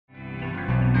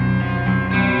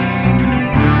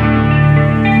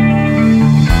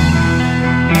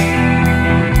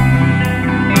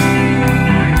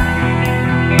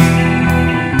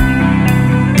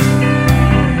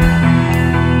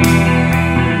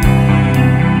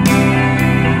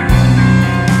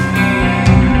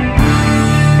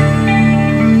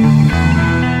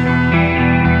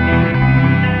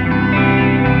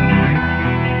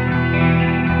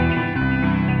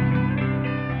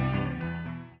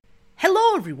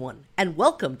everyone, and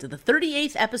welcome to the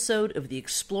 38th episode of the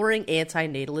Exploring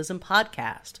Antinatalism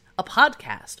podcast, a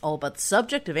podcast all about the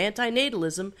subject of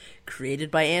antinatalism created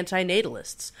by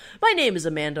antinatalists. My name is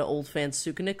Amanda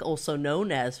Oldfan-Sukenick, also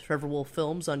known as Trevor Wolf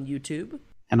Films on YouTube.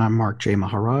 And I'm Mark J.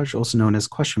 Maharaj, also known as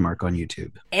Question Mark on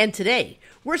YouTube. And today,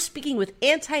 we're speaking with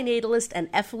antinatalist and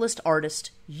ethicist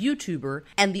artist, YouTuber,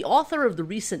 and the author of the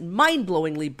recent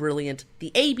mind-blowingly brilliant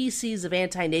The ABCs of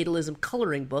Antinatalism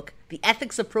coloring book, The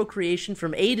Ethics of Procreation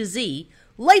from A to Z,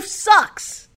 Life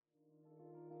Sucks!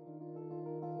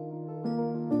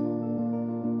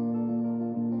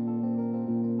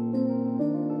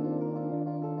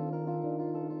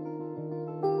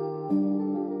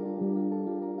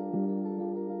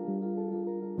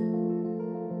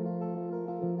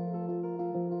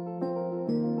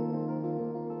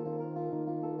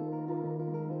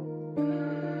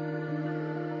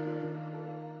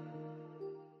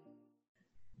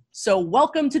 So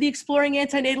welcome to the Exploring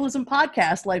Antinatalism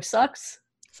podcast, Life Sucks.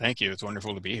 Thank you. It's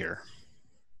wonderful to be here.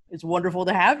 It's wonderful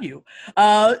to have you.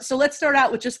 So let's start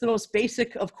out with just the most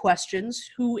basic of questions.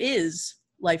 Who is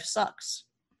Life Sucks?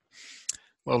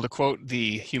 Well, to quote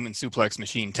the human suplex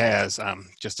machine Taz, I'm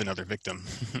just another victim.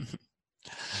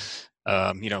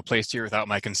 Placed here without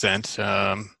my consent.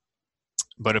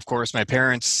 But of course, my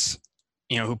parents,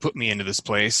 who put me into this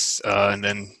place and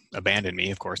then abandoned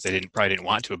me. Of course, they probably didn't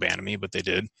want to abandon me, but they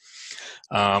did.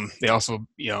 They also,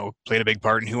 played a big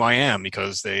part in who I am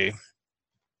because they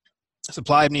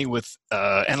supplied me with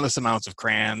endless amounts of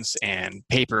crayons and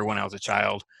paper when I was a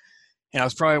child. And I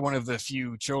was probably one of the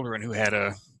few children who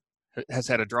has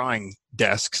had a drawing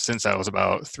desk since I was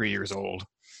about 3 years old.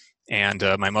 And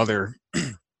my mother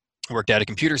worked at a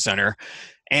computer center.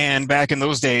 And back in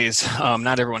those days,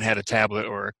 not everyone had a tablet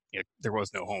or there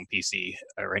was no home PC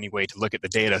or any way to look at the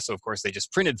data. So, of course, they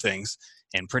just printed things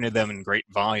and printed them in great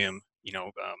volume,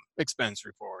 expense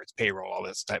reports, payroll, all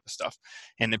this type of stuff.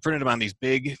 And they printed them on these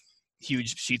big,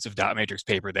 huge sheets of dot matrix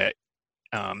paper that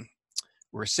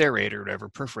were serrated or whatever,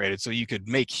 perforated. So you could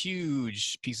make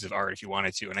huge pieces of art if you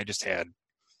wanted to. And I just had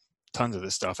tons of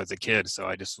this stuff as a kid. So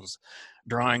I just was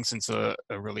drawing since a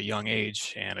really young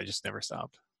age, and I just never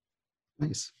stopped.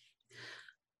 Nice.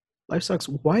 Life Sucks.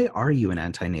 Why are you an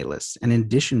antinatalist? And in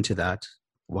addition to that,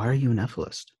 why are you an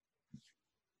ethicist?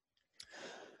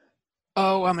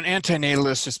 Oh, I'm an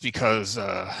antinatalist just because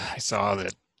I saw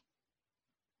that,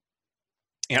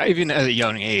 even at a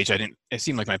young age, it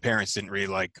seemed like my parents didn't really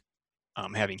like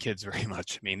having kids very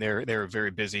much. I mean, they're very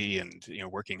busy and,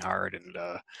 working hard. And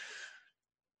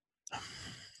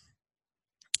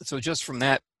so just from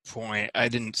that point, I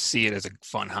didn't see it as a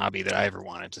fun hobby that I ever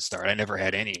wanted to start. I never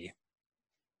had any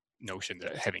notion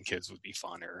that having kids would be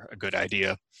fun or a good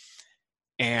idea.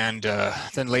 And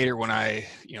then later when I,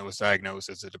 was diagnosed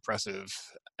as a depressive,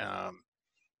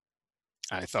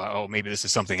 I thought, oh, maybe this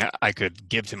is something I could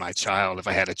give to my child if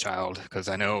I had a child, because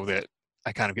I know that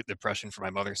I kind of get depression from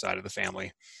my mother's side of the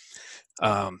family.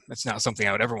 It's not something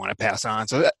I would ever want to pass on.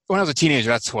 So when I was a teenager,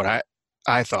 that's what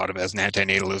I thought of as an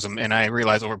antinatalism, and I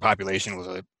realized overpopulation was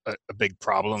a big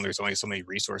problem. There's only so many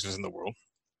resources in the world.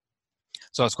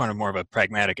 So I was kind of more of a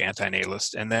pragmatic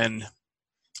antinatalist. And then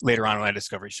later on when I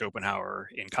discovered Schopenhauer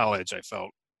in college, I felt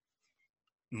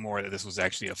more that this was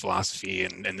actually a philosophy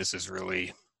and this is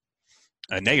really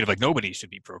a negative, like nobody should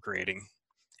be procreating.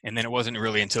 And then it wasn't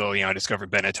really until, I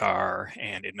discovered Benatar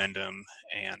and Edmundum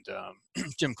and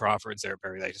Jim Crawford's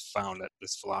therapy that I just found that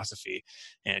this philosophy,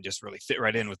 and it just really fit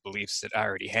right in with beliefs that I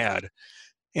already had.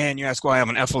 And you ask why I'm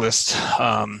an ethicist.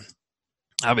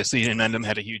 Obviously, Edmundum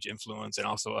had a huge influence, and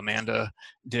also Amanda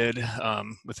did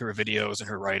with her videos and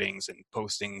her writings and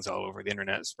postings all over the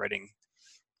internet, spreading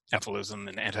ethicism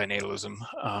and antinatalism.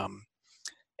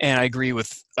 And I agree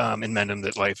with Edmundum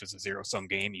that life is a zero-sum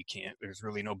game. There's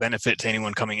really no benefit to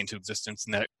anyone coming into existence,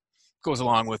 and that goes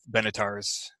along with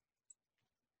Benatar's,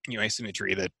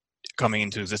 asymmetry that coming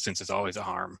into existence is always a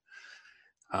harm.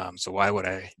 So why would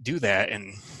I do that?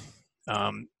 And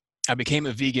I became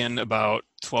a vegan about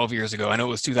 12 years ago. I know it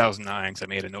was 2009 because I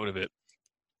made a note of it.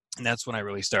 And that's when I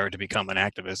really started to become an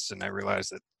activist, and I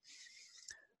realized that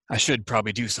I should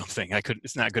probably do something.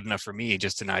 It's not good enough for me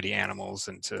just to not eat animals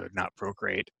and to not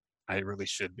procreate. I really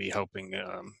should be helping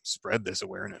spread this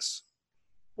awareness.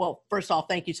 Well, first off,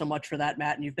 thank you so much for that,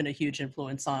 Matt. And you've been a huge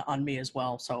influence on me as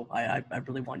well. So I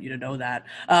really want you to know that.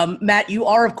 Matt, you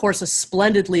are, of course, a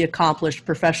splendidly accomplished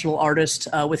professional artist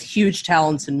with huge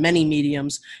talents in many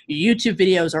mediums. Your YouTube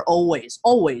videos are always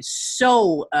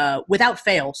so, without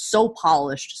fail, so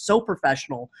polished, so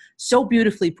professional, so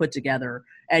beautifully put together.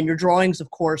 And your drawings,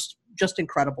 of course, just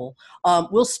incredible.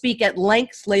 We'll speak at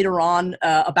length later on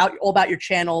about your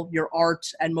channel, your art,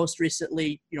 and most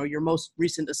recently, your most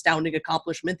recent astounding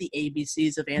accomplishment, the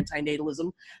ABCs of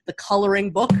Antinatalism, the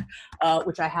coloring book,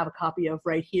 which I have a copy of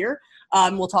right here.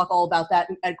 We'll talk all about that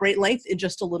at great length in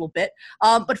just a little bit.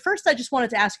 But first, I just wanted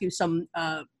to ask you some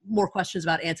more questions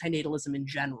about antinatalism in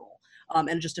general,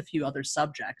 and just a few other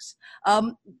subjects.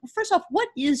 First off, what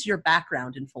is your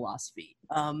background in philosophy?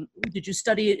 Did you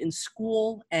study it in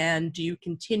school, and do you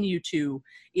continue to,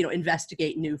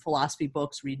 investigate new philosophy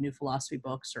books, read new philosophy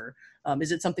books, or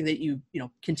is it something that you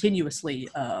continuously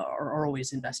are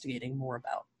always investigating more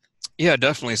about? Yeah,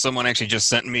 definitely. Someone actually just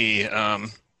sent me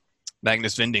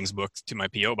Magnus Vinding's book to my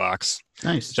P.O. box.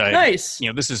 Nice. Nice.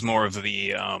 This is more of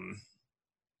the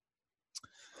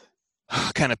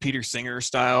kind of Peter Singer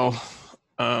style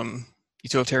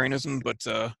utilitarianism, but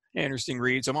interesting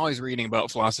reads. I'm always reading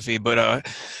about philosophy, but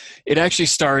it actually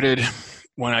started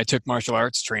when I took martial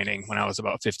arts training when I was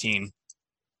about 15,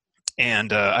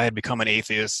 and I had become an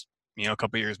atheist a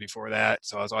couple years before that,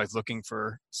 so I was always looking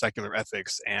for secular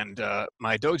ethics, and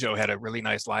my dojo had a really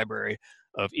nice library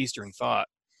of Eastern thought,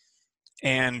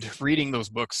 and reading those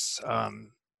books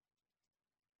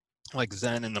like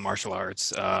Zen and the martial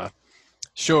arts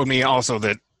showed me also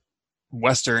that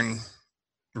Western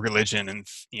religion and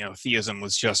theism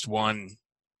was just one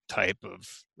type of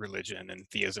religion and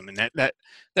theism, and that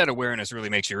awareness really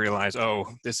makes you realize, oh,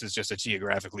 this is just a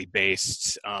geographically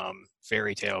based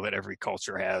fairy tale that every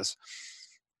culture has.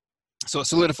 So it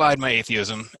solidified my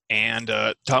atheism and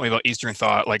taught me about Eastern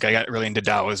thought. Like, I got really into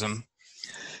Taoism,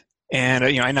 and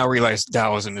I now realize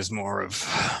Taoism is more of,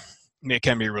 it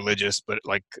can be religious, but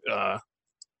like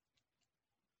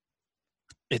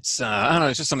it's I don't know,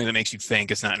 it's just something that makes you think.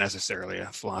 It's not necessarily a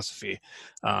philosophy.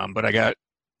 But I got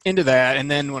into that, and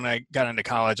then when I got into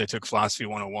college, I took Philosophy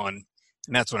 101,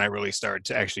 and that's when I really started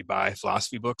to actually buy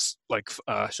philosophy books like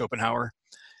Schopenhauer.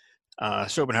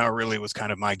 Schopenhauer really was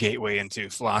kind of my gateway into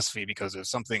philosophy because it was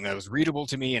something that was readable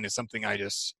to me, and it's something I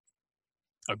just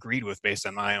agreed with based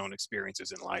on my own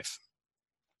experiences in life.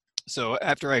 So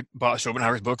after I bought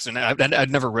Schopenhauer's books, and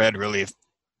I'd never read really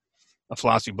a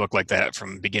philosophy book like that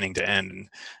from beginning to end, and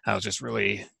I was just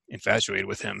really infatuated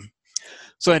with him.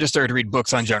 So I just started to read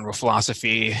books on general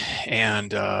philosophy,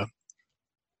 and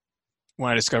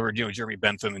when I discovered Jeremy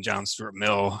Bentham and John Stuart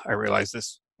Mill, I realized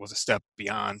this was a step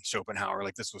beyond Schopenhauer.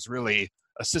 Like, this was really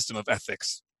a system of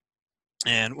ethics.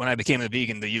 And when I became a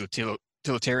vegan, the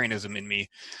utilitarianism in me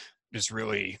just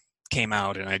really came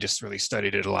out, and I just really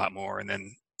studied it a lot more. And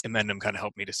then Emendum kind of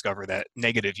helped me discover that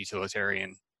negative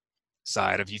utilitarian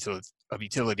side of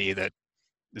utility that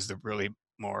is the really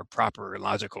more proper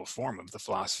logical form of the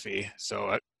philosophy.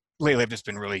 So lately I've just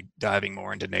been really diving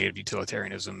more into negative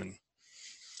utilitarianism, and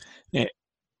yeah.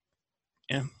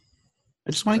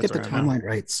 I just want to get the timeline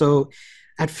right. So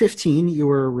at 15, you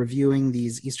were reviewing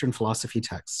these Eastern philosophy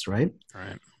texts, right?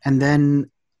 Right. And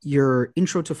then your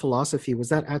intro to philosophy, was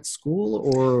that at school,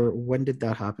 or when did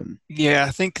that happen? Yeah,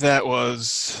 I think that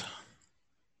was,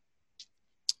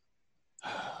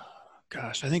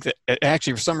 gosh, I think that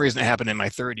actually, for some reason, it happened in my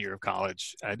third year of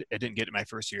college. I didn't get it my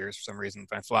first years for some reason.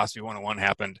 My Philosophy 101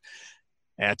 happened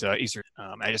at Eastern.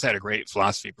 I just had a great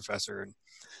philosophy professor,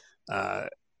 and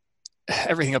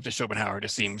everything up to Schopenhauer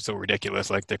just seemed so ridiculous,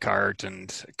 like Descartes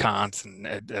and Kant, and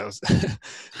it was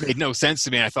made no sense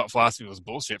to me. I thought philosophy was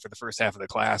bullshit for the first half of the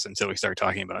class until we started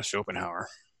talking about Schopenhauer.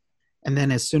 And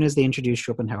then as soon as they introduced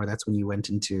Schopenhauer, that's when you went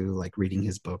into like reading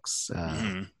his books.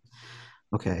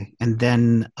 Okay. And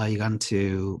then you got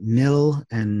into Mill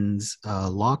and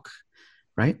Locke,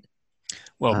 right?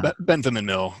 Well, Bentham and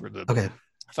Mill were the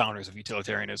founders of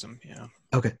utilitarianism. Yeah.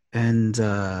 Okay.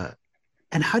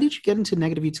 And how did you get into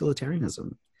negative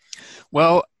utilitarianism?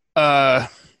 Well, I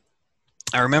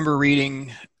remember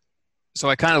reading, so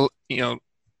I kind of,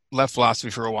 left philosophy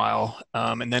for a while.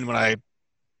 And then when I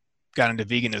got into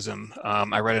veganism,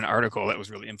 I read an article that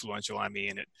was really influential on me,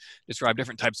 and it described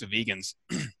different types of vegans.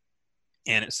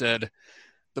 And it said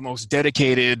the most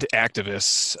dedicated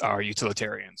activists are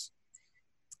utilitarians.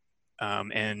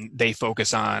 And they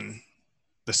focus on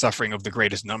the suffering of the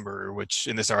greatest number, which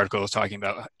in this article is talking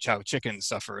about how chickens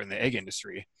suffer in the egg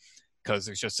industry because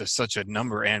there's just such a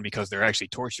number, and because they're actually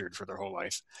tortured for their whole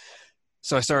life.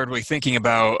 So I started really thinking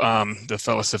about the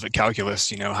philosophic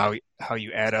calculus, how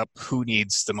you add up who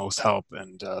needs the most help.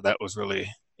 And that was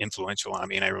really influential on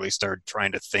me. And I really started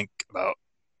trying to think about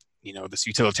this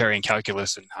utilitarian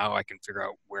calculus and how I can figure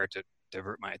out where to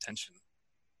divert my attention.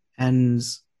 And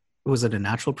was it a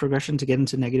natural progression to get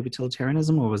into negative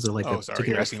utilitarianism, or was it like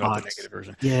you're asking about the negative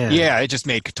version? Yeah, it just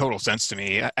made total sense to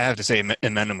me. I have to say,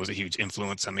 Emendum was a huge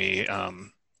influence on me.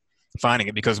 finding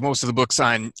it, because most of the books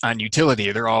on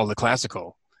utility, they're all the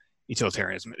classical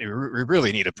utilitarianism. We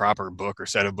really need a proper book or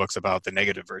set of books about the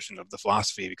negative version of the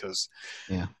philosophy, because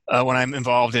when I'm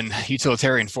involved in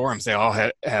utilitarian forums, they all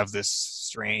have this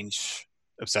strange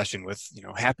obsession with,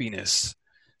 happiness,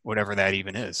 whatever that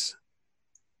even is.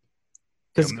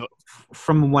 Because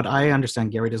from what I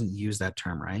understand, Gary doesn't use that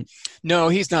term, right? No,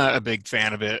 he's not a big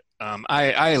fan of it.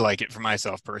 I like it for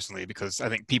myself personally, because I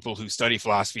think people who study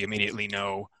philosophy immediately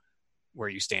know where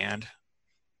you stand.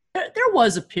 There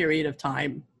was a period of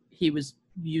time he was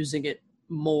using it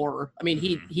more. I mean,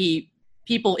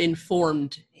 people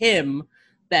informed him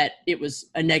that it was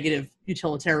a negative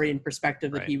utilitarian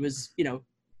perspective that he was,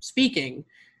 speaking.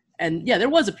 And yeah, there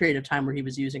was a period of time where he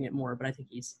was using it more, but I think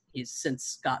he's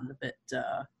since gotten a bit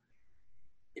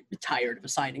tired of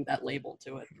assigning that label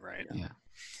to it. Right. Yeah.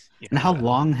 And how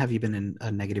long have you been in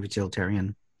a negative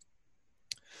utilitarian?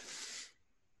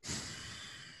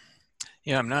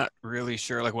 Yeah, I'm not really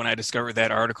sure. Like when I discovered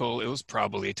that article, it was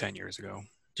probably 10 years ago.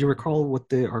 Do you recall what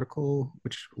the article,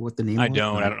 what the name was? I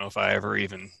don't know if I ever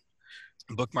even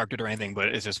bookmarked it or anything, but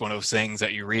it's just one of those things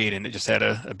that you read, and it just had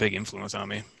a big influence on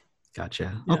me.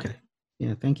 Gotcha. Yeah. Okay.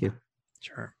 Yeah, thank you.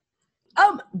 Sure.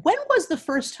 When was the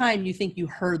first time you think you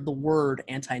heard the word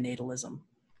antinatalism?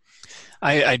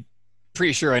 I'm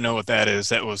pretty sure I know what that is.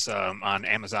 That was on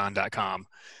Amazon.com.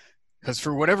 Because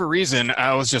for whatever reason,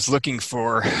 I was just looking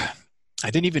for, I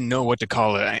didn't even know what to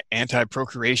call it,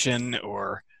 anti-procreation,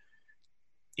 or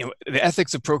the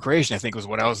ethics of procreation, I think, was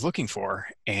what I was looking for.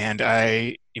 And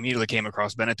I immediately came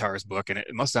across Benatar's book, and it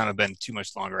must not have been too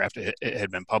much longer after it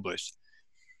had been published.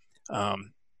 I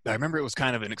remember it was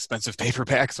kind of an expensive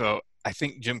paperback, so I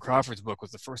think Jim Crawford's book was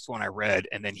the first one I read,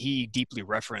 and then he deeply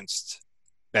referenced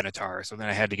Benatar, so then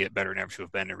I had to get Better Never to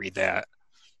Have Been to read that.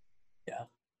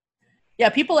 Yeah,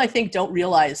 people, I think, don't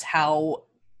realize how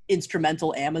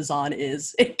instrumental Amazon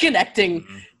is in connecting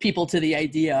people to the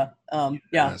idea.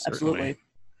 Yeah, absolutely.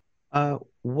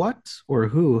 What or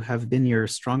who have been your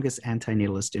strongest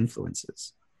antinatalist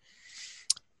influences?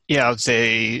 Yeah, I would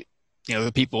say,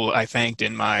 the people I thanked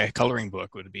in my coloring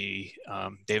book would be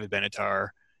David Benatar,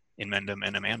 Inmendum,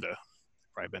 and Amanda.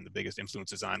 Probably been the biggest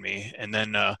influences on me. And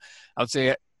then I would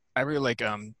say I really like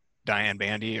Diane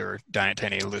Bandy, or Diane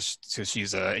Antinatalist, so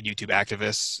she's a YouTube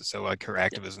activist. So like her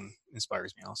activism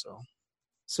inspires me also.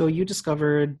 So you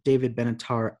discovered David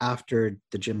Benatar after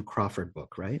the Jim Crawford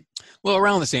book, right? Well,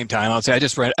 around the same time. I would say I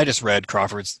just read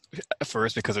Crawford's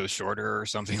first because it was shorter or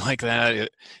something like that. It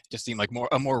just seemed like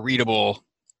a more readable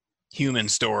human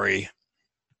story.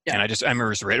 Yeah. And I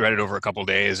remember just read it over a couple of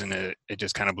days, and it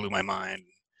just kind of blew my mind.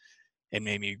 It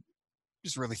made me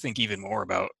just really think even more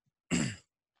about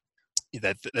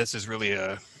that this is really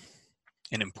an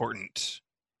important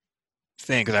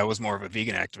thing, because I was more of a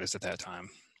vegan activist at that time.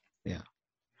 Yeah.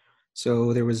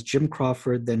 So there was Jim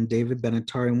Crawford, then David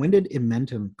Benatar. And when did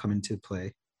Inmendum come into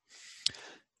play?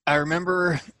 I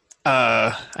remember,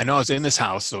 I know I was in this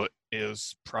house, so it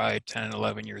was probably 10,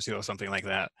 11 years ago, something like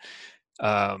that.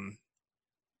 I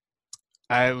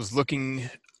was looking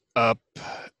up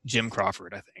Jim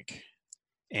Crawford, I think,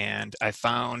 and I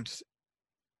found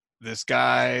this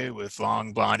guy with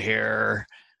long blonde hair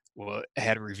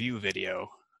had a review video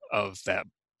of that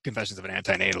Confessions of an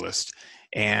Antinatalist.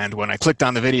 And when I clicked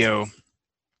on the video,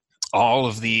 all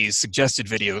of these suggested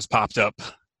videos popped up,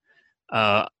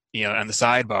 on the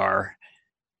sidebar.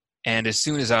 And as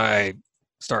soon as I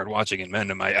started watching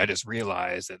Inmendum, I just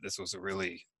realized that this was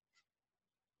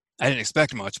I didn't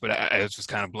expect much, but I was just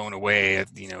kind of blown away at,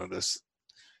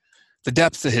 the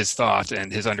depth of his thought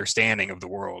and his understanding of the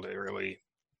world.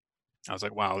 I was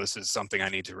like, wow, this is something I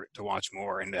need to watch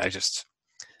more. And I just,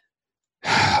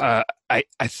 I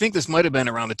think this might have been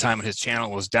around the time when his channel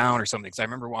was down or something, because I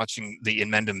remember watching the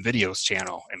Inmendum Videos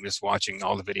channel and just watching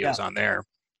all the videos on there.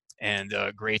 And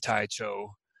Gray Tai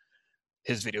Cho,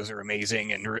 his videos are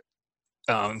amazing. And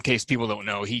in case people don't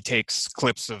know, he takes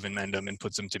clips of Inmendum and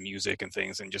puts them to music and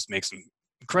things, and just makes them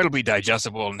incredibly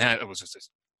digestible. And that was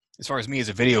just, as far as me as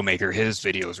a video maker, his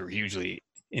videos were hugely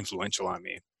influential on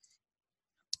me.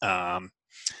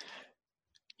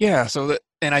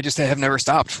 And I just have never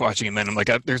stopped watching Inmendum.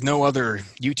 Like, there's no other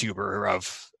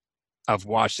YouTuber I've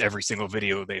watched every single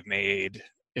video they've made,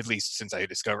 at least since I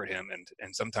discovered him.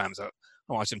 And sometimes I'll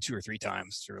watch them 2 or 3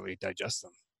 times to really digest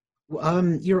them.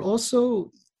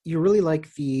 You really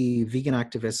like the vegan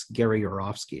activist Gary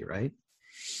Yourofsky, right?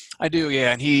 I do,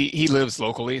 yeah. And he lives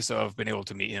locally, so I've been able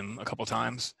to meet him a couple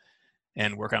times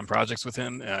and work on projects with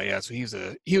him. So he was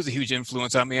a huge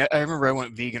influence on me. I remember I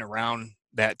went vegan around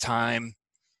that time.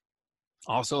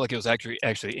 Also, like, it was actually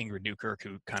Ingrid Newkirk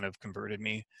who kind of converted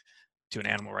me. to an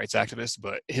animal rights activist,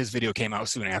 but his video came out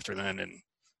soon after then, and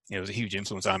it was a huge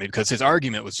influence on me because his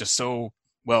argument was just so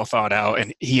well thought out,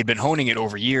 and he had been honing it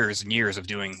over years and years of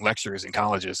doing lectures in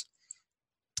colleges.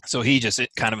 So it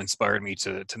kind of inspired me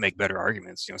to make better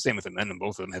arguments. Same with Amendment.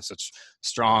 Both of them have such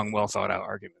strong, well thought out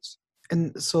arguments.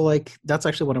 And so, like, that's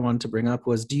actually what I wanted to bring up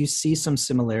was, do you see some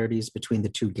similarities between the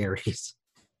two Garys?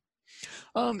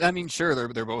 I mean, sure,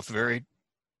 they're both very,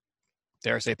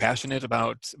 dare I say, passionate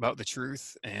about the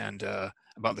truth and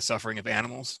about the suffering of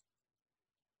animals.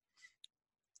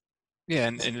 Yeah,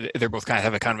 and they're both kind of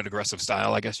have a kind of an aggressive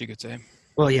style, I guess you could say.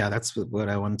 Well, yeah, that's what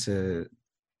I want to,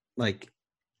 like,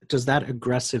 does that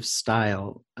aggressive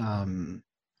style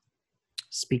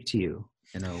speak to you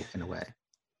in a way?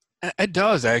 It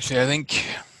does, actually. I think,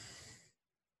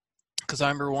 because I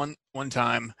remember one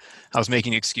time I was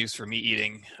making an excuse for meat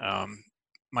eating.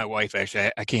 My wife,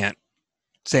 actually, I can't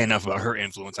say enough about her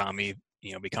influence on me,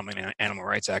 becoming an animal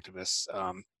rights activist,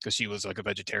 because she was like a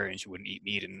vegetarian. She wouldn't eat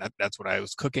meat, and that's what I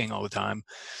was cooking all the time.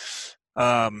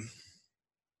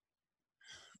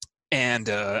 And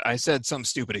I said some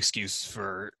stupid excuse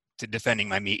to defending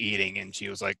my meat eating, and she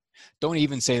was like, "Don't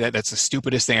even say that. That's the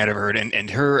stupidest thing I'd ever heard." And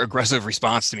her aggressive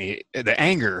response to me, the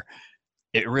anger,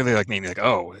 it really like made me like,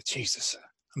 "Oh, Jesus,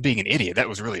 I'm being an idiot. That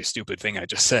was really a stupid thing I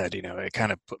just said." It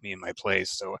kind of put me in my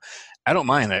place. So I don't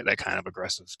mind that kind of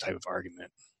aggressive type of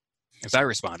argument, because I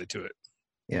responded to it.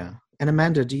 Yeah. And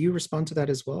Amanda, do you respond to that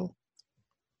as well?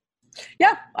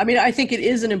 Yeah, I mean, I think it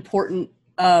is an important.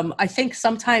 I think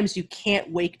sometimes you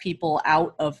can't wake people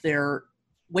up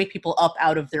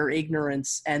out of their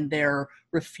ignorance and their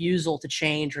refusal to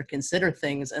change or consider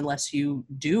things unless you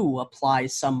do apply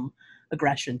some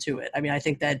aggression to it. I mean, I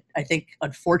think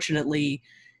unfortunately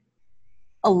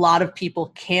a lot of people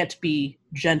can't be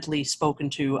gently spoken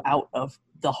to out of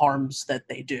the harms that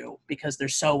they do because they're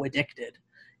so addicted.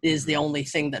 It is the only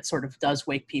thing that sort of does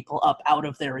wake people up out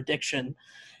of their addiction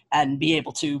and be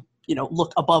able to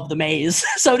look above the maze,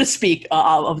 so to speak,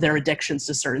 of their addictions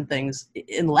to certain things,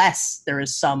 unless there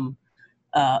is some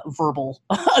verbal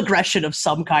aggression of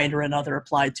some kind or another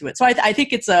applied to it. So I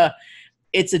think it's a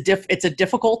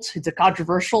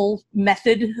controversial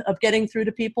method of getting through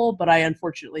to people, but I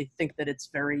unfortunately think that it's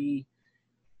very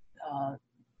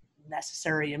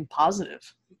necessary and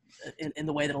positive in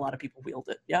the way that a lot of people wield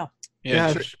it. Yeah.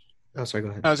 Sure. Oh, sorry, go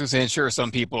ahead. I was going to say, sure,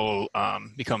 some people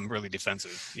become really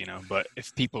defensive, but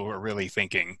if people are really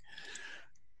thinking,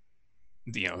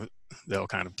 they'll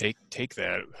kind of take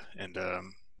that and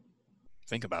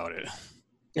think about it.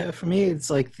 Yeah, for me, it's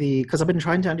like because I've been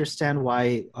trying to understand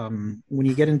why when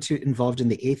you get involved in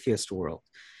the atheist world,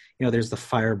 there's the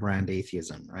firebrand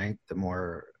atheism, right? The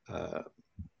more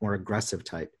aggressive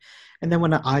type. And then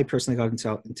when I personally got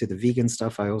into the vegan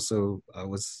stuff, I also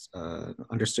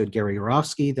understood Gary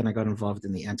Yourofsky. Then I got involved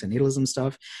in the antinatalism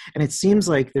stuff. And it seems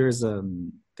like there's a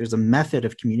method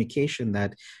of communication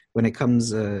that when it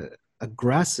comes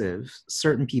aggressive,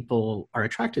 certain people are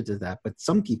attracted to that. But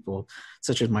some people,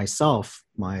 such as myself,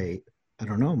 my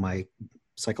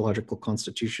psychological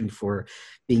constitution for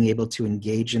being able to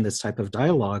engage in this type of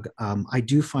dialogue, I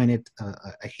do find it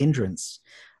a hindrance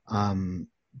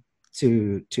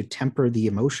to temper the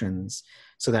emotions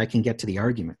so that I can get to the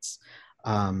arguments.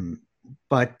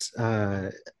 But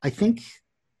I think,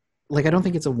 I don't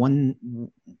think it's a one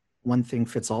thing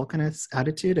fits all kind of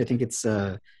attitude. I think it's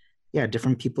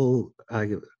different people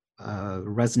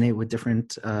resonate with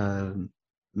different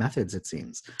methods, it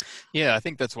seems. Yeah, I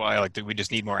think that's why we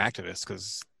just need more activists,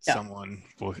 because someone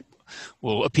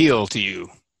will appeal to you.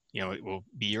 It will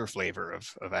be your flavor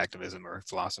of activism or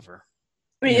philosopher.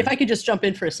 I mean, if I could just jump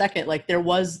in for a second, there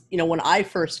was, when I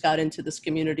first got into this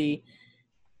community,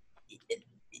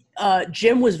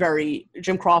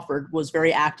 Jim Crawford was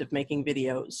very active making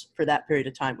videos for that period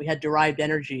of time. We had Derived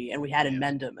Energy and we had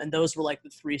Amendum, and those were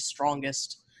the three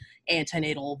strongest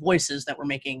antinatal voices that were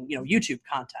making, YouTube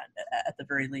content at the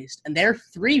very least. And they're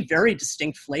three very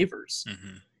distinct flavors,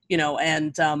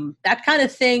 and that kind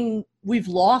of thing we've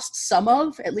lost some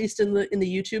of, at least in the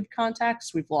YouTube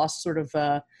context. We've lost sort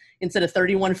of, instead of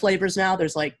 31 flavors now,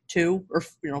 there's 2 or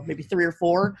maybe 3 or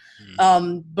 4.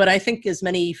 But I think as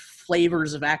many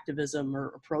flavors of activism or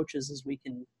approaches as we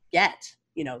can get,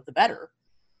 the better.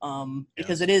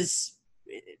 Because it is,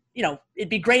 it'd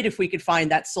be great if we could find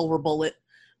that silver bullet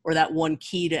or that one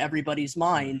key to everybody's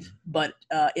mind. But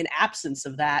in absence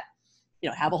of that,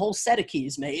 have a whole set of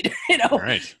keys made,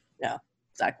 Right. Yeah,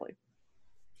 exactly.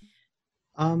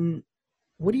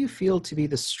 What do you feel to be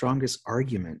the strongest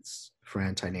arguments for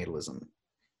antinatalism?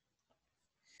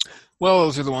 Well,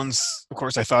 those are the ones, of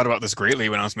course, I thought about this greatly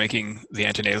when I was making the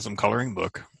antinatalism coloring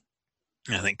book.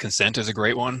 I think consent is a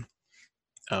great one.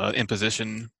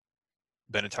 imposition,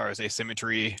 Benatar's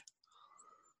asymmetry,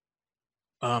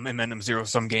 and Emendam's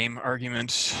zero-sum game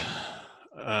argument.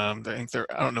 I think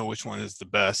I don't know which one is the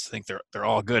best. I think they're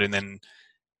all good, and then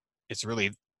it's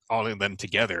really all of them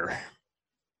together.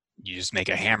 You just make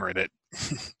a hammer that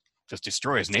just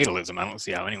destroys natalism. I don't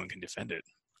see how anyone can defend it.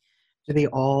 Do they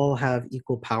all have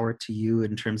equal power to you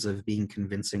in terms of being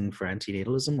convincing for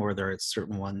antinatalism, or there are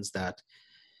certain ones that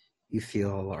you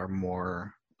feel are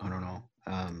more, I don't know?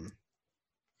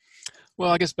 Well,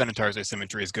 I guess Benatar's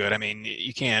asymmetry is good. I mean,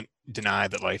 you can't deny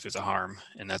that life is a harm,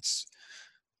 and that's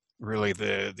really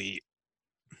the I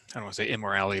don't want to say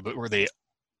immorality, but where the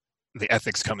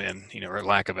ethics come in, or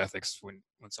lack of ethics when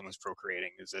someone's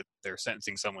procreating, is that they're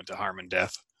sentencing someone to harm and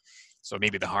death. So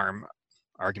maybe the harm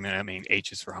argument, I mean,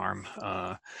 H is for harm.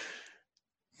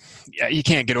 Yeah, you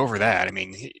can't get over that. I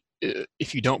mean,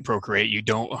 if you don't procreate, you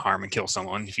don't harm and kill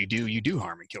someone. If you do, you do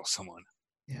harm and kill someone.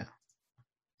 Yeah.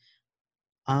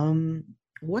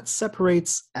 What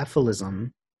separates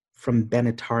Ephilism from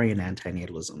Benatarian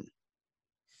antinatalism?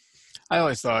 I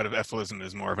always thought of Ephilism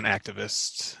as more of an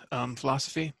activist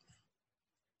philosophy.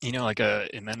 Like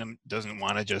Emendam doesn't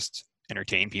want to just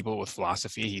entertain people with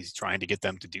philosophy. He's trying to get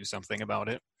them to do something about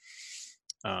it.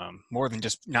 More than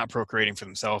just not procreating for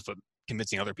themselves, but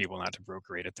convincing other people not to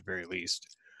procreate at the very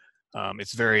least.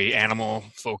 It's very animal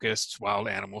focused, wild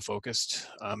animal focused,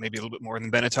 maybe a little bit more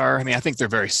than Benatar. I mean, I think they're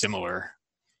very similar.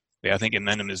 Yeah, I think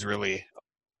Emendam is really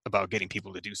about getting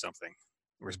people to do something,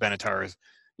 whereas Benatar is,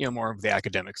 more of the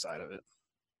academic side of it.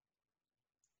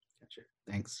 Gotcha.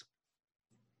 Thanks.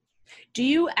 Do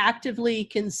you actively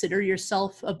consider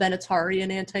yourself a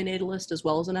Benatarian antinatalist as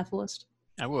well as an Ethylist?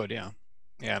 I would, yeah.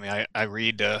 Yeah, I mean, I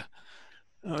read, do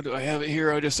I have it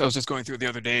here? I was just going through it the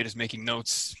other day, just making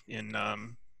notes and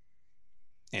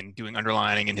doing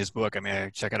underlining in his book. I mean, I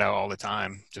check it out all the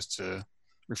time just to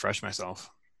refresh myself.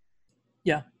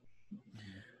 Yeah.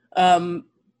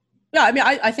 Yeah, I mean,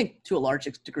 I think to a large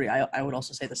degree, I would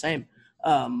also say the same.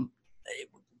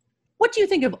 What do you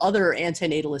think of other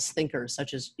antinatalist thinkers,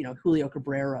 such as, Julio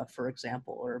Cabrera, for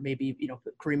example, or maybe,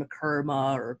 Karima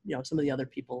Kerma, or, some of the other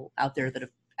people out there that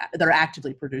are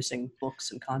actively producing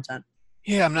books and content?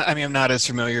 Yeah, I'm not as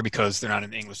familiar because they're not in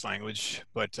the English language,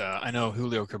 but I know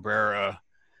Julio Cabrera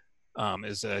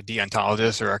is a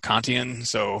deontologist or a Kantian,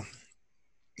 so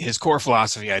his core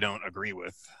philosophy I don't agree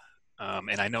with.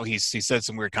 And I know he said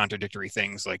some weird contradictory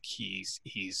things, like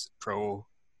he's pro-abortion.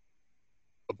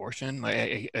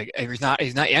 He's not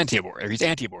anti-abortion. He's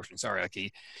anti-abortion. Sorry, like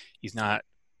he's not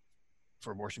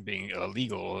for abortion being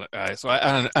illegal.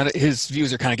 So his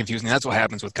views are kind of confusing. That's what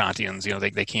happens with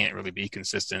Kantians. They can't really be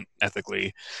consistent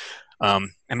ethically. I mean,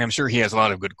 I'm sure he has a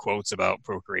lot of good quotes about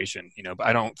procreation. But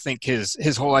I don't think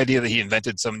his whole idea that he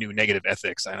invented some new negative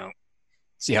ethics, I don't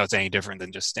see how it's any different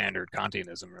than just standard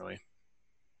Kantianism, really.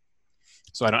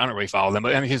 So I don't really follow them,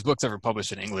 but I mean, his book's ever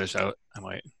published in English, I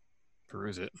might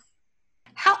peruse it.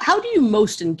 How do you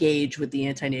most engage with the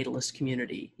antinatalist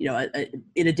community?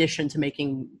 In addition to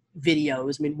making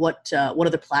videos, I mean, what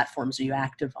other platforms are you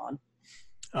active on?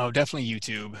 Oh, definitely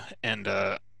YouTube, and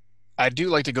I do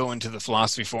like to go into the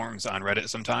philosophy forums on Reddit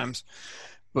sometimes,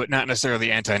 but not necessarily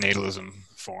the antinatalism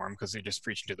forum because they're just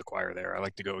preaching to the choir there. I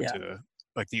like to go to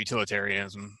the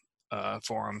utilitarianism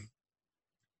forum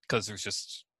because there's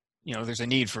just there's a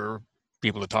need for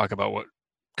people to talk about what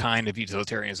kind of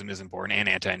utilitarianism is important and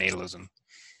antinatalism,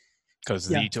 because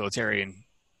the utilitarian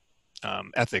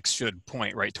ethics should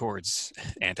point right towards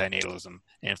antinatalism.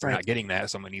 And if they're not getting that,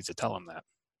 someone needs to tell them that.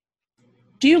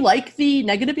 Do you like the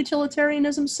negative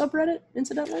utilitarianism subreddit,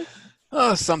 incidentally?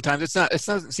 Sometimes it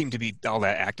doesn't seem to be all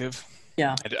that active.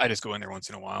 Yeah. I just go in there once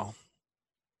in a while.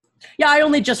 Yeah, I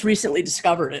only just recently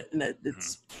discovered it, and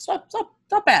it's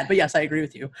not bad, but yes, I agree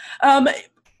with you.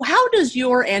 How does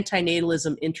your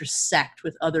antinatalism intersect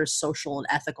with other social and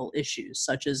ethical issues,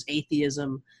 such as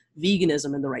atheism,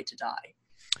 veganism, and the right to die?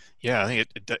 Yeah, I think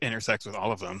it intersects with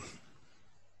all of them.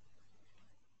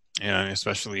 Yeah,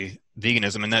 especially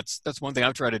veganism, and that's one thing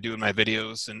I've tried to do in my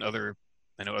videos, and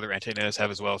I know other antinatalists have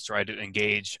as well, is try to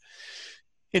engage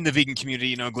in the vegan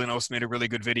community. Glenn Ost made a really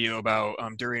good video about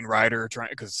Durian Ryder,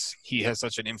 because he has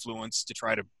such an influence, to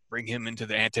try to bring him into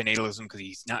the antinatalism, because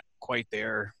he's not quite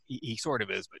there. He sort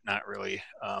of is, but not really.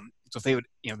 So if they would,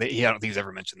 I don't think he's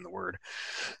ever mentioned the word.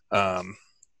 I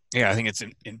think it's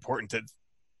important that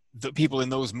the people in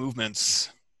those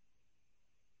movements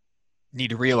need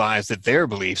to realize that their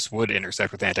beliefs would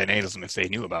intersect with antinatalism if they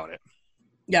knew about it.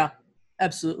 Yeah,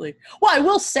 absolutely. Well, I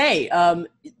will say,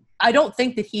 I don't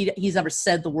think that he's ever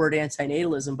said the word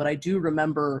antinatalism, but I do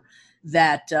remember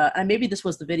that, and maybe this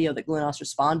was the video that Glenn Ost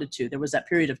responded to. There was that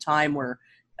period of time where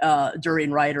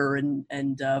Durian Ryder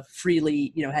and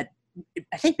Freely, had,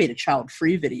 I think, made a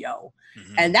child-free video.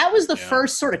 Mm-hmm. And that was the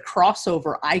first sort of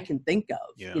crossover I can think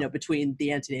of, between the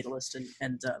antinatalist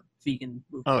and vegan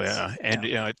movements. Oh yeah,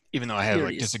 and even though I have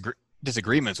like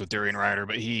disagreements with Durian Ryder,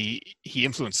 but he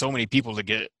influenced so many people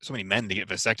so many men to get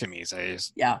vasectomies. I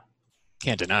just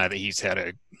can't deny that he's had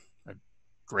a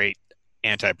great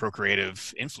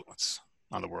anti-procreative influence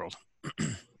on the world.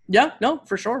 Yeah, no,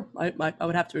 for sure. I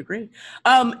would have to agree.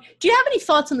 Do you have any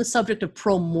thoughts on the subject of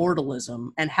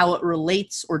pro-mortalism and how it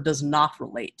relates or does not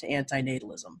relate to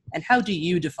antinatalism? And how do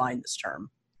you define this term?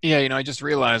 Yeah, I just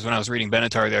realized when I was reading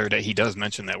Benatar the other day, he does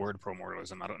mention that word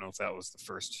pro-mortalism. I don't know if that was the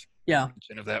first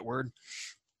mention of that word.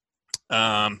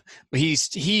 But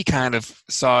he kind of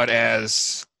saw it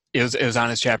as, it was on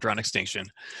his chapter on extinction,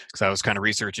 because I was kind of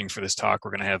researching for this talk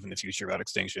we're going to have in the future about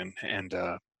extinction. And,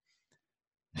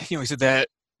 he said that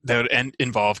would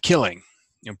involve killing.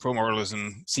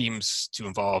 Pro-mortalism seems to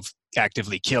involve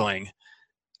actively killing.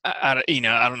 I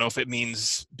don't know if it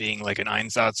means being like an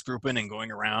Einsatzgruppen and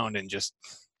going around and just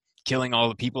killing all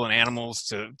the people and animals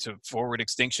to forward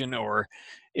extinction, or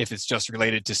if it's just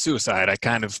related to suicide. I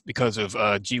kind of, because of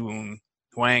Jiwoon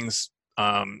Huang's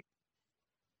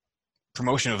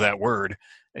promotion of that word,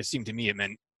 it seemed to me it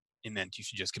meant you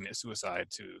should just commit suicide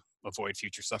to avoid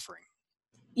future suffering.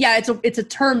 Yeah, it's a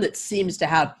term that seems to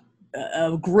have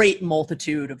a great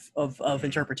multitude of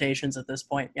interpretations at this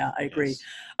point. Yeah, I agree.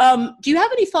 Yes. Do you have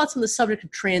any thoughts on the subject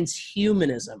of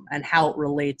transhumanism and how it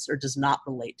relates or does not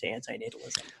relate to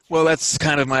antinatalism? Well, that's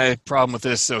kind of my problem with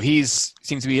this. So seems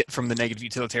to be from the negative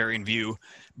utilitarian view,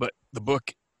 but the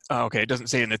book, it doesn't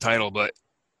say it in the title, but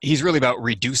he's really about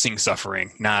reducing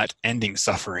suffering, not ending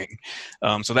suffering.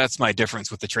 So that's my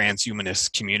difference with the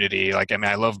transhumanist community. I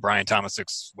love Brian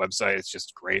Tomasick's website. It's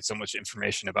just great. So much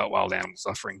information about wild animal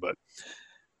suffering. But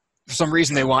for some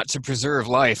reason, they want to preserve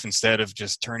life instead of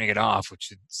just turning it off, which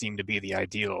would seem to be the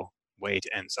ideal way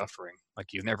to end suffering. I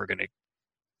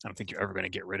don't think you're ever going to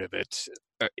get rid of it,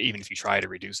 even if you try to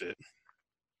reduce it,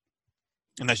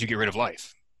 unless you get rid of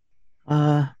life.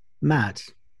 Matt,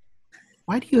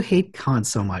 why do you hate Kant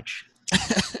so much?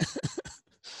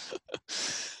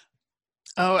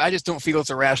 I just don't feel it's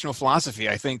a rational philosophy.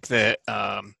 I think that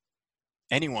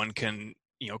anyone can,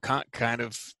 Kant kind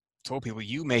of told people,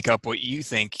 you make up what you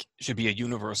think should be a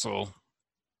universal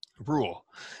rule.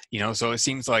 So it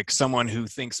seems like someone who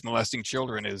thinks molesting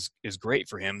children is great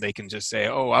for him, they can just say,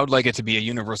 I would like it to be a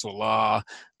universal law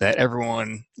that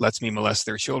everyone lets me molest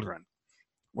their children.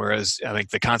 Whereas I think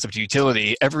the concept of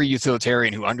utility, every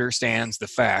utilitarian who understands the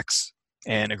facts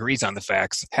and agrees on the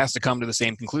facts has to come to the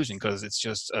same conclusion, because it's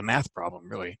just a math problem,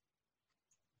 really.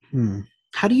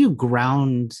 How do you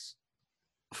ground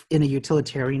in a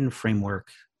utilitarian framework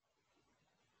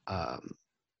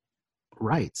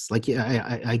rights?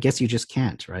 I guess you just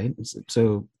can't, right?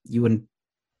 So you wouldn't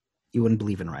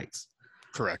believe in rights.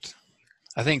 Correct.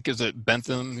 I think, is it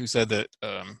Bentham who said that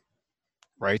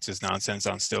rights is nonsense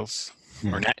on stilts?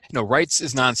 Yeah. Rights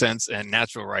is nonsense, and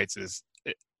natural rights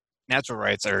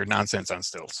are nonsense on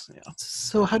stilts. Yeah.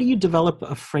 So how do you develop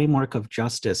a framework of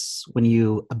justice when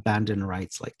you abandon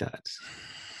rights like that?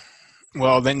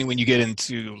 Well, then when you get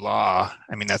into law,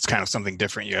 that's kind of something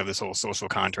different. You have this whole social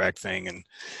contract thing, and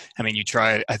I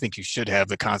think you should have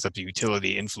the concept of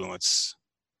utility influence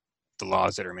the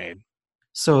laws that are made.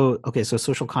 So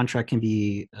social contract can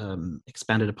be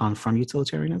expanded upon from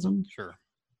utilitarianism? Sure.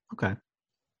 Okay.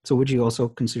 So would you also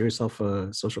consider yourself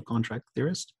a social contract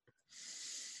theorist?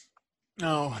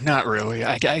 No, not really.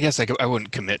 I guess I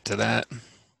wouldn't commit to that.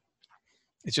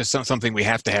 It's just something we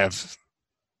have to have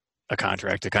a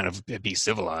contract to kind of be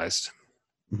civilized.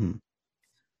 Mm-hmm.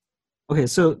 Okay,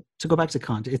 so to go back to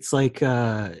Kant, it's like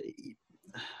it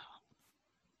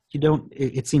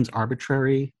seems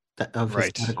arbitrary of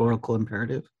his categorical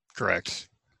imperative. Correct.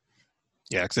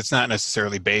 Yeah, because it's not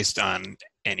necessarily based on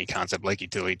any concept like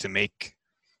utility to make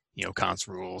Kant's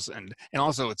rules, and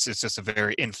also it's just a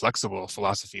very inflexible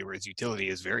philosophy, whereas utility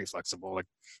is very flexible. Like,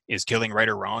 is killing right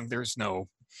or wrong? There's no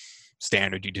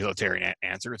standard utilitarian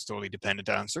answer. It's totally dependent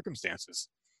on circumstances.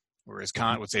 Whereas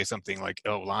Kant would say something like,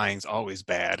 lying's always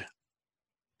bad.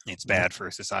 It's bad for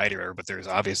society, but there's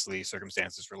obviously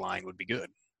circumstances where lying would be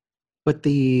good. But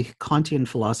the Kantian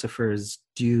philosophers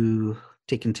do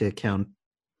take into account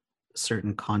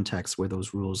certain contexts where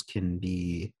those rules can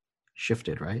be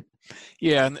shifted, right?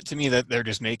 Yeah, and to me that they're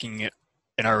just making it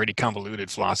an already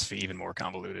convoluted philosophy even more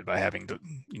convoluted by having the,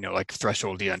 like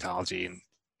threshold deontology and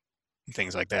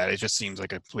things like that. It just seems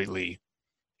like a completely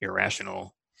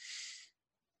irrational,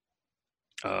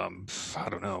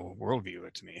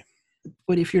 worldview to me.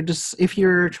 But if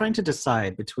you're trying to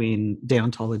decide between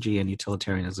deontology and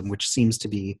utilitarianism, which seems to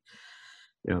be,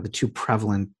 the two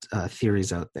prevalent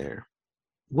theories out there,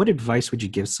 what advice would you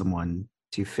give someone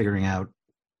to figuring out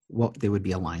what they would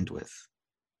be aligned with?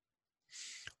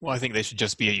 Well, I think they should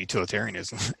just be a utilitarian.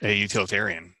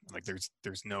 Like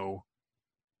there's no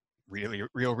really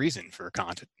real reason for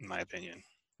Kant, in my opinion,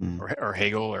 or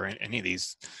Hegel, or any of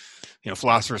these,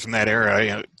 philosophers from that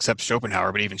era, except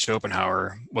Schopenhauer. But even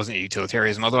Schopenhauer wasn't a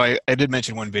utilitarianism. Although I did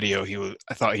mention one video,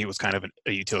 I thought he was kind of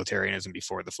a utilitarianism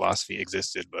before the philosophy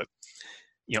existed. But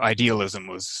idealism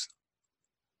was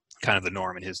kind of the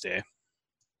norm in his day.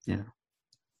 Yeah.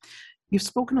 You've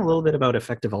spoken a little bit about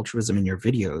effective altruism in your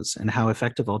videos and how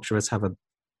effective altruists have a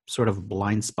sort of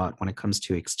blind spot when it comes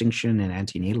to extinction and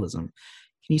antinatalism. Can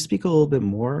you speak a little bit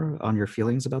more on your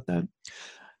feelings about that?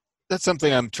 That's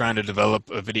something I'm trying to develop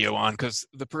a video on, because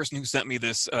the person who sent me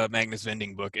this Magnus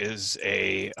Vending book is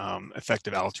a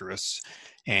effective altruist,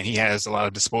 and he has a lot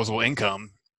of disposable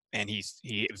income, and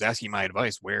he was asking my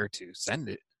advice where to send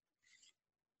it.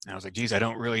 And I was like, geez, I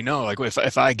don't really know. Like,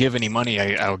 if I give any money,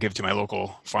 I'll give to my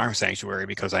local farm sanctuary,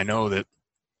 because I know that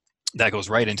goes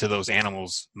right into those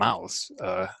animals' mouths,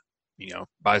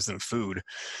 buys them food.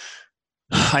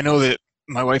 I know that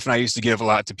my wife and I used to give a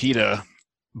lot to PETA,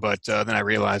 but then I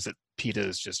realized that PETA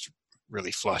is just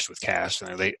really flush with cash.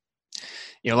 And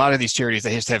a lot of these charities,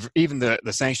 they just have, even the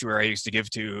sanctuary I used to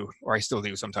give to, or I still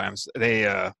do sometimes, they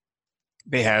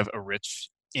have a rich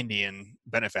Indian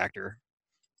benefactor,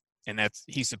 and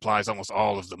he supplies almost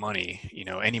all of the money.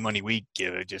 Any money we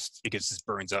give, it just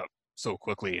burns up so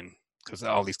quickly, and because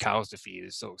all these cows to feed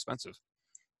is so expensive.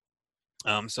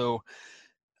 So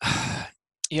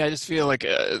yeah, I just feel like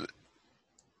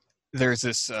there's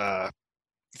this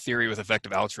theory with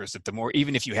effective altruists that the more,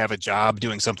 even if you have a job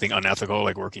doing something unethical,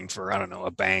 like working for, I don't know,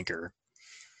 a bank or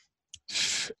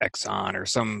Exxon or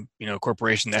some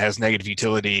corporation that has negative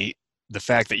utility, the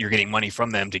fact that you're getting money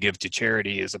from them to give to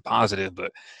charity is a positive.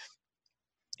 But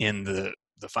in the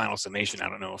final summation, I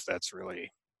don't know if that's really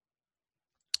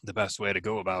the best way to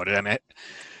go about it.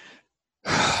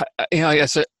 I mean, I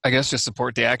guess just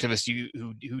support the activists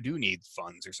who do need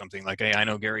funds or something. Like, I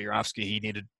know Gary Yourofsky, he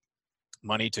needed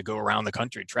money to go around the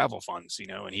country, travel funds,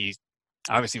 and he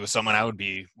obviously was someone I would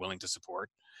be willing to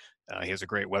support. He has a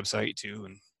great website too,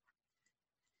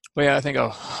 but yeah, I think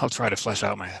I'll try to flesh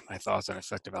out my thoughts on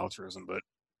effective altruism. But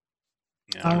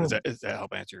does that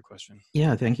help answer your question?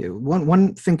 Yeah, thank you.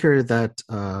 One thinker that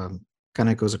kind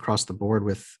of goes across the board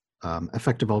with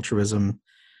effective altruism,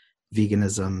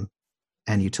 veganism,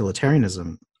 and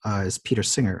utilitarianism is Peter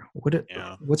Singer.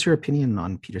 What's your opinion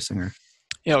on Peter Singer?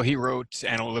 He wrote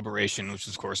Animal Liberation, which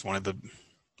is, of course, one of the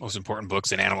most important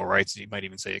books in animal rights. You might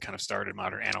even say it kind of started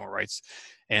modern animal rights.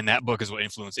 And that book is what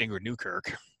influenced Ingrid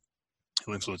Newkirk,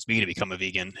 who influenced me to become a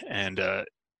vegan. And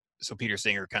so Peter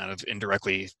Singer kind of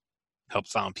indirectly helped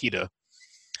found PETA.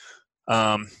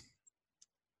 But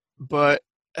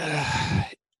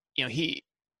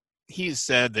he's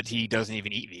said that he doesn't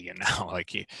even eat vegan now.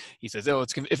 Like he says,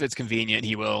 if it's convenient,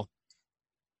 he will.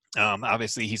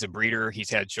 Obviously, he's a breeder. He's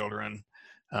had children.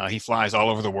 He flies all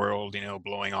over the world,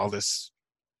 blowing all this,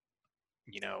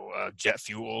 jet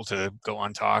fuel to go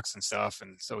on talks and stuff.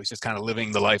 And so he's just kind of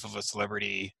living the life of a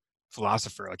celebrity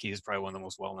philosopher. Like, he's probably one of the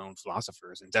most well-known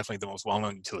philosophers, and definitely the most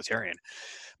well-known utilitarian.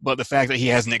 But the fact that he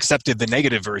hasn't accepted the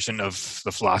negative version of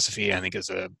the philosophy, I think, is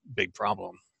a big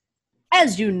problem.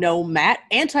 As you know, Matt,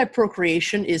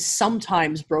 anti-procreation is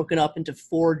sometimes broken up into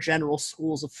 4 general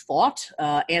schools of thought: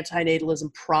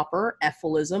 antinatalism proper,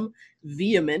 effelism,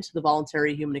 vehement, the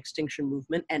voluntary human extinction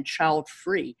movement, and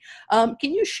child-free.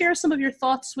 Can you share some of your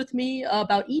thoughts with me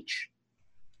about each?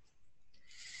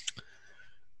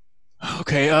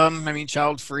 Okay,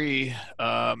 child-free.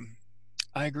 I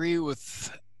agree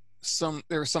with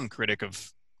there was some critic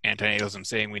of antinatalism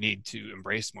saying we need to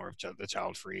embrace more of the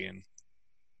child-free, and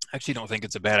I actually don't think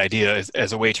it's a bad idea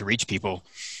as a way to reach people.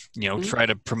 Try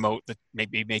to promote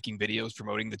maybe making videos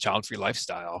promoting the child-free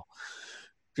lifestyle,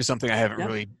 which is something I haven't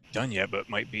really done yet, but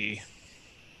might be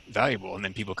valuable. And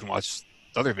then people can watch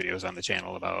other videos on the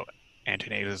channel about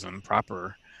antinatalism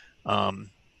proper. And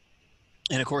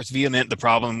of course, vehement, the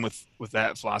problem with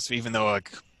that philosophy, even though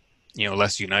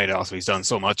Les United also, he's done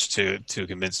so much to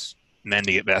convince men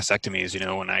to get vasectomies.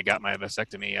 When I got my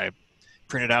vasectomy, I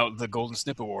printed out the Golden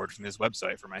Snip Award from his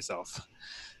website for myself.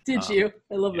 Did you?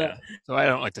 I love that. So I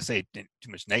don't like to say too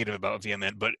much negative about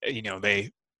vehement, but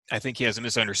I think he has a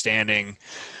misunderstanding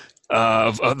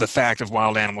of the fact of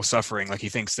wild animal suffering. Like, he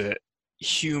thinks that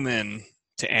humans,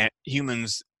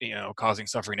 causing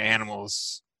suffering to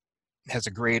animals has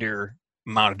a greater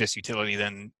amount of disutility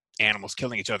than animals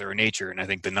killing each other in nature, and I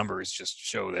think the numbers just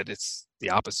show that it's the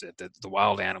opposite, that the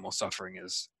wild animal suffering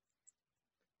is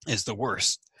the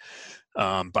worst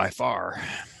by far.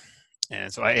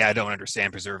 And so I don't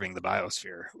understand preserving the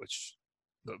biosphere, which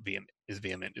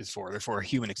vehement is for. They're for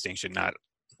human extinction, not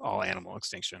all animal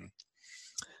extinction.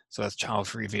 So that's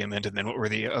child-free, vehement, and then what were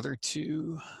the other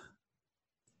two?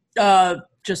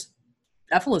 Just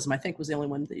Ephilism, I think, was the only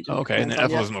one that you didn't. Okay, and then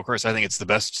Ephilism, of course, I think it's the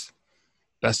best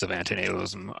of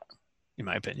antinatalism, in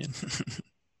my opinion.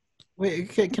 Wait,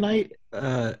 can I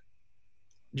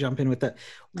jump in with that?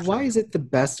 Why is it the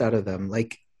best out of them?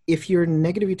 Like, if you're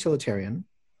negative utilitarian,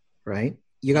 right?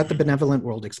 You got the benevolent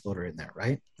world exploder in there,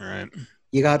 right? Right.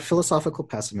 You got philosophical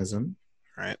pessimism.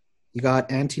 Right. You got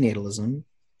antinatalism.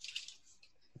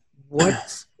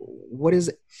 What is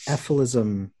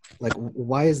ephilism like?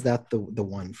 Why is that the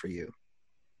one for you?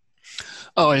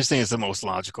 Oh, I just think it's the most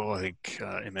logical. I think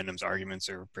Emendham's arguments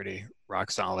are pretty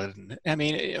rock solid. And I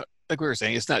mean, like we were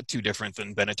saying, it's not too different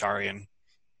than Benatarian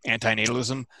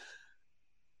antinatalism.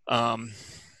 I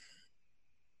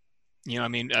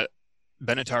mean,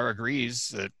 Benatar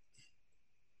agrees that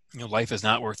life is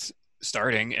not worth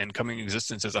starting, and coming to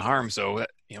existence is a harm. So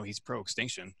he's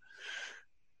pro-extinction.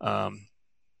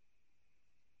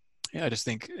 I just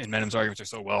think Emendham's arguments are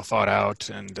so well thought out,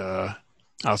 and I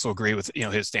also agree with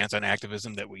his stance on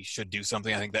activism, that we should do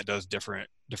something. I think that does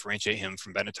differentiate him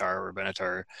from Benatar, where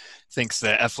Benatar thinks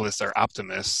that Ethelists are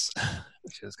optimists,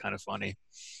 which is kind of funny.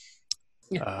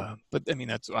 Yeah. But I mean,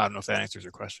 I don't know if that answers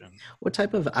your question. What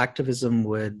type of activism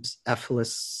would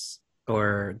Ethelists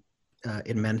or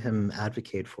Emendham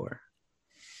advocate for?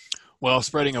 Well,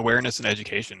 spreading awareness and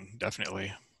education,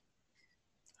 definitely,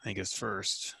 I think, is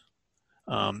first.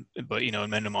 But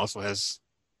Emendham also has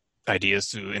ideas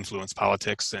to influence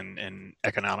politics and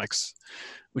economics,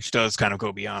 which does kind of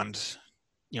go beyond,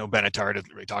 Benatar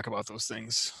doesn't really talk about those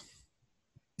things,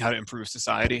 how to improve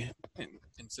society and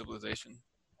civilization.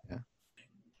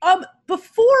 Yeah.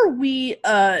 Before we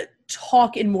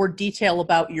talk in more detail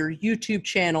about your YouTube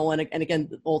channel and again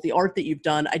all the art that you've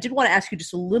done, I did want to ask you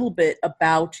just a little bit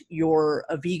about your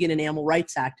vegan and animal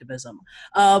rights activism.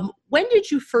 When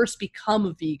did you first become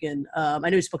a vegan? I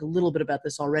know you spoke a little bit about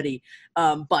this already,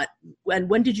 but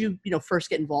when did you first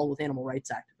get involved with animal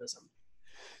rights activism?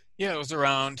 Yeah, it was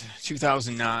around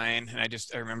 2009, and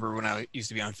I remember when I used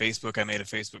to be on Facebook, I made a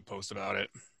Facebook post about it.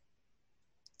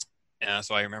 Yeah,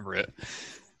 so I remember it.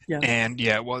 Yeah. And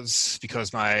it was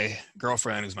because my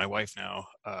girlfriend, who's my wife now,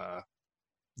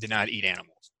 did not eat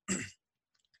animals.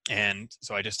 And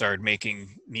so I just started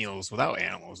making meals without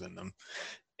animals in them.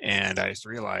 And I just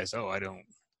realized, I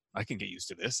can get used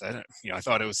to this. I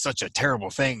thought it was such a terrible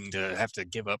thing to have to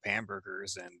give up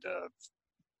hamburgers and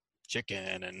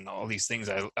chicken and all these things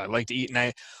I like to eat. And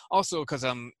I also, because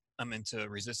I'm into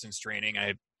resistance training,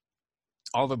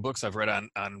 all the books I've read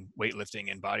on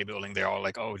weightlifting and bodybuilding, they're all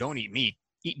like, oh, don't eat meat.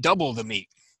 Eat double the meat.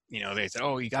 They said,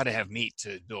 oh, you got to have meat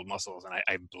to build muscles. And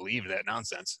I believe that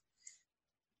nonsense.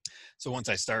 So once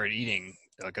I started eating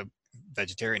like a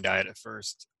vegetarian diet at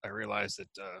first, I realized that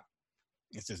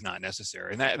this is not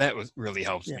necessary. And that really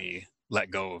helped me let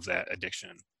go of that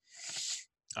addiction.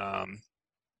 And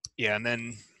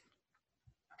then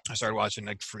I started watching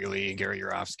like Freely and Gary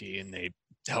Yourofsky, and they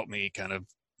helped me kind of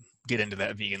get into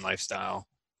that vegan lifestyle.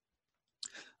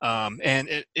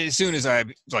 As soon as I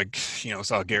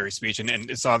saw Gary's speech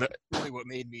and saw that really what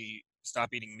made me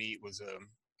stop eating meat was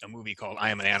a movie called I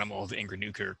Am an Animal, the Ingrid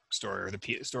Newkirk story, or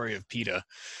the story of PETA.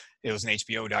 It was an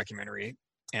HBO documentary,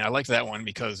 and I liked that one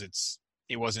because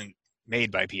it wasn't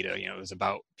made by PETA. It was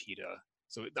about PETA.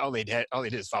 So all they did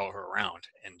is follow her around,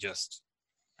 and just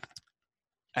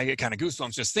I get kind of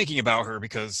goosebumps just thinking about her,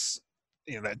 because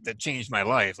that changed my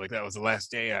life. Like, that was the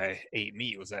last day I ate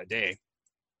meat, was that day.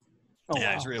 Oh, and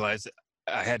wow. I just realized that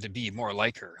I had to be more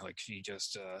like her. Like, she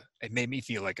just, it made me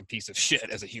feel like a piece of shit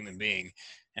as a human being.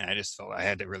 And I just felt I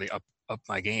had to really up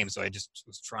my game. So I just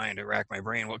was trying to rack my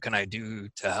brain. What can I do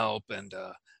to help? And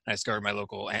I started my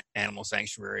local animal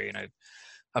sanctuary, and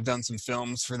I've done some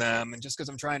films for them. And just because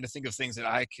I'm trying to think of things that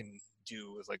I can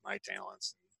do with like my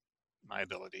talents and my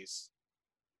abilities.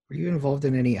 Were you involved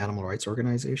in any animal rights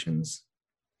organizations?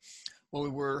 Well, we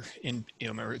were in,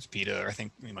 remember it's PETA, or I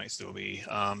think we might still be.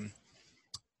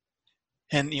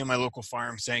 And, my local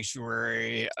farm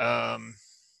sanctuary, I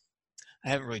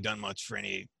haven't really done much for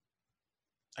any,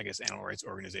 I guess, animal rights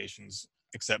organizations,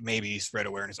 except maybe spread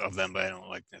awareness of them, but I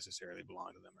don't necessarily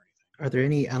belong to them or anything. Are there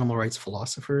any animal rights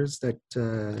philosophers that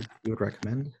you would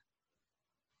recommend?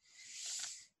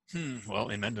 Well,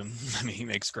 Emendham, I mean, he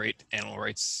makes great animal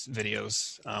rights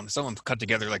videos. Someone cut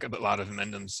together like a lot of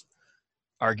Emendham's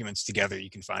arguments together. You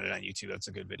can find it on YouTube. That's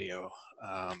a good video.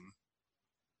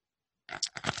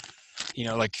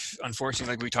 Like,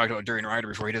 unfortunately, like we talked about during Ryder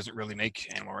before, he doesn't really make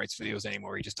animal rights videos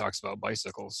anymore. He just talks about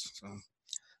bicycles. So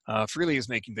Freely is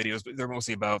making videos, but they're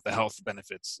mostly about the health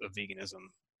benefits of veganism.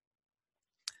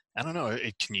 I don't know.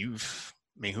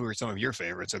 Who are some of your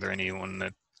favorites? Are there anyone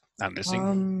that I'm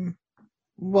missing?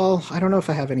 Well, I don't know if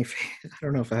I have any. I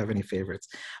don't know if I have any favorites,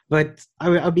 but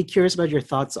I'd be curious about your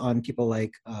thoughts on people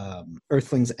like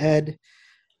Earthlings Ed,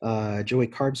 Joey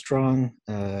Carbstrong,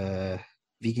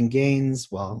 Vegan Gains.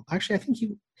 Well, actually, I think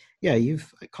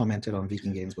you've commented on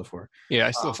Vegan Gains before. Yeah,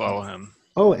 I still follow him.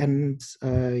 Oh, and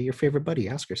your favorite buddy,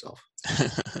 Ask Yourself.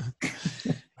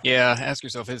 Yeah, Ask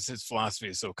Yourself. His philosophy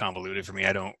is so convoluted for me.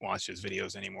 I don't watch his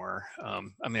videos anymore.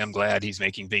 I'm glad he's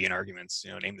making vegan arguments.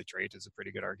 Name the Trait is a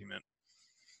pretty good argument.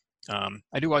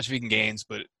 I do watch Vegan Gains,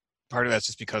 but part of that's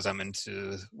just because I'm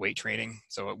into weight training,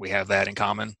 so we have that in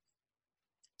common.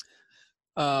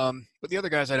 But the other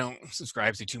guys I don't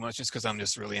subscribe to too much just because I'm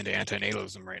just really into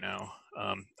antinatalism right now.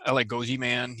 I like Goji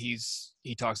Man.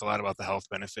 He talks a lot about the health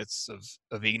benefits of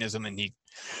veganism, and he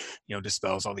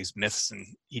dispels all these myths, and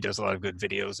he does a lot of good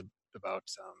videos about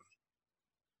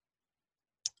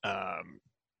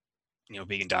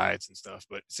vegan diets and stuff.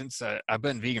 But since I've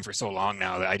been vegan for so long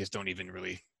now that I just don't even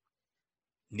really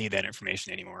need that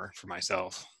information anymore for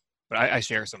myself. But I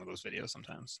share some of those videos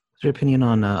sometimes. What's your opinion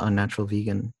on natural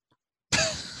vegan?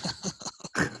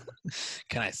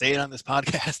 Can I say it on this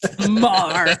podcast?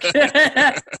 Mark.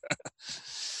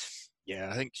 Yeah,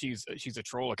 I think she's a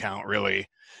troll account, really.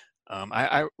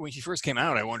 I when she first came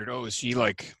out, I wondered, is she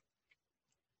like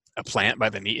a plant by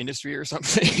the meat industry or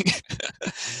something?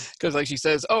 Because like she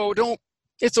says,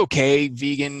 it's okay,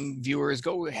 vegan viewers,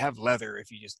 go have leather if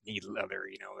you just need leather.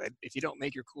 If you don't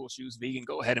make your cool shoes vegan,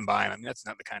 go ahead and buy them. I mean, that's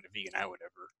not the kind of vegan I would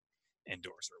ever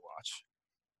endorse or watch.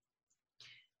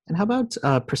 And how about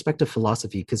Perspective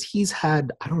Philosophy? Because he's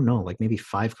had, I don't know, like maybe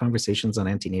 5 conversations on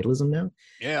antinatalism now.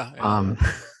 Yeah.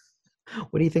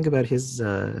 What do you think about his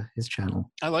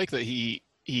channel? I like that he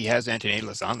has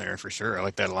antinatalists on there for sure. I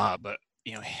like that a lot. But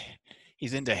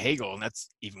he's into Hegel, and that's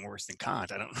even worse than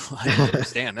Kant. I don't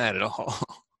understand that at all.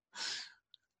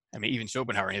 I mean, even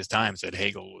Schopenhauer in his time said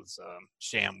Hegel was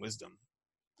sham wisdom.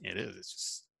 It is. It's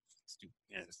just stupid.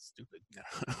 Yeah, it's stupid.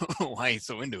 I don't know why he's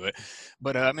so into it.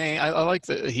 But I like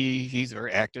that he's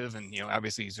very active, and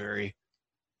obviously he's very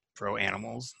pro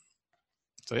animals.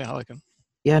 So yeah, I like him.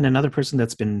 Yeah, and another person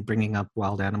that's been bringing up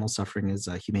wild animal suffering is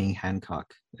Humane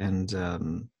Hancock, and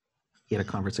he had a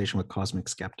conversation with Cosmic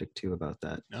Skeptic too about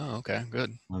that. Oh, okay,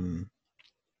 good.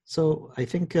 So I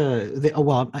think I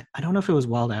don't know if it was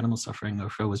wild animal suffering or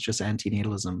if it was just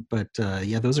antinatalism, but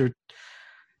those are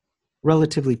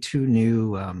relatively 2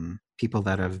 new people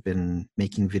that have been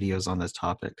making videos on this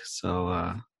topic.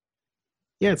 So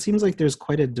it seems like there's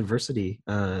quite a diversity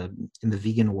in the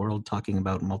vegan world talking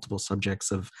about multiple subjects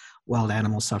of wild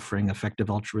animal suffering, effective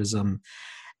altruism,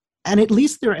 and at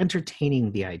least they're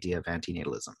entertaining the idea of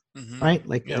antinatalism, right?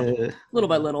 Like little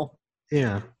by little.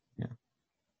 Yeah.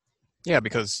 Yeah,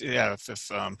 because if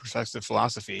Perspective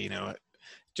Philosophy,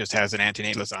 just has an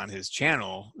antinatalist on his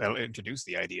channel, that'll introduce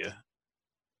the idea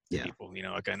to people.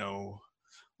 Like I know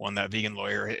that vegan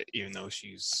lawyer, even though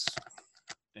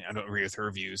I don't agree with her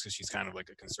views because she's kind of like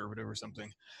a conservative or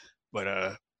something,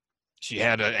 but she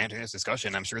had an anti-natalist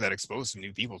discussion. I'm sure that exposed some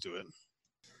new people to it.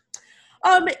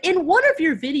 In one of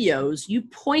your videos, you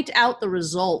point out the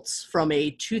results from a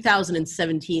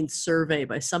 2017 survey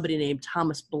by somebody named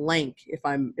Thomas Blank, if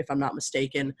I'm not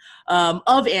mistaken, of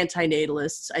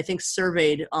antinatalists, I think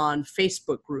surveyed on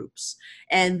Facebook groups.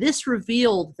 And this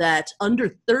revealed that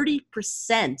under 30%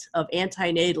 of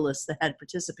antinatalists that had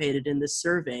participated in this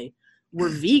survey were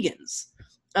vegans.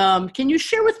 Can you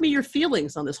share with me your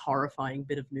feelings on this horrifying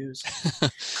bit of news?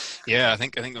 Yeah, I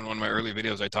think in one of my early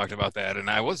videos I talked about that, and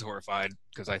I was horrified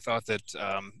because I thought that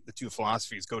the 2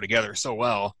 philosophies go together so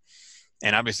well.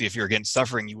 And obviously, if you're against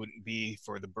suffering, you wouldn't be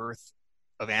for the birth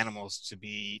of animals to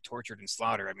be tortured and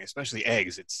slaughtered. I mean, especially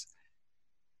eggs. It's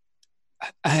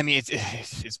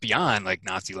beyond like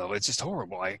Nazi level. It's just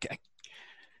horrible. And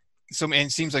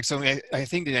it seems like I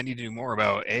think that I need to do more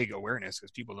about egg awareness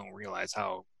because people don't realize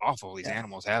how awful these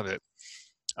animals have it.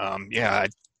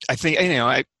 I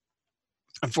think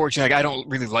unfortunately, I don't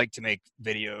really like to make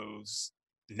videos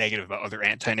negative about other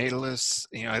antinatalists.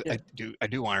 I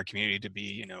do want our community to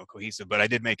be cohesive, but I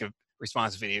did make a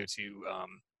response video to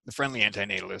the friendly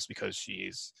antinatalist because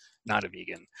she's not a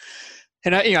vegan.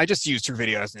 And I just used her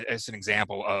video as an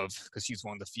example because she's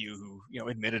one of the few who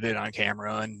admitted it on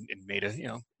camera and made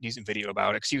a decent video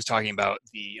about it. She was talking about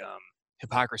the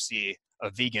hypocrisy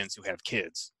of vegans who have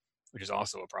kids, which is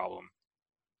also a problem.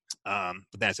 But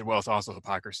then I said, well, it's also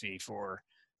hypocrisy for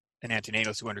an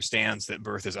antinatalist who understands that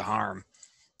birth is a harm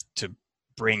to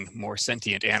bring more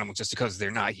sentient animals. Just because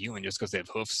they're not human, just because they have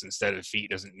hoofs instead of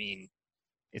feet, doesn't mean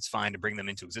it's fine to bring them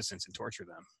into existence and torture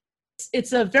them.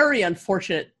 It's a very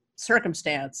unfortunate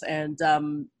circumstance. And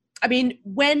I mean,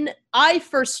 when I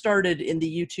first started in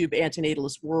the YouTube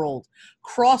antinatalist world,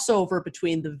 crossover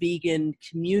between the vegan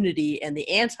community and the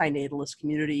antinatalist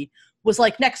community was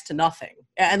like next to nothing.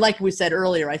 And like we said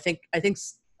earlier, I think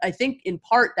in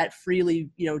part that Freely,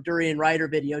 Durian Rider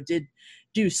video did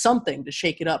do something to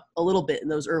shake it up a little bit in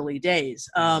those early days.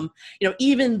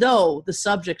 Even though the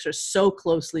subjects are so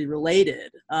closely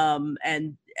related,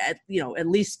 and at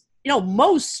least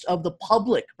most of the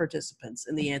public participants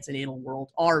in the antenatal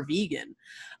world are vegan.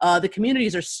 The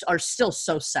communities are still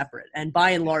so separate, and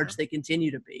by and large, they continue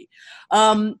to be.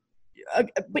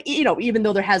 But even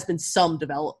though there has been some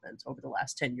development over the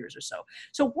last 10 years or so.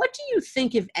 So what do you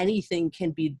think, if anything,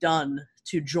 can be done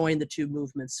to join the two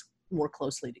movements more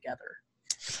closely together?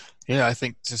 Yeah, I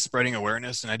think just spreading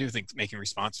awareness, and I do think making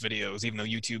response videos, even though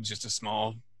YouTube's just a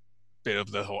small bit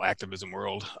of the whole activism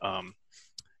world.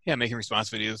 Making response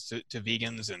videos to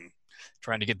vegans and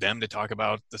trying to get them to talk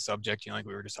about the subject. Like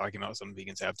we were just talking about, some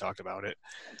vegans have talked about it.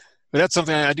 But that's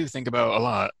something I do think about a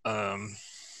lot.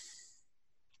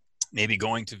 Maybe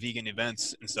going to vegan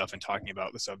events and stuff and talking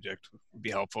about the subject would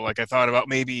be helpful. Like I thought about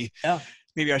maybe I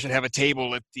should have a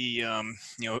table at the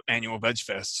annual Veg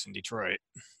Fest in Detroit.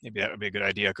 Maybe that would be a good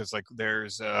idea, because like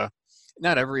there's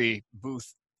not every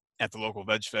booth at the local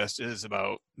Veg Fest is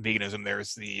about veganism.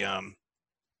 There's the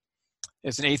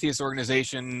it's an atheist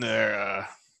organization. There,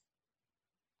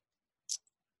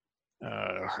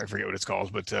 I forget what it's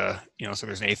called, but so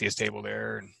there's an atheist table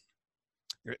there, and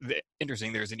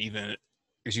interesting. There's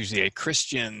usually a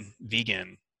Christian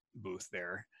vegan booth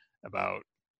there about,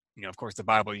 of course, the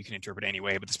Bible you can interpret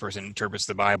anyway, but this person interprets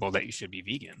the Bible that you should be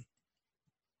vegan.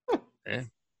 Yeah.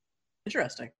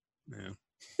 Interesting. Yeah.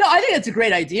 No, I think it's a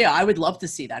great idea. I would love to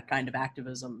see that kind of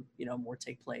activism, more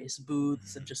take place.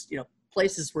 Booths and just,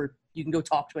 places where you can go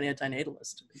talk to an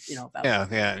antinatalist, about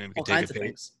and we all can kinds take of a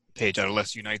things. page out of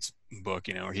Les Unite's book,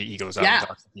 where he goes out and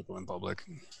talks to people in public.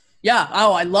 Yeah.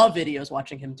 Oh, I love videos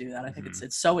watching him do that. I think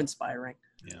it's so inspiring.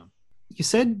 Yeah. You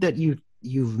said that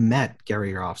you've met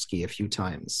Gary Yourofsky a few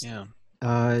times. Yeah.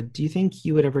 Do you think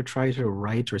you would ever try to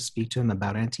write or speak to him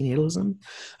about antinatalism?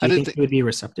 Do you think he would be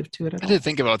receptive to it at all? I did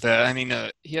think about that. I mean,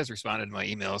 he has responded to my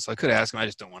email, so I could ask him. I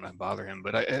just don't want to bother him.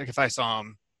 But if I saw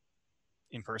him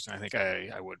in person, I think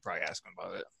I would probably ask him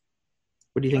about it.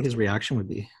 What do you think his reaction would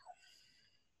be?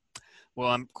 Well,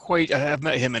 I've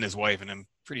met him and his wife, and I'm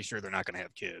pretty sure they're not going to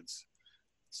have kids.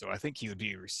 So I think he would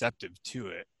be receptive to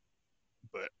it.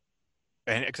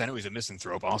 Because I know he's a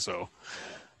misanthrope also.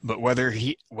 But whether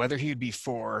he'd be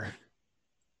for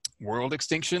world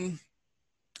extinction,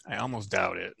 I almost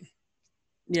doubt it.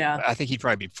 Yeah. I think he'd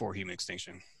probably be for human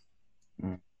extinction.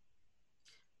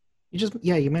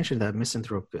 You mentioned that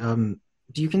misanthrope.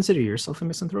 Do you consider yourself a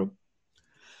misanthrope?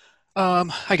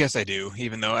 I guess I do,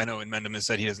 even though I know Mendham has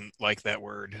said he doesn't like that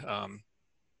word.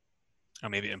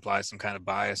 Maybe it implies some kind of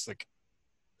bias. Like,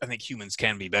 I think humans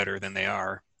can be better than they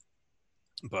are.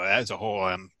 But as a whole,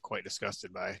 I'm quite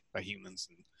disgusted by humans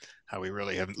and how we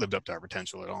really haven't lived up to our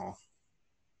potential at all.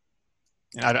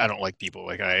 And I don't like people.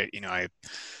 Like I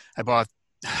bought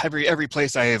every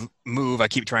place I move, I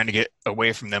keep trying to get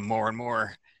away from them more and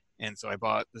more. And so I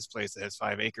bought this place that has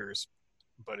 5 acres,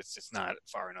 but it's just not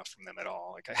far enough from them at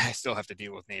all. Like I still have to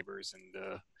deal with neighbors,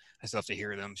 and I still have to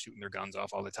hear them shooting their guns off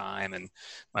all the time. And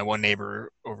my one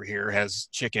neighbor over here has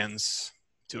chickens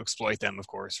to exploit them, of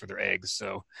course, for their eggs.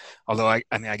 So although I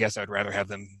guess I'd rather have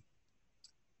them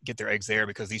get their eggs there,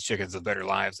 because these chickens have better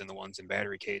lives than the ones in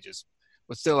battery cages,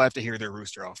 but still I have to hear their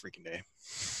rooster all freaking day.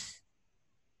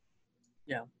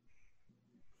 Yeah.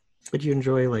 But you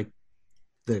enjoy like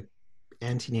the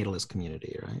antinatalist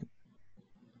community, right?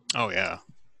 Oh yeah,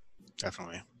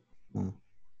 definitely. Okay.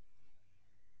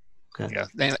 Yeah,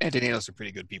 antinatalists are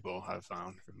pretty good people, I've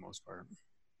found, for the most part.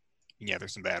 And yeah,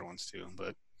 there's some bad ones too,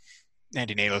 but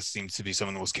antinatalists seems to be some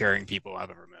of the most caring people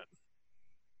I've ever met.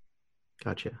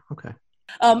 Gotcha. Okay.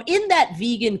 In that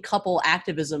vegan couple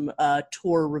activism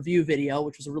tour review video,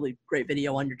 which was a really great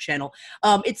video on your channel,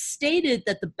 it stated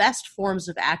that the best forms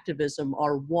of activism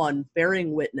are 1,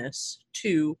 bearing witness,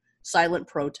 2, silent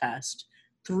protest,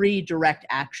 3, direct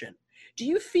action. Do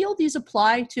you feel these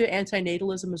apply to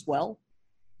antinatalism as well?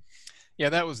 Yeah,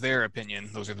 that was their opinion.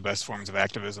 Those are the best forms of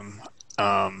activism.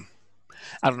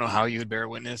 I don't know how you would bear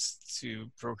witness to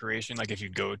procreation, like if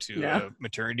you'd go to a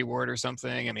maternity ward or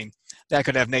something. I mean, that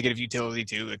could have negative utility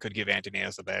too. It could give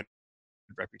antinatalists a bad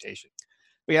reputation.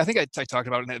 But yeah, I think I talked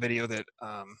about in that video that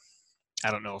I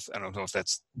don't know if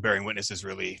that's bearing witness is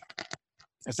really.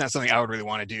 It's not something I would really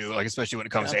want to do, like especially when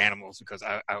it comes to animals, because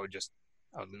I would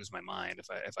lose my mind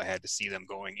if I had to see them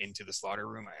going into the slaughter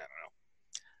room. I don't know.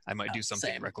 I might do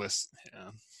something reckless.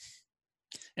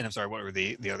 And I'm sorry, what were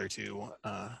the other two?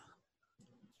 No,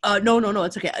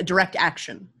 it's okay. Direct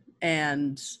action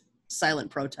and silent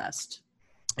protest.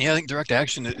 Yeah, I think direct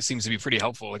action, it seems to be pretty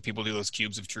helpful. Like people do those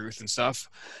cubes of truth and stuff.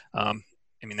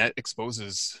 I mean, that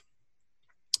exposes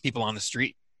people on the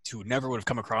street who never would have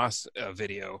come across a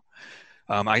video.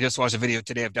 I just watched a video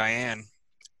today of Diane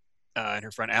and her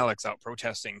friend Alex out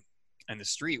protesting in the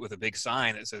street with a big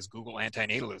sign that says Google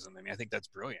antinatalism. I mean, I think that's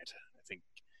brilliant. I think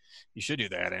you should do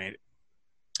that. I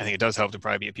think it does help to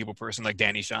probably be a people person like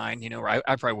Danny Shine, where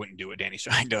I probably wouldn't do what Danny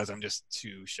Shine does. I'm just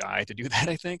too shy to do that,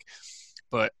 I think.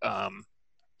 But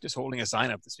just holding a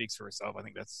sign up that speaks for itself, I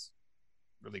think that's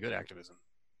really good activism.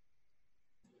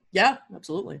 Yeah,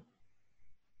 absolutely.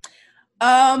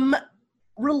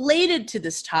 Related to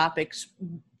this topic,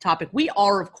 we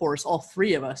are, of course, all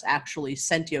three of us actually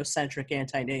sentiocentric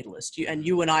antinatalists.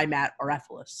 You and I, Matt, are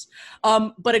ethalists.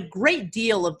 But a great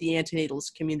deal of the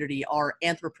antinatalist community are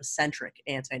anthropocentric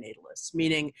antinatalists,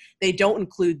 meaning they don't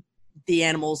include the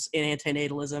animals in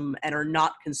antinatalism and are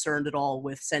not concerned at all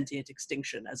with sentient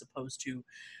extinction as opposed to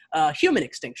human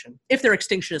extinction, if they're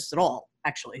extinctionists at all,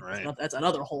 actually. Right. That's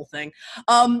another whole thing.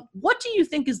 What do you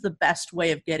think is the best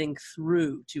way of getting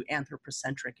through to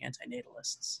anthropocentric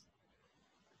antinatalists?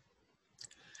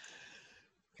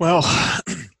 Well,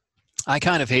 I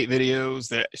kind of hate videos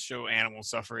that show animals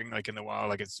suffering like in the wild.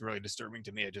 Like it's really disturbing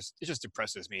to me. It just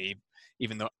depresses me,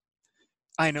 even though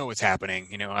I know what's happening.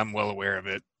 I'm well aware of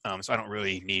it. So I don't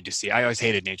really need to see. I always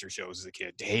hated nature shows as a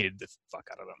kid. Hated the fuck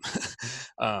out of them.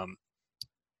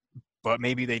 But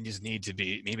maybe it needs to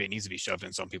be shoved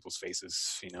in some people's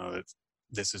faces, that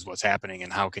this is what's happening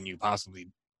and how can you possibly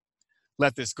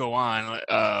let this go on?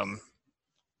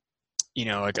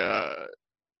 Like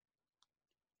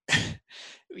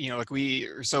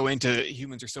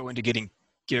humans are so into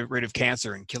get rid of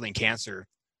cancer and killing cancer.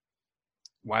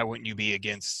 Why wouldn't you be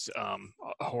against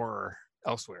horror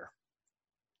elsewhere?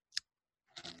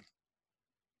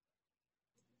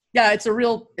 Yeah, it's a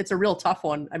real tough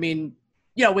one. I mean,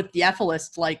 with the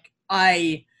ethalists, like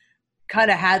I kind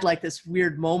of had like this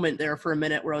weird moment there for a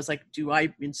minute where I was like, do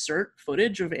I insert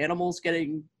footage of animals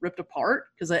getting ripped apart?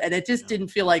 And it just didn't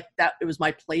feel like that it was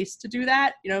my place to do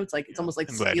that. It's almost like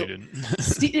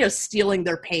stealing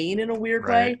their pain in a weird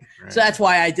way. Right. So that's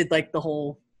why I did like the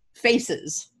whole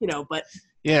faces, but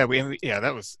yeah,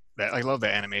 that was that. I love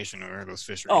that animation or those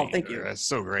fish. Thank you. That's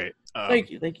so great. Thank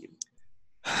you.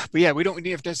 But yeah, we don't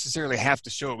necessarily have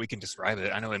to show it. We can describe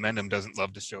it. I know Emendum doesn't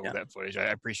love to show that footage. I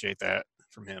appreciate that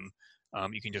from him.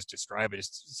 You can just describe it.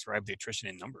 Just describe the attrition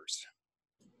in numbers.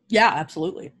 Yeah,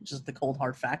 absolutely. Just the cold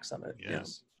hard facts of it.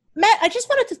 Yes. Matt, I just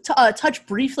wanted to touch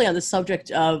briefly on the subject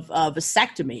of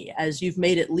vasectomy, as you've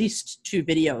made at least 2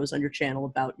 videos on your channel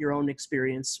about your own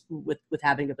experience with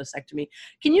having a vasectomy.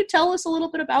 Can you tell us a little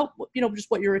bit about,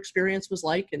 just what your experience was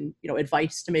like and,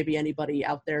 advice to maybe anybody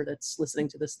out there that's listening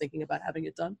to this thinking about having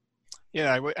it done?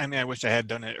 Yeah, I wish I had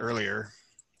done it earlier.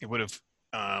 It would have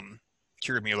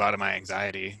cured me a lot of my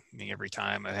anxiety. I mean, every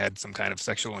time I had some kind of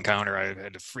sexual encounter, I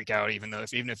had to freak out, even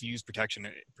if you use protection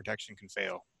can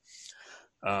fail.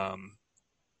 I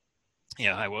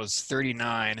was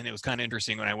 39, and it was kind of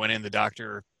interesting when I went in. The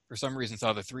doctor, for some reason,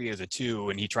 saw the 3 as a 2,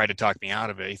 and he tried to talk me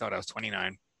out of it. He thought I was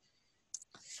 29.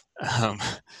 And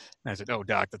I said, "Oh,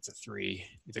 doc, that's a 3."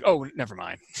 He's like, "Oh, never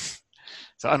mind."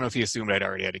 So I don't know if he assumed I'd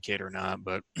already had a kid or not,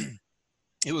 but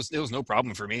it was no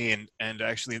problem for me. And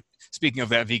actually, speaking of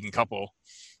that vegan couple,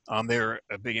 they're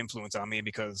a big influence on me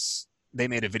because they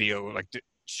made a video like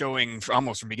showing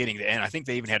almost from beginning to end. I think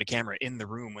they even had a camera in the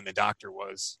room when the doctor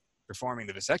was performing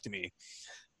the vasectomy,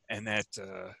 and that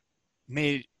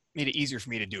made it easier for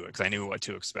me to do it because I knew what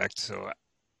to expect. So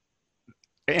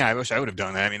yeah, I wish I would have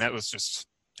done that. I mean, that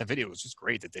video was just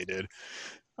great that they did.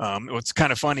 What's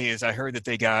kind of funny is I heard that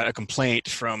they got a complaint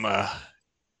from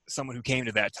someone who came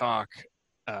to that talk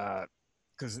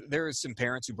because there was some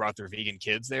parents who brought their vegan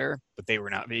kids there, but they were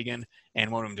not vegan,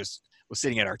 and one of them just was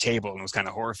sitting at our table and was kind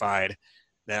of horrified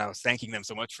that I was thanking them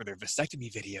so much for their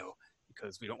vasectomy video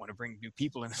because we don't want to bring new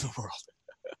people into the world.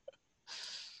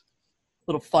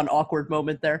 Little fun, awkward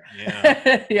moment there.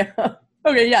 Yeah. Yeah.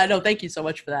 Okay. Yeah. No, thank you so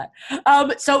much for that.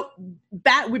 So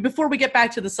before we get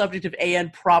back to the subject of AN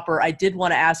proper, I did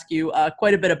want to ask you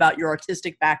quite a bit about your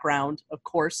artistic background, of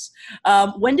course.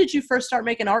 When did you first start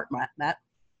making art, Matt?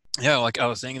 Yeah. Like I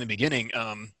was saying in the beginning,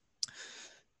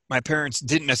 my parents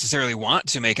didn't necessarily want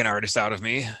to make an artist out of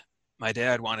me. my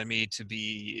dad wanted me to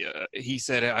be, he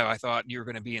said, I thought you were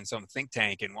going to be in some think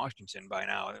tank in Washington by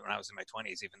now when I was in my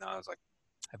 20s, even though I was like,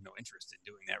 I have no interest in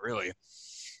doing that really.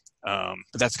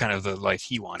 But that's kind of the life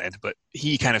he wanted. But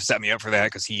he kind of set me up for that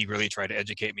because he really tried to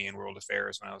educate me in world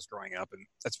affairs when I was growing up. And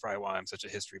that's probably why I'm such a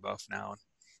history buff now.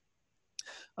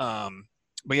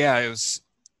 But yeah, it was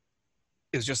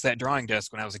just that drawing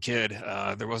desk when I was a kid.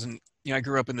 There wasn't, I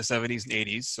grew up in the 70s and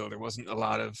 80s, so there wasn't a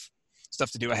lot of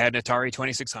stuff to do. I had an Atari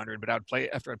 2600, but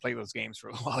after I'd play those games for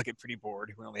a while, I'd get pretty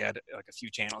bored. We only had like a few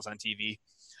channels on TV.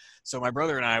 So my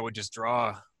brother and I would just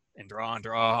draw and draw and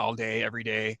draw all day, every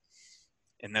day.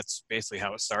 And that's basically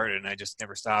how it started. And I just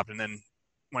never stopped. And then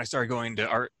when I started going to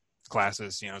art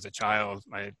classes, as a child,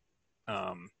 my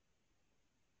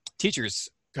teachers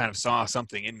kind of saw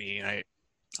something in me. And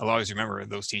I'll always remember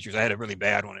those teachers. I had a really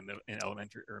bad one in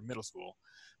elementary or middle school,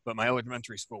 but my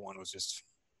elementary school one was just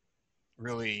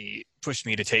really pushed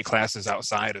me to take classes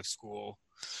outside of school.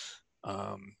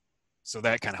 So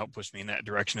that kind of helped push me in that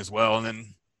direction as well. And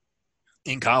then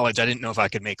in college, I didn't know if I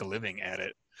could make a living at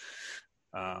it.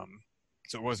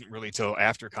 So it wasn't really till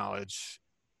after college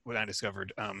when I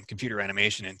discovered computer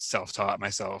animation and self-taught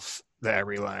myself that I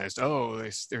realized,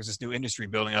 there's this new industry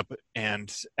building up,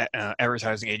 and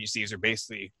advertising agencies are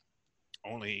basically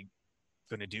only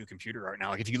going to do computer art now.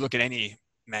 Like if you look at any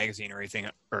magazine or anything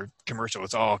or commercial,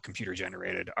 it's all computer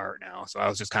generated art now. So I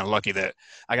was just kind of lucky that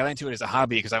I got into it as a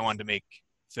hobby because I wanted to make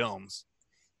films.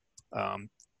 And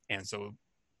so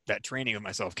that training of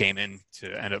myself came in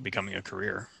to end up becoming a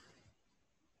career.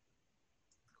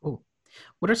 Cool.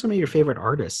 What are some of your favorite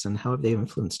artists and how have they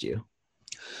influenced you?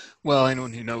 Well,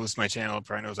 anyone who knows my channel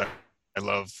probably knows I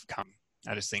love comics.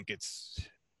 I just think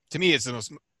to me, it's the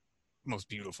most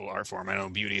beautiful art form. I know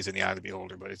beauty is in the eye of the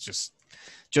beholder, but it's just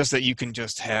that you can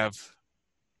just have,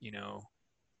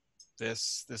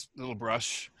 this little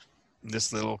brush,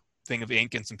 this little thing of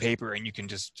ink and some paper, and you can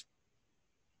just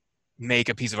make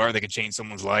a piece of art that could change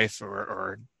someone's life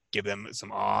or give them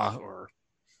some awe or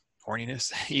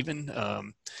horniness even.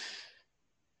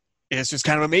 It's just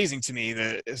kind of amazing to me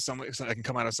that something can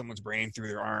come out of someone's brain through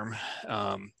their arm.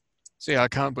 So yeah,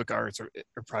 comic book artists are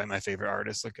probably my favorite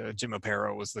artists. Like Jim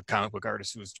Aparo was the comic book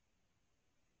artist who was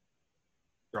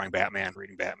drawing Batman,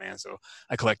 reading Batman. So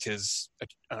I collect his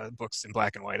books in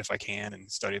black and white if I can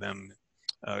and study them.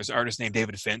 There's an artist named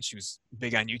David Finch who's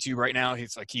big on YouTube right now. He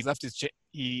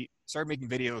started making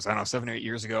videos, I don't know, 7 or 8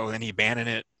 years ago, and then he abandoned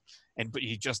it. But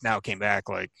he just now came back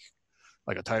like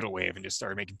a tidal wave and just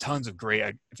started making tons of great.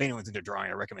 If anyone's into drawing,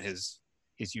 I recommend his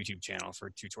YouTube channel for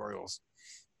tutorials.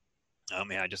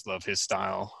 I just love his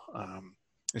style.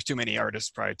 There's too many artists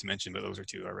probably to mention, but those are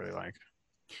two I really like.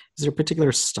 Is there a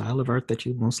particular style of art that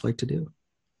you most like to do?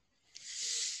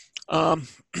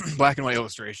 Black and white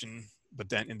illustration, but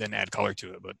then add color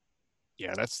to it. But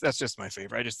yeah, that's just my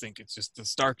favorite. I just think it's just the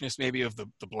starkness maybe of the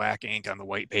black ink on the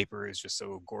white paper is just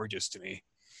so gorgeous to me.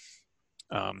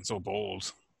 So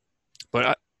bold.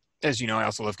 But as you know, I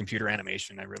also love computer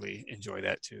animation. I really enjoy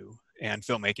that too. And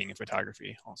filmmaking and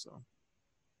photography also.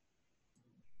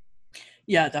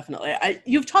 Yeah, definitely.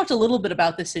 You've talked a little bit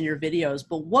about this in your videos,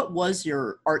 but what was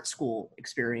your art school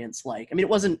experience like? I mean,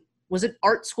 was it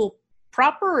art school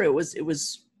proper? It was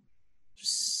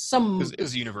some... It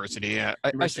was a university. Yeah.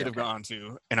 I should have gone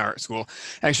to an art school.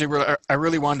 Actually, I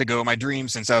really wanted to go. My dream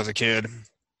since I was a kid,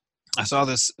 I saw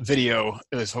this video.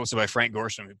 It was hosted by Frank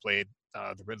Gorshin, who played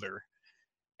the Riddler.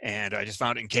 And I just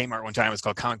found it in Kmart one time. It's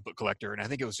called Comic Book Collector. And I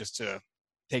think it was just to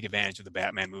take advantage of the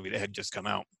Batman movie that had just come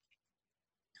out.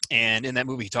 And in that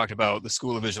movie, he talked about the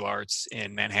School of Visual Arts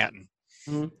in Manhattan.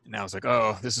 Mm-hmm. And I was like,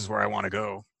 oh, this is where I want to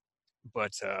go.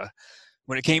 But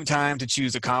when it came time to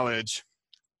choose a college,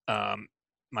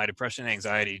 my depression and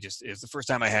anxiety is the first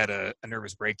time I had a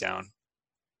nervous breakdown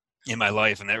in my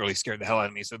life. And that really scared the hell out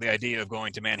of me. So the idea of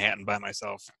going to Manhattan by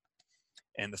myself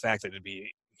and the fact that it'd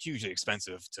be hugely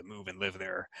expensive to move and live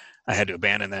there, I had to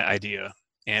abandon that idea.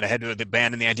 And I had to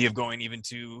abandon the idea of going even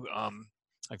to,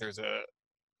 there's a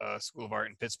School of Art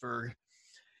in Pittsburgh.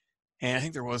 And I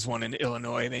think there was one in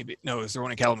Illinois, maybe. No, it was the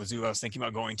one in Kalamazoo I was thinking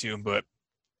about going to, but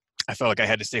I felt like I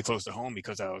had to stay close to home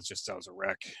because I was a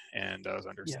wreck and I was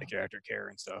under psychiatric care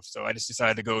and stuff. So I just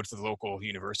decided to go to the local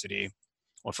university.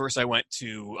 Well, first I went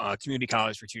to community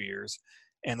college for 2 years,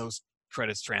 and those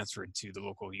credits transferred to the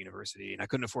local university. And I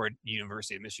couldn't afford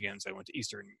University of Michigan, so I went to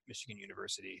Eastern Michigan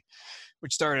University,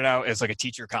 which started out as like a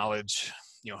teacher college,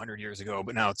 100 years ago,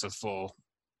 but now it's a full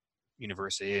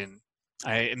university. And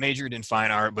I majored in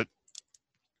fine art, but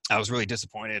I was really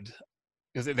disappointed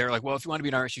because they're like, well, if you want to be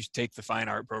an artist, you should take the fine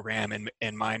art program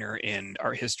and minor in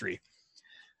art history.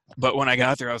 But when I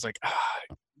got there, I was like,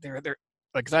 they're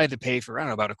like, 'cause I had to pay for, I don't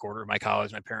know, about a quarter of my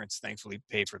college. My parents thankfully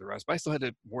paid for the rest, but I still had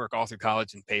to work all through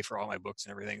college and pay for all my books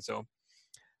and everything. So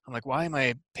I'm like, why am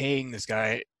I paying this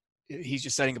guy? He's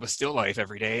just setting up a still life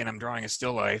every day, and I'm drawing a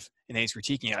still life, and then he's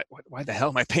critiquing it. Why the hell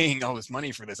am I paying all this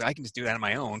money for this? I can just do that on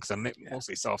my own because I'm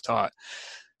mostly self-taught.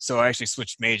 So I actually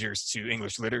switched majors to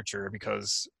English literature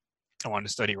because I wanted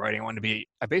to study writing.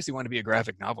 I basically wanted to be a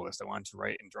graphic novelist. I wanted to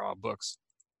write and draw books.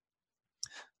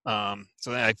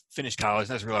 So then I finished college.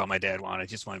 That's really all my dad wanted.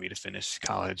 He just wanted me to finish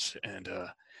college. And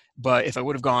but if I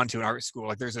would have gone to an art school,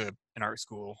 like there's an art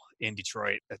school in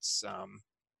Detroit that's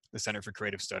the Center for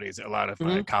Creative Studies. A lot of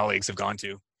my colleagues have gone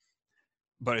to,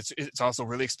 but it's also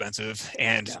really expensive.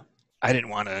 And I didn't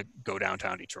want to go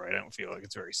downtown Detroit. I don't feel like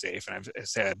it's very safe. And I've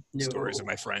had stories of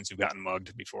my friends who've gotten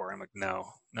mugged before. I'm like, no,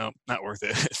 not worth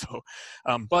it. So,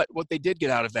 but what they did get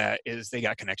out of that is they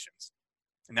got connections.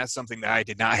 And that's something that I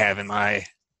did not have in my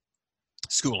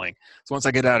schooling. So once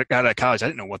I got out of college, I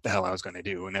didn't know what the hell I was going to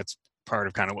do. And that's part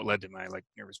of kind of what led to my like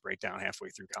nervous breakdown halfway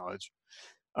through college.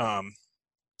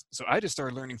 So I just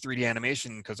started learning 3D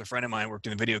animation because a friend of mine worked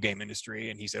in the video game industry,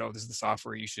 and he said, oh, this is the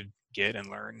software you should get and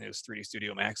learn. It was 3D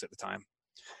Studio Max at the time.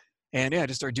 And I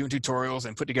just started doing tutorials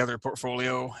and put together a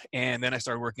portfolio. And then I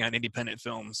started working on independent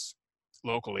films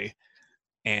locally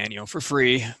and, for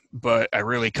free, but I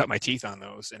really cut my teeth on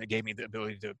those. And it gave me the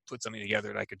ability to put something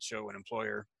together that I could show an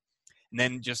employer. And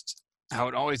then just how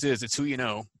it always is, it's who you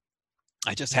know.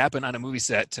 I just happened on a movie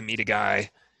set to meet a guy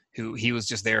who he was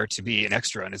just there to be an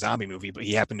extra in a zombie movie, but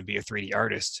he happened to be a 3D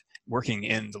artist working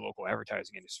in the local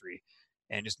advertising industry.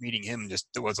 And just meeting him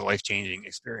was a life-changing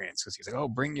experience because he's like, oh,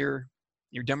 bring your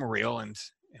demo reel. And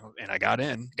I got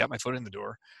my foot in the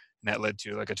door. And that led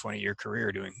to like a 20-year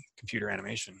career doing computer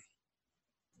animation.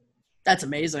 That's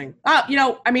amazing.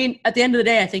 I mean, at the end of the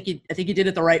day, I think you did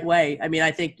it the right way. I mean,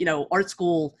 I think, art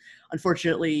school,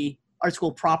 unfortunately, art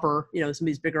school proper, some of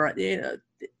these bigger,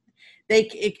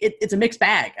 it's a mixed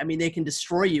bag. I mean, they can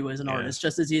destroy you as an artist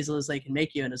just as easily as they can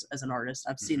make you as an artist.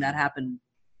 I've seen that happen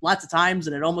lots of times,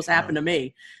 and it almost happened to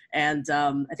me. And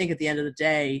I think at the end of the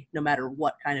day, no matter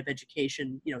what kind of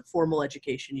education, formal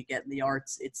education you get in the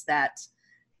arts, it's that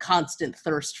constant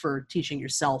thirst for teaching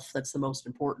yourself that's the most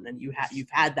important, and you've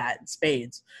had that in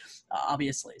spades,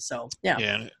 obviously. So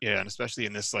and especially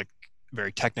in this like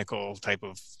very technical type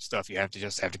of stuff, you have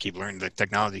to keep learning. The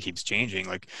technology keeps changing.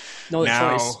 Like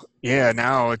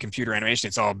now computer animation,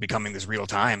 it's all becoming this real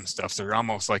time stuff. So you're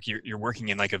almost like you're working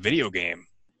in like a video game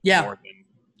more than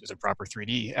just a proper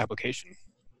 3D application.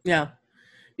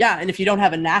 Yeah, and if you don't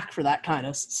have a knack for that kind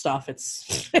of stuff,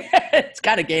 it's it's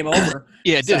kind of game over.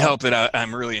 It did help that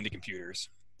I'm really into computers.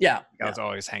 I was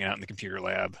always hanging out in the computer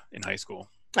lab in high school.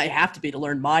 I have to be to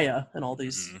learn Maya and all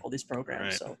these programs,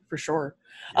 right. So for sure.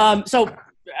 So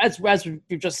as you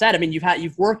just said, I mean,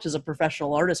 you've worked as a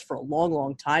professional artist for a long,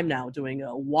 long time now, doing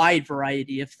a wide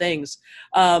variety of things.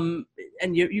 And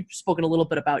you've spoken a little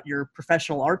bit about your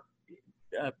professional art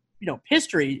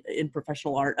history in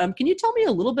professional art. Can you tell me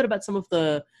a little bit about some of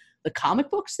the comic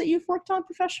books that you've worked on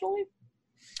professionally?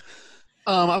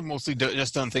 I've mostly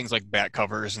just done things like back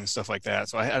covers and stuff like that.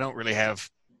 So I don't really have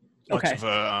much of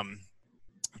a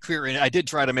career in it. I did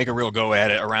try to make a real go at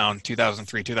it around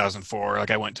 2003, 2004. Like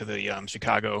I went to the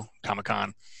Chicago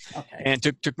Comic-Con and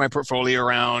took my portfolio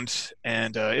around,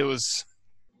 and it was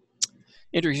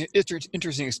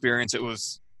interesting experience. It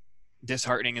was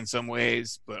disheartening in some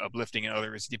ways, but uplifting in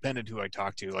others. It depended who I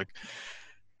talked to. Like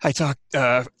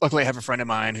luckily I have a friend of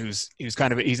mine he's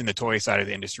in the toy side of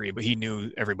the industry, but he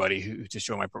knew everybody to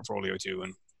show my portfolio to.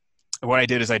 And what I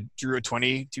did is I drew a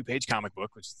 22-page comic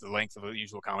book, which is the length of a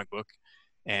usual comic book.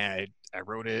 And I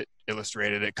wrote it,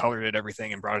 illustrated it, colored it,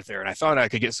 everything, and brought it there. And I thought I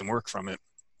could get some work from it.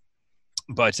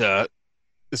 But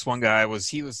this one guy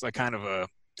he was like kind of a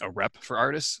rep for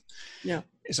artists. Yeah.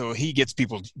 So he gets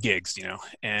people gigs,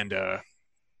 and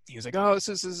he was like, oh, this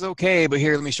is okay, but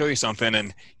here, let me show you something.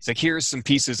 And he's like, here's some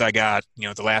pieces I got,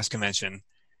 at the last convention.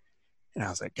 And I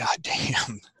was like, God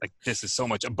damn, like this is so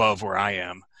much above where I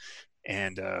am.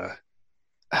 And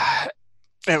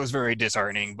that was very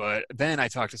disheartening. But then I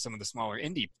talked to some of the smaller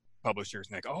indie publishers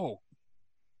and like, oh,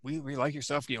 we like your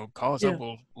stuff, call us up,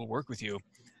 we'll work with you.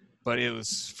 But it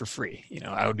was for free.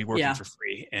 I would be working for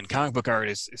free. And comic book art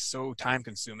is so time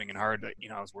consuming and hard that,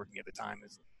 I was working at the time.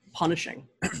 Is punishing.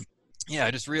 I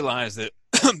just realized that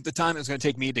the time it was going to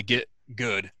take me to get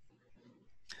good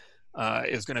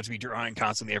is going to have to be drawing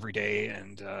constantly every day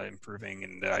and improving.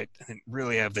 And I didn't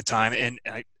really have the time and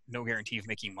no guarantee of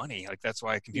making money. Like that's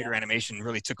why computer animation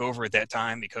really took over at that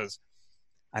time, because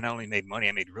I not only made money,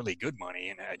 I made really good money,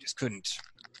 and I just couldn't.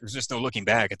 There's just no looking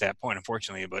back at that point,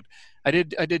 unfortunately. But I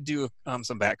did do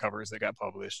some back covers that got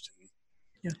published.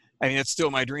 Yeah. I mean, it's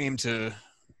still my dream to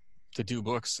do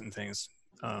books and things.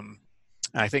 And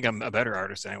I think I'm a better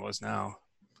artist than I was now.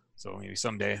 So maybe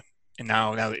someday. And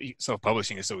now that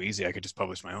self-publishing is so easy, I could just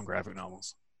publish my own graphic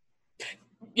novels.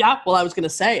 Yeah, well, I was going to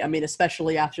say, I mean,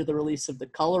 especially after the release of the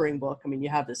coloring book, I mean, you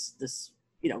have this,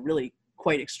 really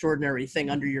quite extraordinary thing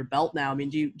under your belt now. I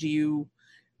mean,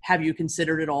 have you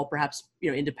considered at all, perhaps,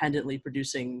 independently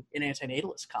producing an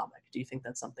antinatalist comic? Do you think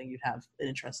that's something you'd have an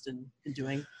interest in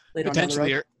doing later on down the road?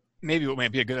 Potentially, or maybe what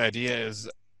might be a good idea is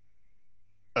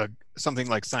something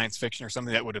like science fiction or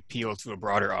something that would appeal to a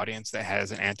broader audience that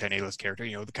has an antinatalist character,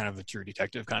 the kind of the True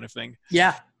Detective kind of thing.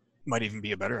 Yeah. Might even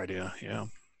be a better idea. Yeah,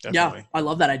 definitely. Yeah, I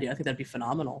love that idea. I think that'd be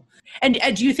phenomenal. And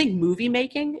do you think movie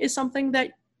making is something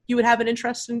that you would have an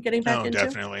interest in getting back into?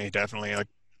 Definitely. Like,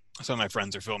 some of my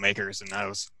friends are filmmakers, and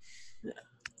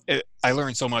I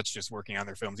learned so much just working on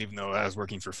their films, even though I was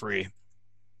working for free.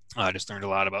 I just learned a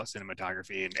lot about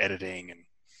cinematography and editing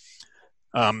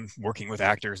and working with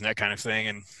actors and that kind of thing.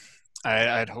 And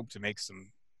I'd hoped to make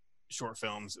some short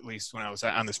films, at least when I was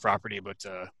on this property, but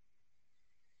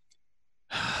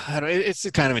it's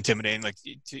kind of intimidating, like,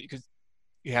 because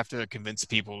you have to convince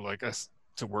people like us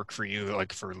to work for you,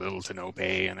 like for little to no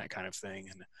pay and that kind of thing.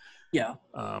 And yeah,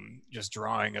 just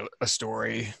drawing a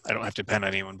story, I don't have to depend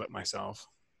on anyone but myself.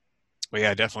 But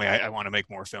yeah, definitely, I want to make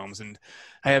more films, and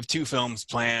I have 2 films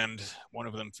planned. One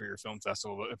of them for your film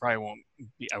festival, but I probably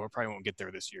won't get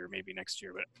there this year. Maybe next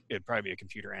year, but it'd probably be a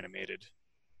computer animated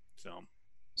film.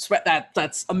 Sweat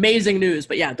that's amazing news.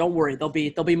 But yeah, don't worry, there'll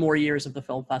be more years of the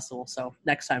film festival, so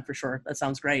next time for sure. That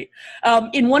sounds great.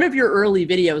 In one of your early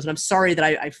videos, and I'm sorry that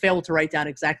I failed to write down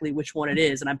exactly which one it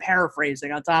is, and I'm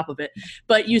paraphrasing on top of it,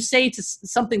 but you say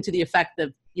something to the effect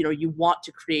of, you want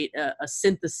to create a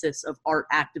synthesis of art,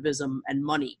 activism, and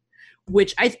money,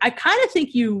 which I kind of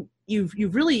think you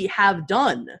really have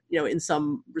done, in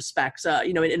some respects,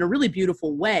 in a really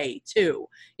beautiful way too,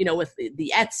 with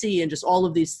the Etsy and just all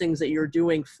of these things that you're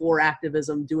doing for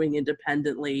activism, doing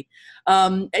independently.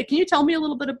 Can you tell me a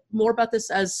little bit more about this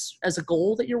as a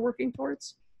goal that you're working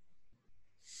towards?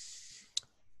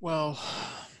 Well,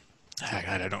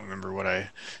 God, I don't remember what I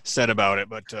said about it,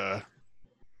 but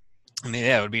I mean,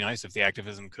 yeah, it would be nice if the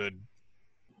activism could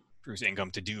produce income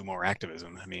to do more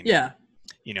activism. I mean, yeah,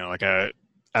 like I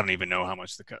don't even know how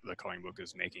much the coloring book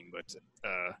is making, but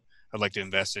I'd like to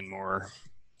invest in more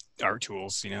art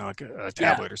tools, like a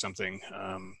tablet or something.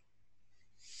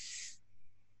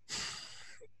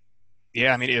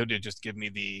 Yeah, I mean, it would just give me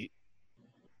the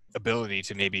ability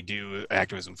to maybe do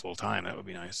activism full time. That would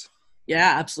be nice.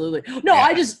 Yeah, absolutely. No,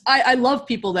 yeah. I love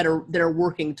people that are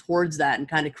working towards that and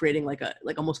kind of creating like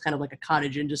almost kind of like a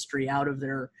cottage industry out of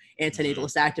their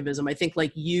antinatalist activism. I think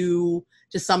like you,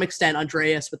 to some extent,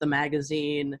 Andreas with the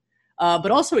magazine,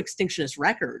 but also Extinctionist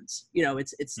Records.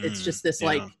 It's just this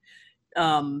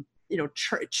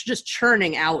just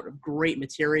churning out of great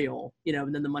material,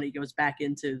 and then the money goes back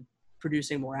into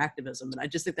producing more activism. And I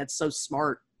just think that's so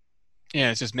smart. Yeah,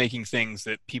 it's just making things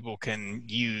that people can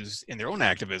use in their own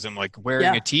activism, like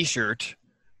wearing a T-shirt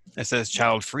that says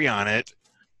 "child free" on it.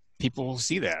 People will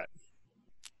see that.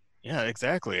 Yeah,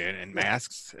 exactly, and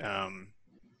masks.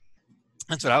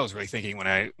 That's what I was really thinking when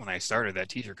I started that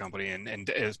T-shirt company, and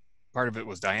as part of it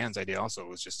was Diane's idea. Also,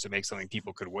 was just to make something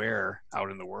people could wear out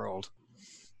in the world,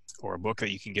 or a book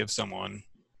that you can give someone.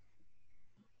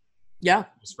 Yeah,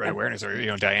 spread awareness.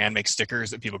 Or Diane makes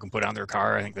stickers that people can put on their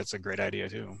car. I think that's a great idea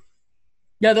too.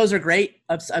 Yeah, those are great.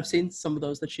 I've seen some of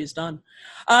those that she's done.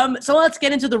 So let's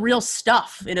get into the real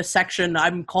stuff in a section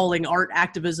I'm calling Art,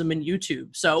 Activism, and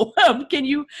YouTube. So can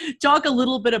you talk a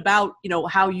little bit about,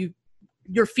 how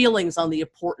your feelings on the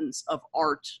importance of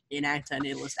art in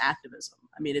antinatalist activism?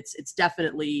 I mean, it's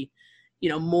definitely,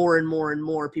 more and more and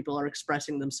more people are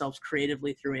expressing themselves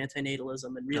creatively through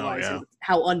antinatalism and realizing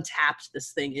how untapped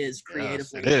this thing is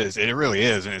creatively. Yes, it is. It really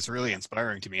is. And it's really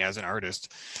inspiring to me as an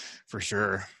artist, for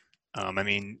sure. I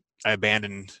mean, I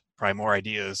abandoned probably more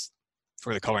ideas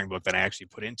for the coloring book than I actually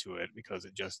put into it because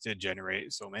it just did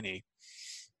generate so many.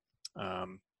 I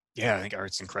think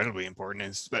art's incredibly important.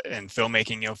 And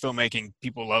filmmaking, filmmaking,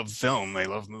 people love film. They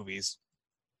love movies.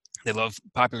 They love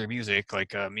popular music like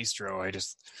Mistro.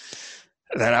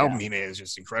 That album he made is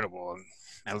just incredible. And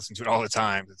I listen to it all the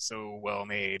time. It's so well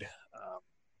made.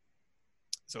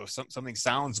 So if something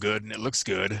sounds good and it looks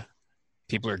good,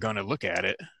 people are going to look at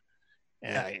it.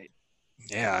 And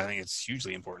I think it's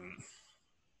hugely important.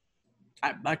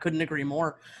 I couldn't agree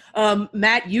more.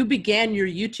 Matt, you began your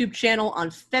YouTube channel on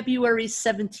February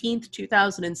 17th,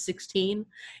 2016,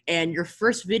 and your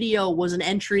first video was an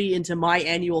entry into my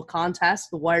annual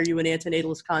contest, the Why Are You an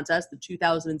Antinatalist contest, the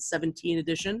 2017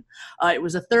 edition. It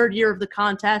was the third year of the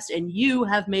contest, and you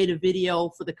have made a video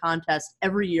for the contest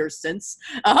every year since.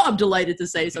 I'm delighted to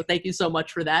say, so thank you so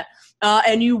much for that.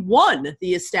 And you won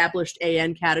the established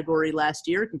AN category last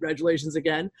year. Congratulations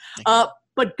again.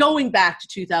 But going back to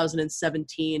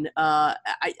 2017, I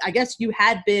guess you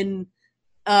had been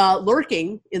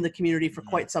lurking in the community for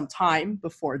quite some time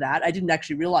before that. I didn't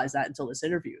actually realize that until this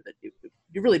interview, that you've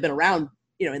really been around,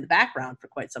 in the background for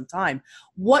quite some time.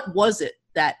 What was it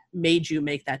that made you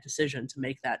make that decision to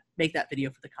make that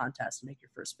video for the contest, make your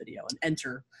first video and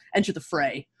enter the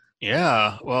fray?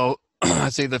 Yeah, well,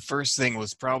 I'd say the first thing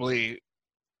was probably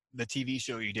the TV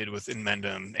show you did with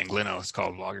Inmendham and Glynos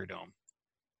called Vloggerdome.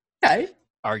 Okay.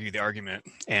 Argue the Argument.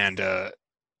 And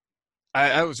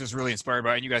I was just really inspired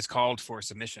by it. And you guys called for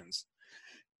submissions.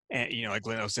 And, like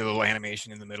Glynos did a little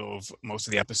animation in the middle of most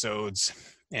of the episodes.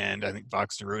 And I think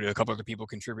Vox Neruda, a couple other people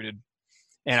contributed.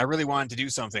 And I really wanted to do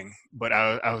something, but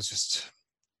I was just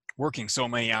working so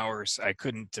many hours, I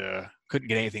couldn't get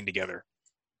anything together.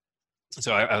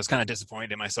 So I was kind of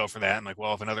disappointed in myself for that. I'm like,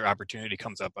 well, if another opportunity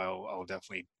comes up, I'll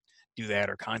definitely do that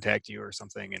or contact you or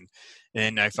something. And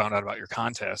then I found out about your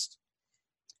contest.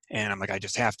 And I'm like, I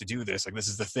just have to do this. Like, this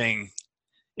is the thing.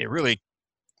 It really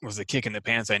was the kick in the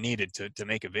pants I needed to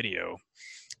make a video.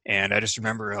 And I just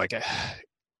remember, like,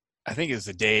 I think it was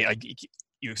the day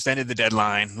you extended the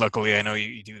deadline. Luckily, I know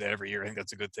you do that every year. I think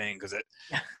that's a good thing because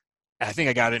I think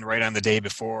I got in right on the day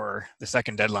before the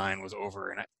second deadline was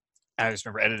over. And I just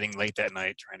remember editing late that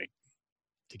night, trying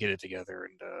to get it together.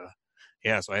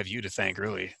 And so I have you to thank,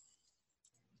 really,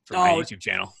 for my YouTube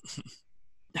channel.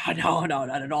 No, not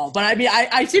at all. But I mean,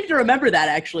 I seem to remember that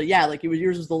actually. Yeah, like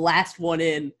yours was the last one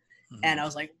in, and I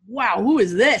was like, wow, who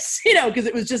is this? Because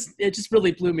it just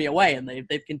really blew me away, and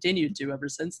they've continued to ever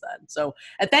since then. So,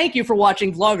 and thank you for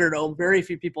watching Vloggerdome. Very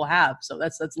few people have, so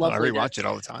that's lovely. I rewatch it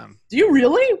all the time. Do you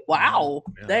really? Wow.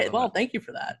 Yeah, Well, thank you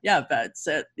for that. Yeah, but it's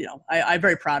I'm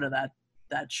very proud of that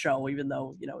show, even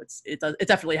though it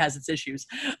definitely has its issues.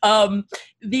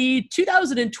 The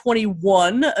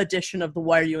 2021 edition of the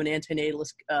Why Are You an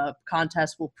Antinatalist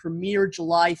contest will premiere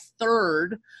July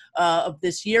 3rd of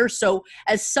this year. So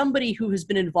as somebody who has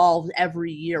been involved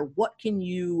every year, what can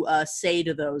you say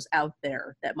to those out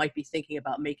there that might be thinking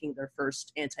about making their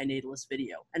first antinatalist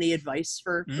video? Any advice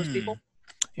for those people?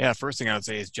 Yeah, first thing I would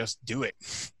say is just do it.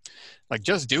 Like,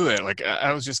 just do it. Like,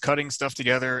 I was just cutting stuff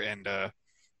together, and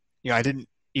I didn't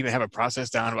even have a process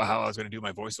down about how I was going to do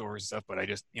my voiceovers and stuff, but I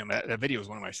just, that video was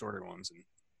one of my shorter ones.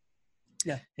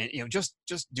 And just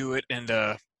do it.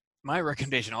 And my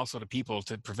recommendation also to people,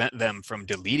 to prevent them from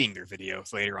deleting their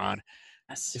videos later on.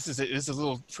 Yes. This is a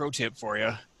little pro tip for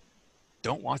you.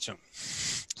 Don't watch them.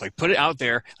 Like, put it out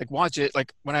there. Like, watch it.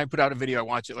 Like, when I put out a video, I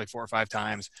watch it like 4 or 5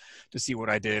 times to see what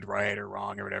I did right or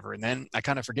wrong or whatever. And then I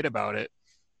kind of forget about it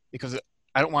because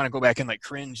I don't want to go back and like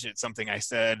cringe at something I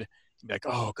said. Be like,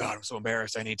 oh God, I'm so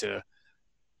embarrassed. I need to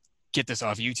get this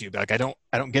off YouTube. Like, I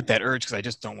don't get that urge because I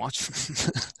just don't watch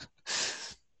them.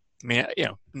 I mean,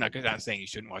 I'm not saying you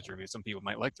shouldn't watch reviews. Some people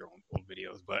might like their old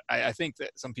videos, but I think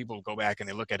that some people go back and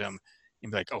they look at them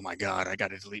and be like, oh my God, I got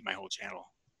to delete my whole channel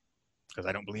because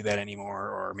I don't believe that anymore.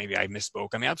 Or maybe I misspoke.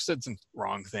 I mean, I've said some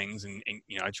wrong things and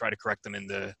I try to correct them in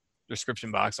the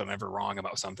description box. I'm never wrong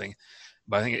about something,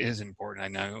 but I think it is important. I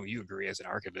know you agree as an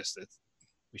archivist that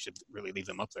we should really leave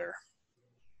them up there.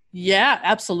 Yeah,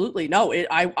 absolutely. No,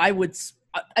 I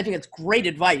think it's great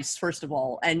advice, first of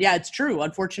all. And yeah, it's true.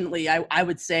 Unfortunately, I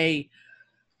would say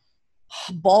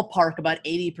ballpark about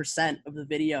 80% of the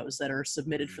videos that are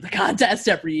submitted for the contest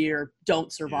every year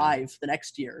don't survive the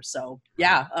next year. So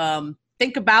yeah,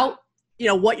 think about,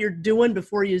 what you're doing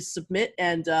before you submit,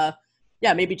 and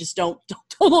maybe just don't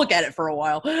look at it for a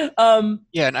while.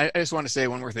 And I just want to say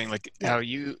one more thing, like how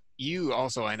you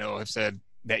also, I know, have said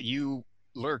that you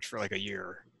lurked for like a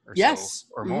year or so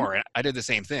or more. And I did the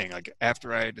same thing. Like,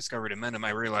 after I discovered Inmendham,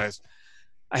 I realized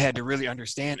I had to really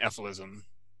understand Ephilism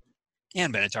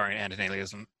and Benatarian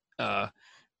antinatalism.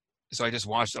 So I just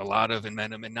watched a lot of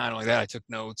Inmendham, and not only that, I took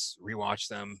notes, rewatched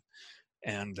them,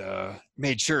 and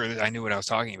made sure that I knew what I was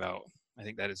talking about. I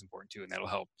think that is important too, and that'll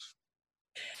help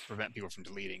prevent people from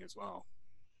deleting as well.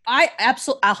 I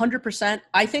absolutely 100%.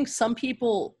 I think some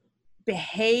people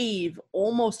behave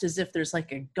almost as if there's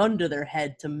like a gun to their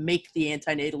head to make the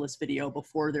antinatalist video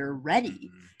before they're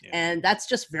ready. And that's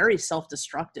just very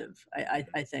self-destructive,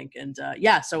 I think. And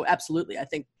so absolutely, I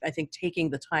think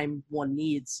taking the time one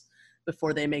needs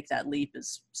before they make that leap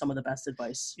is some of the best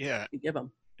advice Yeah. you give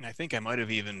them. And I think I might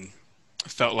have even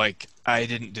felt like I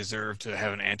didn't deserve to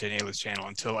have an antinatalist channel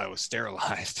until I was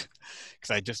sterilized,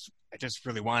 because I just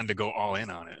really wanted to go all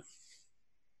in on it.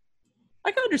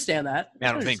 I can understand that.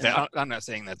 I don't think that, I'm not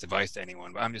saying that's advice to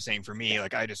anyone, but I'm just saying for me,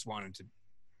 like I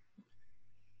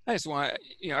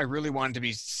really wanted to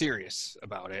be serious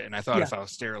about it. And I thought if I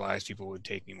was sterilized, people would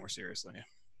take me more seriously.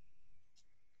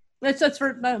 That's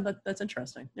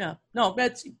interesting. Yeah. No,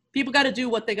 people got to do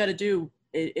what they got to do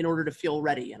in order to feel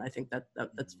ready. And I think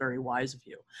that's very wise of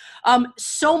you.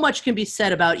 So much can be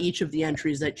said about each of the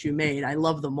entries that you made. I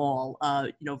love them all.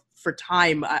 For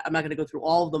time, I'm not going to go through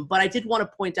all of them, but I did want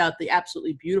to point out the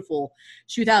absolutely beautiful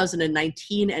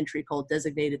 2019 entry called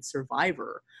Designated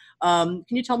Survivor. Can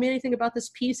you tell me anything about this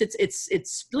piece?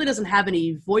 It's really doesn't have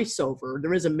any voiceover.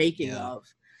 There is a making of,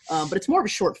 but it's more of a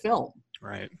short film.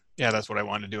 Right. Yeah, that's what I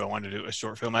wanted to do. I wanted to do a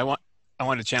short film. I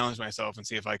wanted to challenge myself and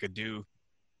see if I could do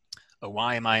a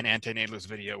Why Am I an Antinatalist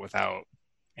video without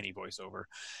any voiceover.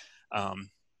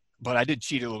 But I did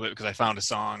cheat a little bit because I found a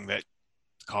song that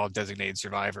called Designated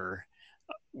Survivor,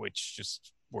 which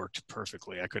just worked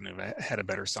perfectly. I couldn't have had a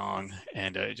better song,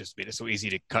 and it just made it so easy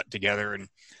to cut together. And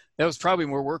that was probably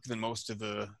more work than most of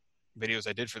the videos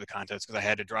I did for the contest, because I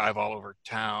had to drive all over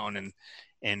town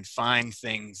and find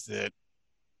things that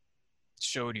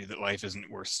showed you that life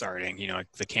isn't worth starting,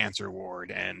 like the cancer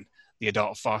ward and the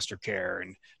adult foster care,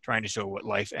 and trying to show what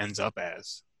life ends up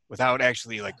as without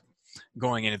actually like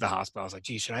going into the hospital. I was like,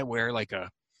 gee, should I wear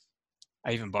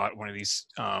I even bought one of these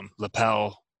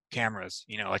lapel cameras,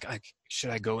 should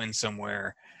I go in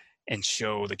somewhere and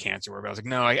show the cancer ward? But I was like,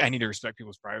 no, I need to respect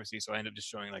people's privacy. So I ended up just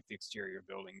showing like the exterior of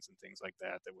buildings and things like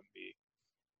that. That wouldn't be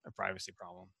a privacy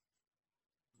problem.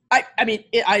 I mean,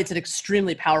 it's an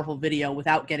extremely powerful video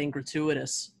without getting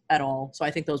gratuitous at all. So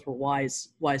I think those were wise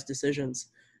decisions.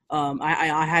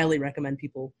 I highly recommend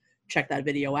people check that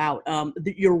video out.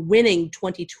 Your winning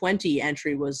 2020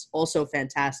 entry was also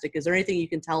fantastic. Is there anything you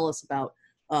can tell us about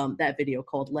that video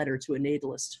called Letter to a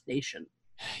Natalist Nation?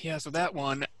 Yeah, so that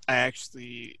one, I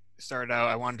actually started out,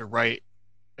 I wanted to write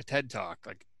a TED Talk.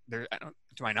 Like, to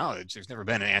my knowledge, there's never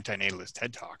been an antinatalist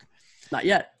TED Talk. Not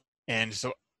yet. And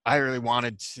so I really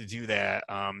wanted to do that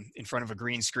in front of a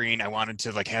green screen. I wanted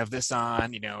to have this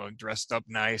on, dressed up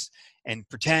nice, and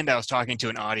pretend I was talking to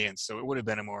an audience. So it would have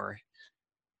been a more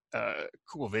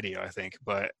cool video, I think.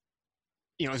 But,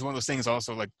 it's one of those things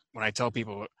also, like when I tell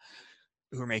people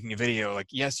who are making a video, like,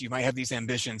 yes, you might have these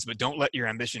ambitions, but don't let your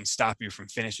ambitions stop you from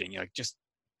finishing.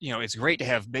 It's great to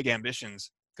have big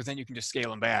ambitions, because then you can just scale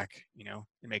them back, and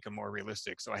make them more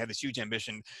realistic. So I had this huge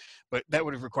ambition, but that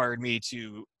would have required me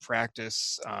to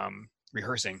practice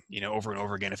rehearsing, over and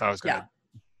over again if I was going to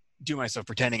do myself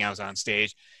pretending I was on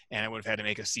stage, and I would have had to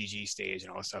make a CG stage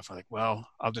and all this stuff. I'm like, well,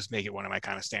 I'll just make it one of my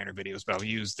kind of standard videos, but I'll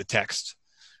use the text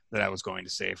that I was going to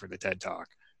say for the TED Talk.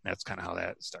 And that's kind of how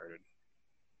that started.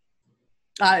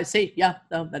 I see. Yeah,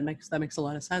 that makes a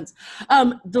lot of sense.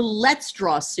 The Let's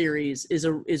Draw series is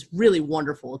really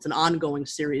wonderful. It's an ongoing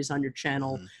series on your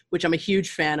channel, which I'm a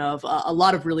huge fan of. A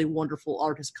lot of really wonderful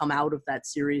art has come out of that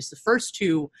series. The first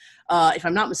two, if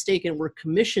I'm not mistaken, were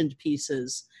commissioned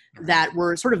pieces that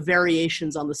were sort of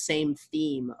variations on the same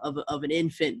theme of an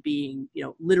infant being,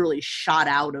 literally shot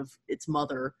out of its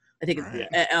mother, I think,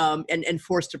 and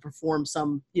forced to perform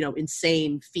some,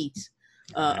 insane feat.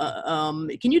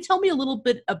 Can you tell me a little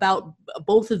bit about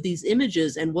both of these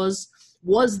images, and was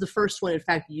the first one in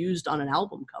fact used on an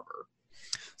album cover?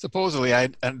 Supposedly,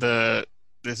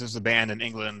 this is a band in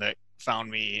England that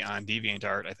found me on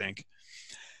DeviantArt, I think,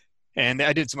 and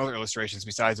I did some other illustrations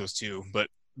besides those two, but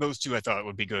those two I thought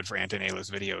would be good for antinatalist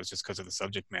videos just because of the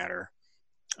subject matter.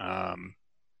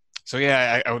 So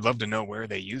yeah, I would love to know where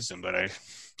they used them, but I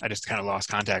just kind of lost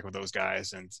contact with those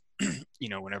guys. And,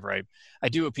 whenever I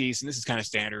do a piece, and this is kind of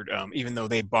standard, even though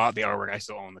they bought the artwork, I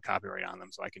still own the copyright on them,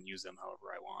 so I can use them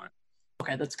however I want.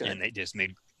 Okay, that's good. And they just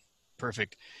made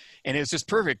perfect. And it's just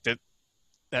perfect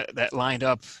that lined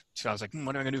up. So I was like,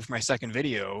 what am I going to do for my second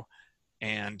video?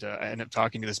 And I ended up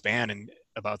talking to this band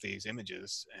about these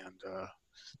images. And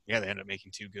they ended up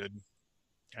making two good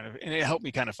and it helped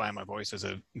me kind of find my voice as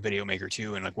a video maker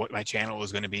too, and what my channel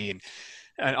was going to be,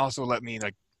 and also let me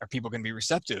are people going to be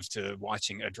receptive to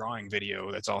watching a drawing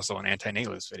video that's also an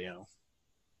antinatalist video?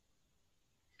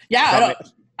 Yeah,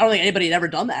 I don't think anybody had ever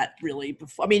done that really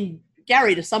before. I mean,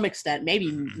 Gary, to some extent,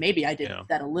 maybe I did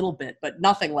that a little bit, but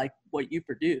nothing like what you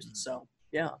produced. So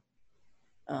yeah.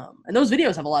 And those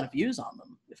videos have a lot of views on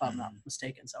them, if I'm not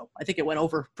mistaken. So I think it went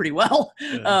over pretty well.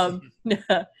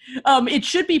 It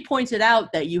should be pointed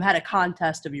out that you had a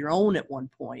contest of your own at one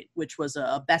point, which was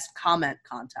a best comment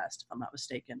contest, if I'm not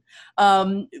mistaken.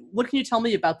 What can you tell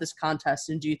me about this contest,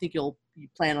 and do you think you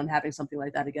plan on having something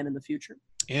like that again in the future?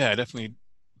 Yeah, I definitely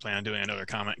plan on doing another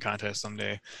comment contest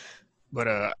someday. But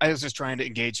I was just trying to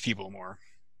engage people more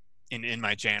in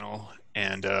my channel,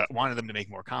 and wanted them to make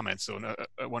more comments. So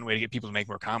one way to get people to make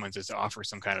more comments is to offer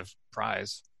some kind of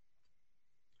prize.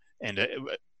 And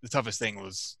the toughest thing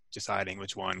was deciding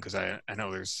which one, because I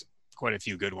know there's quite a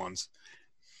few good ones.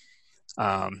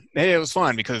 It was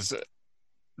fun because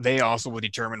they also would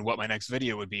determine what my next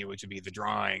video would be, which would be the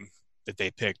drawing that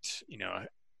they picked. You know,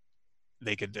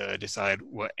 they could decide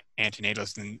what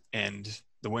antinatalist and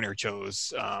the winner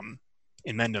chose.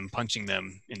 In Mendham punching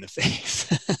them in the face,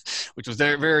 which was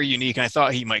very, very unique. And I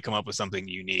thought he might come up with something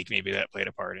unique. Maybe that played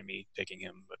a part in me picking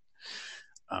him. But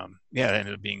yeah, it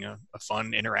ended up being a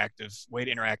fun, interactive way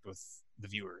to interact with the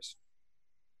viewers.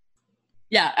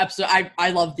 Yeah, absolutely.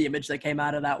 I love the image that came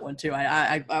out of that one too.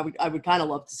 I would kind of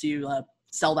love to see you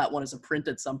sell that one as a print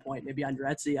at some point, maybe on your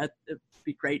Etsy. It'd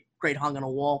be great hung on a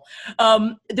wall.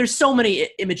 There's so many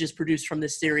images produced from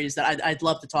this series that I'd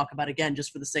love to talk about again,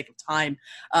 just for the sake of time.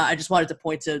 I just wanted to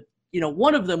point to,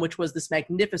 one of them, which was this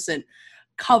magnificent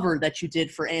cover that you did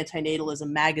for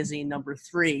Antinatalism magazine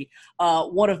 #3.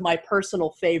 One of my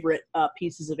personal favorite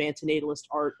pieces of antinatalist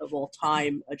art of all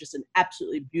time. Just an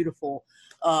absolutely beautiful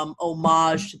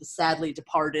homage to the sadly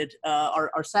departed,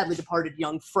 our sadly departed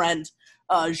young friend,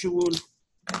 Ji-woon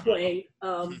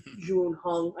Ji-woon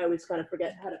Hung. I always kind of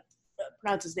forget how to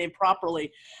pronounce his name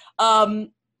properly.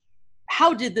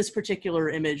 How did this particular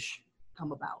image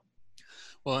come about?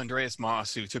 Well, Andreas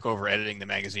Moss, who took over editing the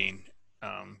magazine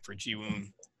for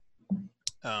Ji-woon,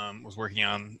 was working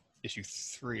on issue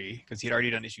 3 because he had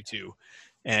already done issue 2,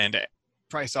 and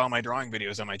probably saw my drawing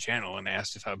videos on my channel and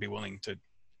asked if I would be willing to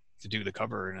do the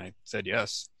cover, and I said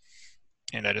yes.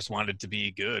 And I just wanted it to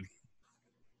be good.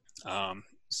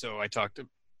 So I talked a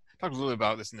little bit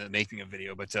about this in the making of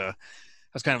video, but I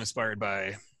was kind of inspired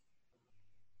by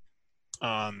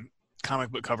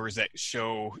comic book covers that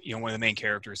show, one of the main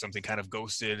characters, something kind of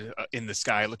ghosted in the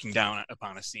sky looking down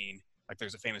upon a scene. Like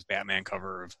there's a famous Batman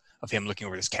cover of him looking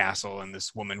over this castle and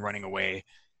this woman running away.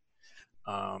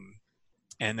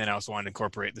 And then I also wanted to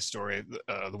incorporate the story,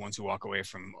 The Ones Who Walk Away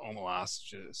from Omelas,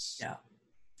 which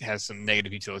has some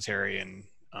negative utilitarian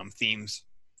themes.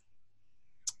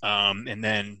 And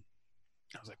then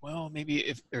I was like, well, maybe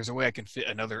if there's a way I can fit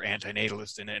another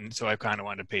antinatalist in it. And so I kind of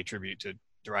wanted to pay tribute to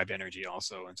Derived Energy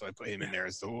also. And so I put him in there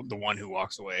as the one who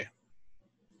walks away.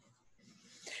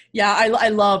 Yeah, I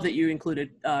love that you included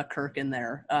Kirk in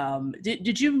there.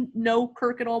 Did you know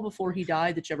Kirk at all before he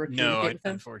died? Did you ever communicate with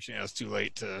him? Unfortunately, I was too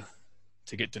late to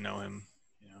get to know him.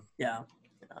 Yeah.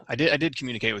 I did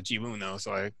communicate with Ji-woon though,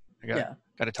 so I got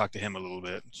to talk to him a little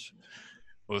bit, which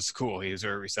was cool. He was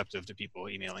very receptive to people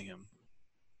emailing him.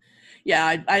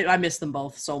 Yeah, I miss them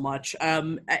both so much.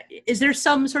 Is there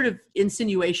some sort of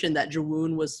insinuation that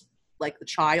Ji-woon was like the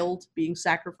child being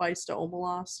sacrificed to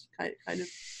Omelas, kind of?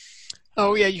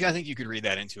 Oh yeah, I think you could read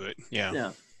that into it.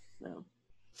 Yeah.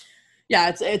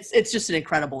 It's just an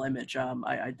incredible image. I'm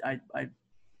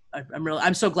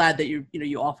so glad that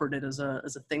you offered it as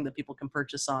a thing that people can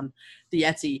purchase on the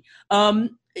Etsy.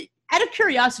 Out of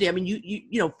curiosity, I mean,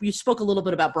 you spoke a little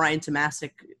bit about Brian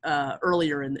Tomasic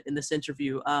earlier in this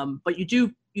interview, but you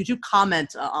do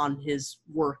comment on his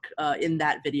work in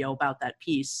that video about that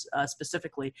piece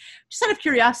specifically. Just out of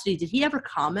curiosity, did he ever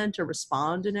comment or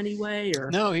respond in any way? Or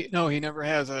no, he never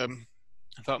has. I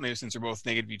thought maybe since they're both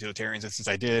negative utilitarians, and since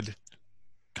I did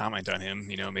comment on him,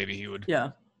 maybe he would. Yeah.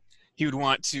 He would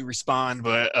want to respond,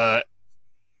 but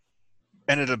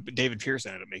David Pierce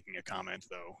ended up making a comment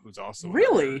though, who's also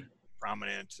really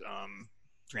prominent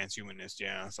transhumanist.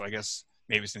 Yeah, so I guess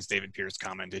maybe since David Pierce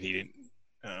commented, he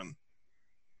didn't.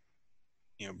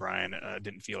 Brian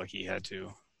didn't feel like he had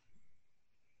to.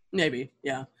 Maybe,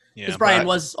 yeah. Because Brian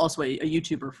was also a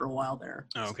YouTuber for a while there.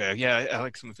 Okay, yeah, I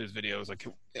like some of his videos. Like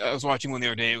I was watching one the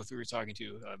other day. We were talking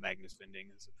to Magnus Finding.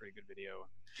 It's a pretty good video.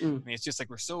 I mean, it's just like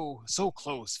we're so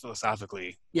close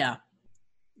philosophically. Yeah.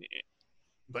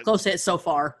 But close to it so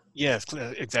far. Yes,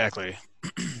 exactly.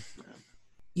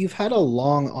 You've had a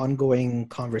long ongoing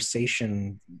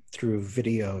conversation through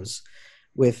videos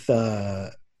with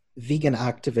vegan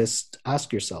activist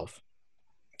Ask Yourself.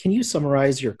 Can you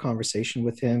summarize your conversation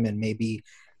with him and maybe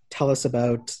tell us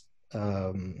about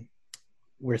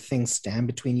where things stand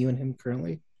between you and him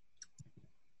currently?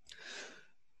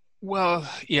 Well,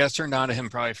 yeah, I was turned on to him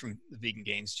probably from the Vegan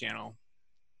Gains channel.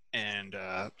 And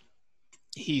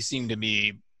he seemed to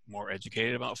be more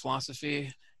educated about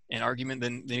philosophy and argument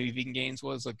than maybe Vegan Gaines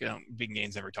was. Like Vegan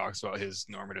Gaines never talks about his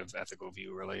normative ethical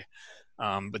view really.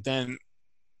 But then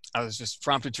I was just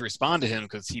prompted to respond to him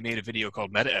because he made a video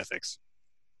called Meta Ethics.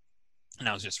 And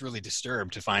I was just really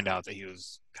disturbed to find out that he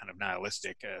was kind of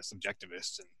nihilistic,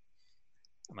 subjectivist. And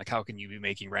I'm like, how can you be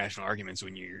making rational arguments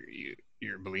when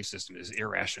your belief system is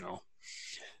irrational?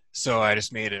 So I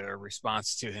just made a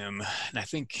response to him. And I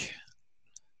think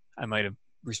I might have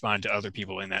responded to other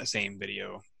people in that same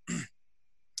video.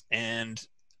 And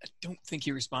I don't think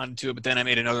he responded to it, but then I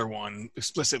made another one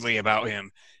explicitly about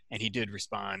him, and he did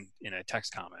respond in a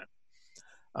text comment.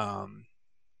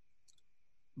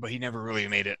 But he never really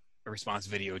made it a response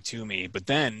video to me. But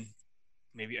then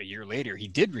maybe a year later, he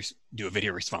did do a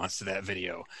video response to that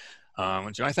video,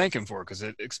 which I thank him for because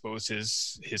it exposed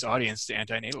his audience to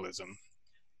antinatalism.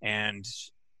 And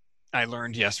I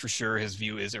learned, yes, for sure, his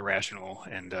view is irrational,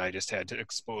 and I just had to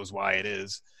expose why it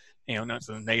is. You know, not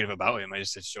something negative about him. I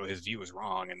just had to show his view was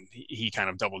wrong, and he kind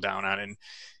of doubled down on it. And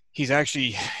he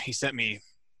sent me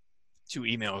 2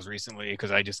 emails recently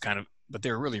because I just kind of, but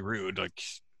they were really rude. Like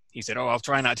he said, "Oh, I'll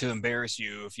try not to embarrass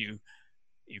you if you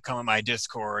come on my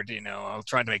Discord. You know, I'll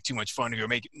try to make too much fun of you,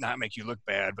 or not make you look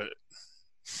bad." But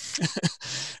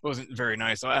it wasn't very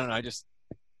nice. So I don't know. I just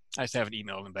haven't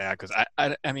emailed him back because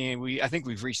I mean, I think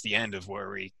we've reached the end of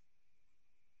where we.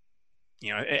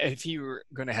 You know, if he were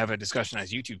going to have a discussion on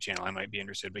his YouTube channel, I might be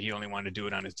interested, but he only wanted to do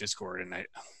it on his Discord, and I'm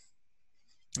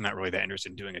not really that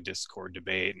interested in doing a Discord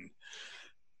debate. And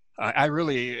I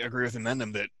really agree with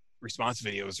Amendum that response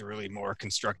videos are really more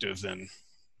constructive than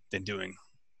doing,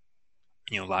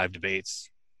 you know, live debates,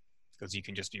 because you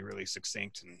can just be really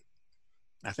succinct. And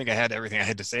I think I had everything I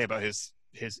had to say about his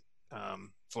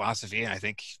philosophy, and I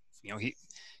think, you know,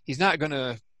 he's not going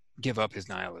to give up his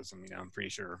nihilism. You know, I'm pretty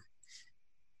sure.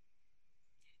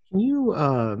 Can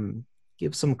you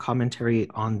give some commentary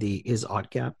on the is-ought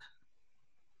gap?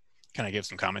 Can I give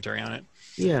some commentary on it?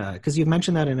 Yeah, because you've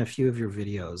mentioned that in a few of your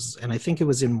videos, and I think it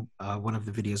was in one of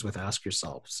the videos with Ask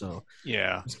Yourself. So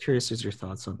yeah, I was curious as your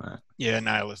thoughts on that. Yeah,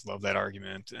 nihilists love that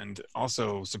argument. And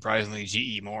also, surprisingly,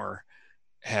 G.E. Moore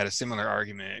had a similar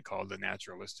argument called the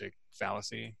naturalistic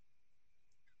fallacy.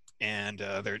 And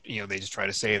they just try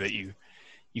to say that you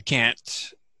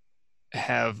can't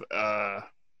have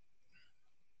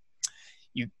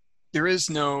there is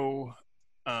no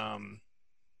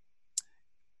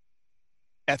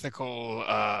ethical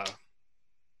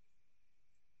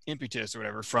impetus or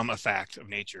whatever from a fact of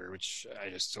nature, which I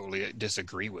just totally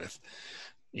disagree with.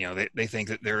 You know, they think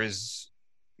that there is,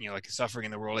 you know, like suffering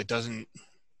in the world, it doesn't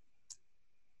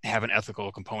have an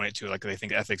ethical component to it. Like they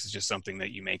think ethics is just something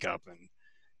that you make up.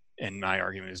 And my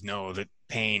argument is no, that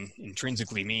pain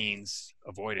intrinsically means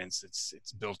avoidance.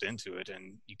 It's built into it,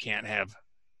 and you can't have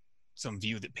some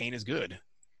view that pain is good.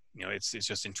 You know, it's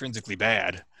just intrinsically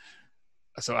bad.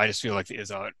 So I just feel like the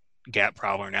is-ought gap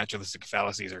problem or naturalistic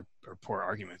fallacies are poor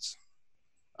arguments.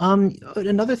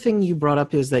 Another thing you brought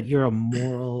up is that you're a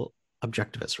moral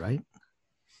objectivist, right?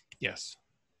 Yes.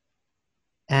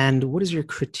 And what is your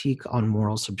critique on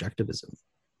moral subjectivism?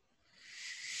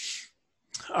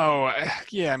 Oh,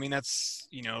 yeah. I mean, that's,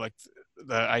 you know, like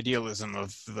the idealism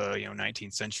of the, you know,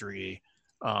 19th century.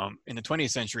 In the 20th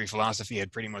century, philosophy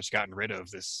had pretty much gotten rid of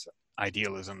this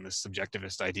idealism, this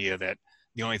subjectivist idea that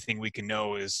the only thing we can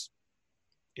know is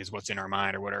what's in our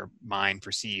mind or what our mind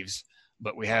perceives.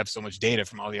 But we have so much data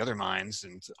from all the other minds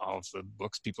and all of the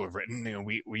books people have written. You know,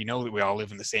 we know that we all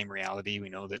live in the same reality. We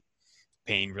know that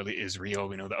pain really is real.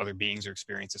 We know that other beings are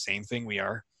experiencing the same thing we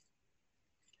are.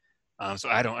 So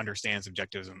I don't understand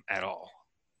subjectivism at all.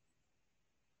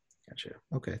 Gotcha.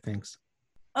 Okay, thanks.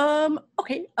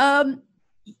 Okay.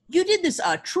 You did this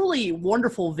truly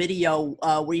wonderful video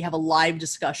where you have a live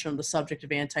discussion on the subject of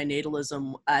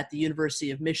antinatalism at the University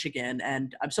of Michigan,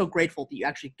 and I'm so grateful that you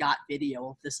actually got video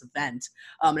of this event.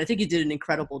 And I think you did an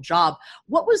incredible job.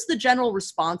 What was the general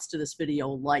response to this video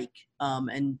like?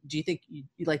 And do you think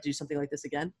you'd like to do something like this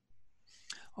again?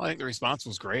 Well, I think the response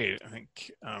was great. I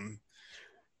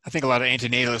think a lot of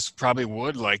antinatalists probably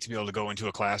would like to be able to go into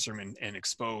a classroom and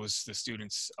expose the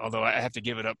students, although I have to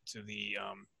give it up to the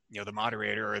the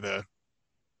moderator or the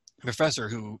professor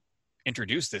who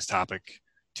introduced this topic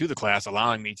to the class,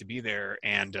 allowing me to be there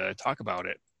and talk about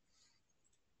it.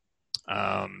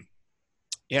 The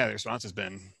response has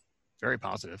been very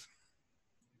positive.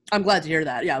 I'm glad to hear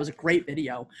that. Yeah, it was a great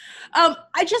video.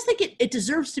 I just think it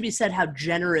deserves to be said how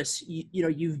generous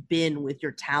you've been with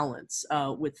your talents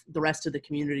with the rest of the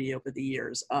community over the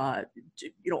years.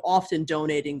 Often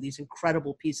donating these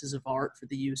incredible pieces of art for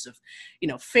the use of,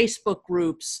 Facebook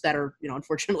groups that are,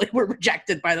 unfortunately were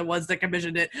rejected by the ones that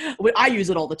commissioned it. I use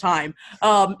it all the time.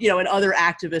 And other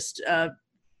activist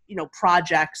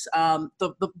projects.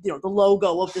 The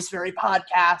logo of this very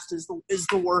podcast is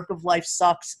the work of Life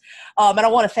Sucks, and I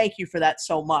want to thank you for that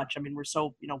so much. I mean,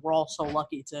 we're all so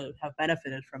lucky to have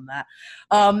benefited from that,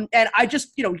 and I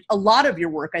just a lot of your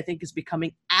work I think is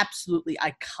becoming absolutely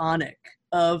iconic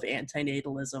of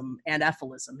antinatalism and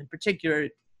ephilism in particular.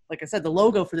 Like I said, the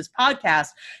logo for this podcast,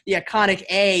 the iconic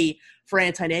A for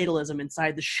antinatalism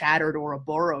inside the shattered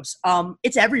Ouroboros.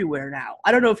 It's everywhere now.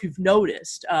 I don't know if you've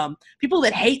noticed. People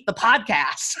that hate the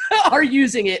podcast are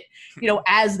using it,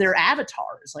 as their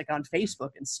avatars, like on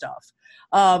Facebook and stuff.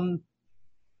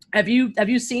 Have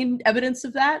you seen evidence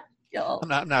of that? I'm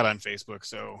not on Facebook,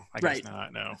 so I guess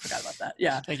not. No, I forgot about that.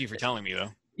 Yeah. Thank you for telling me, though.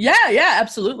 Yeah,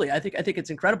 absolutely. I think it's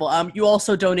incredible. You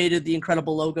also donated the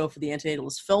incredible logo for the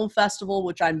Antinatalist Film Festival,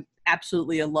 which I'm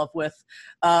absolutely in love with.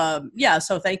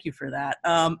 So thank you for that.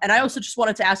 And I also just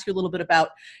wanted to ask you a little bit about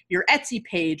your Etsy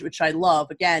page, which I love.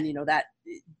 Again,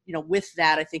 with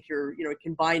that, I think you're,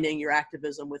 combining your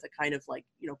activism with a kind of like,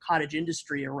 cottage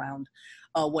industry around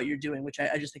what you're doing, which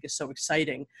I just think is so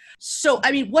exciting. So,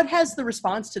 I mean, what has the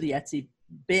response to the Etsy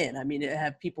been? I mean,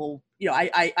 have people,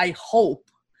 I hope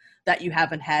that you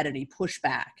haven't had any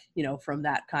pushback, from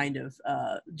that kind of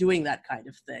doing that kind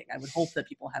of thing. I would hope that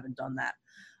people haven't done that.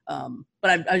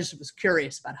 But I just was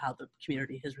curious about how the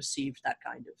community has received that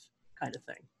kind of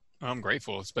thing. I'm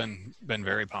grateful. It's been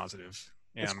very positive.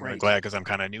 Yeah, That's I'm great. really glad because I'm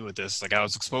kind of new at this. Like I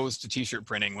was exposed to t-shirt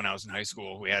printing when I was in high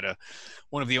school. We had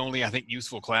one of the only, I think,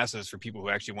 useful classes for people who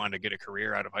actually wanted to get a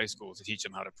career out of high school to teach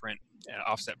them how to print,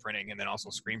 offset printing, and then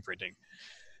also screen printing.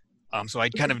 So I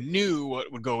kind of knew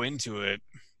what would go into it,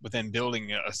 but then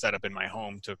building a setup in my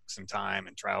home took some time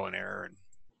and trial and error.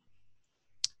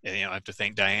 And I have to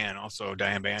thank Diane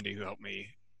Bandy, who helped me,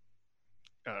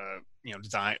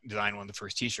 design one of the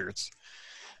first t-shirts.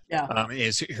 Yeah.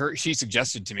 She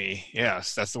suggested to me,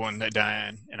 yes, that's the one that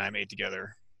Diane and I made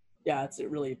together. Yeah, it's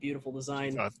really a beautiful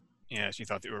design. She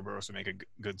thought the Ouroboros would make a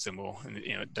good symbol, and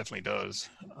it definitely does.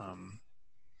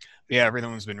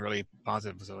 Everyone's been really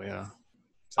positive, so yeah.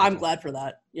 I'm glad for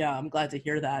that. Yeah, I'm glad to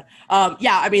hear that.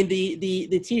 I mean,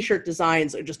 the t-shirt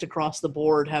designs just across the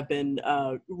board have been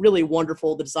really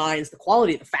wonderful. The designs, the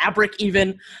quality of the fabric,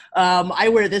 even. I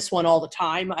wear this one all the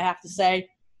time, I have to say.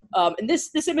 And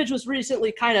this image was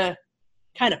recently kind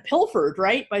of pilfered,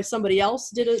 right, by somebody else.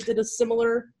 Did a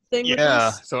similar thing. Yeah.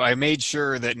 With this? So I made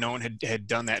sure that no one had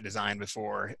done that design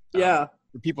before. Yeah.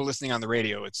 For people listening on the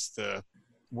radio, it's the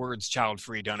words "child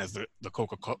free" done as the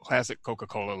classic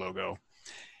Coca-Cola logo.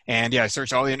 And I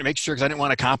searched all the internet to make sure, because I didn't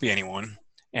want to copy anyone,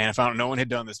 and I found no one had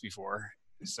done this before.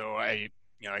 So I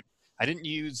didn't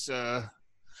use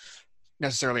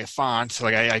necessarily a font.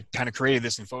 Like I kind of created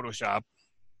this in Photoshop,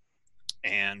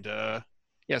 and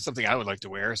something I would like to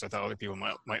wear. So I thought other people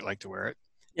might like to wear it.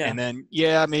 Yeah. And then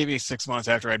maybe 6 months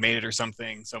after I'd made it or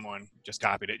something, someone just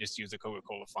copied it, just used the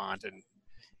Coca-Cola font,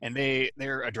 and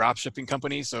they're a drop shipping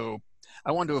company. So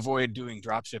I wanted to avoid doing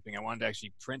drop shipping. I wanted to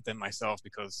actually print them myself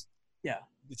because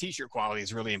the t-shirt quality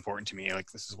is really important to me. Like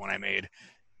this is one I made,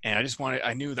 and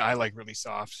I knew that I like really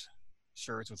soft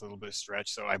shirts with a little bit of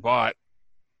stretch. So I bought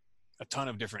a ton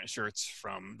of different shirts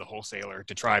from the wholesaler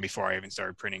to try before I even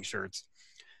started printing shirts.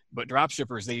 But drop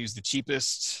shippers, they use the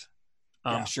cheapest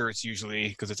shirts usually,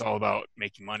 because it's all about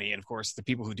making money. And of course, the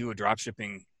people who do a drop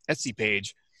shipping Etsy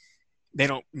page, they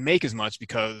don't make as much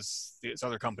because this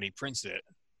other company prints it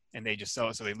and they just sell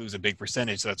it. So they lose a big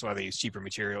percentage. So that's why they use cheaper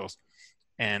materials.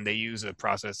 And they use a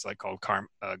process called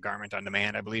Garment on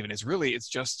Demand, I believe. And it's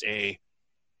just a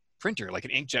printer, like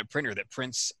an inkjet printer that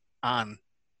prints on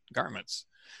garments.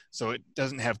 So it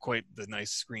doesn't have quite the nice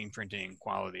screen printing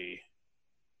quality.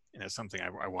 And it's something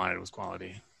I wanted was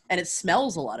quality. And it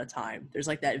smells a lot of time. There's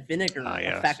like that vinegar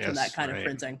effect from that kind of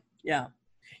printing. Yeah.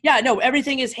 No,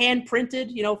 everything is hand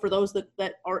printed, for those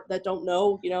that don't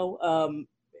know,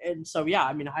 and so,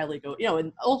 I mean, highly go,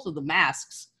 and also the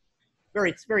masks.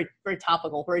 Very, very, very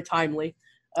topical, very timely.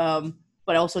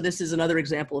 But also, this is another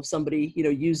example of somebody,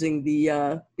 using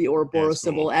the Ouroboros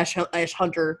symbol. Cool. Ash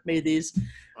Hunter made these.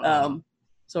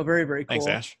 So very, very cool. Thanks,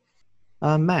 Ash.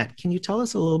 Matt, can you tell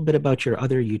us a little bit about your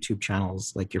other YouTube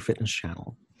channels, like your fitness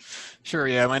channel? Sure.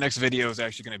 Yeah, my next video is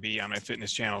actually going to be on my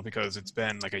fitness channel because it's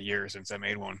been like a year since I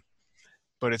made one.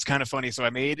 But it's kind of funny. So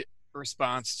I made a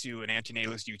response to an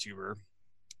antinatalist YouTuber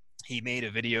he made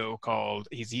a video called,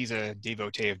 he's a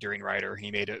devotee of During Rider, and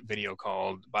he made a video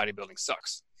called Bodybuilding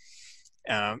Sucks,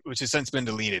 which has since been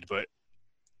deleted, but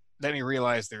let me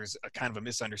realize there's a kind of a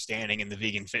misunderstanding in the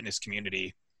vegan fitness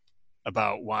community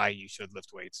about why you should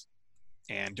lift weights.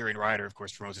 And During Rider, of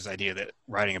course, promotes this idea that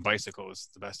riding a bicycle is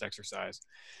the best exercise.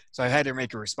 So I had to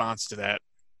make a response to that,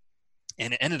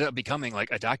 and it ended up becoming like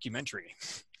a documentary.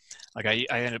 Like I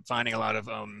ended up finding a lot of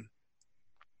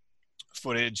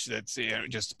footage that's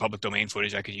just public domain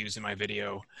footage I could use in my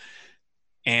video.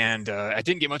 And I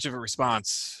didn't get much of a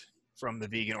response from the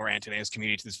vegan or anti-natalist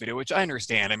community to this video, which I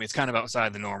understand. I mean, it's kind of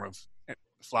outside the norm of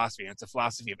philosophy, and it's a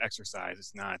philosophy of exercise.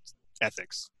 It's not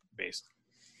ethics based.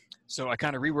 So I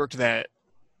kind of reworked that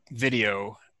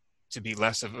video to be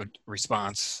less of a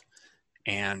response,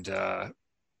 and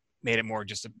made it more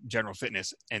just a general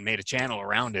fitness, and made a channel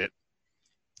around it.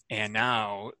 And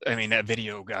now, I mean, that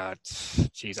video got,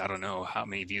 geez, I don't know how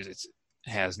many views it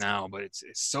has now, but it's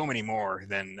so many more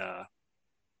than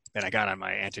I got on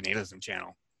my antinatalism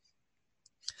channel.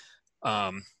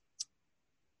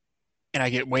 And I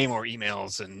get way more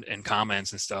emails and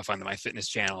comments and stuff on my fitness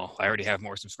channel. I already have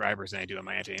more subscribers than I do on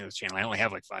my antinatalism channel. I only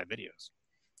have like 5 videos.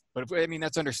 But I mean,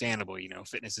 that's understandable. You know,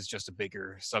 fitness is just a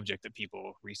bigger subject that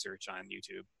people research on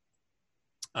YouTube.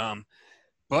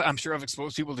 But I'm sure I've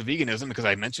exposed people to veganism because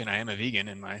I mentioned I am a vegan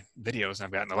in my videos, and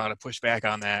I've gotten a lot of pushback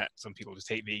on that. Some people just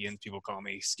hate vegans. People call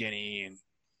me skinny, and,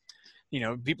 you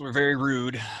know, people are very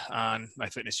rude on my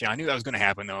fitness channel. I knew that was going to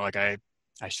happen, though. Like I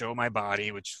show my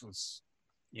body, which was,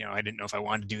 you know, I didn't know if I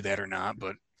wanted to do that or not,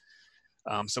 but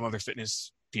some other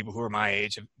fitness people who are my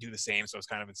age do the same, so I was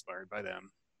kind of inspired by them.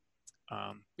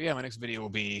 But yeah, my next video will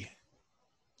be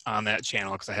on that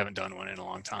channel because I haven't done one in a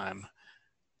long time.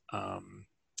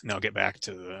 And I'll get back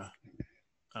to the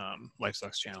Life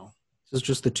Sucks channel. So it's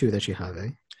just the 2 that you have, eh?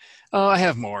 I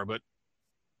have more, but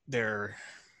they're,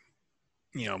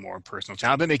 you know, more personal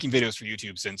channel. I've been making videos for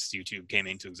YouTube since YouTube came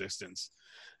into existence.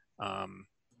 Wow.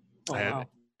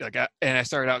 I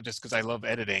started out just because I love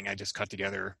editing. I just cut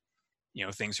together, you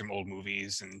know, things from old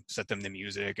movies and set them to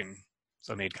music, and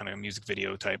so I made kind of music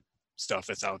video type stuff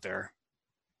that's out there.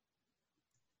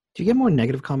 Do you get more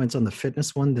negative comments on the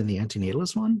fitness one than the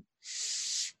antinatalist one?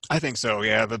 I think so,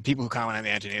 yeah. The people who comment on the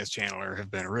Antoninus channel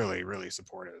have been really, really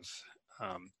supportive.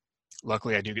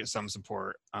 Luckily, I do get some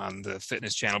support on the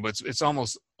fitness channel, but it's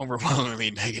almost overwhelmingly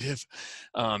negative.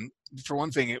 For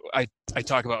one thing, I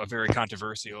talk about a very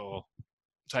controversial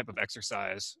type of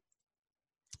exercise.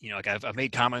 You know, like I've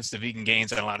made comments to Vegan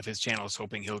Gains on a lot of his channels,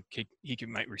 hoping he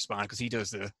might respond, because he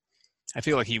does I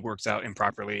feel like he works out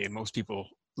improperly, and most people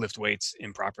lift weights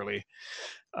improperly.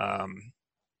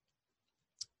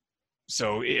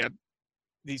 So yeah,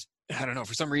 I don't know,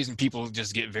 for some reason people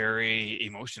just get very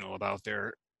emotional about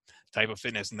their type of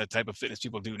fitness, and the type of fitness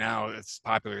people do now it's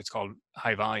popular. It's called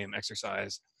high volume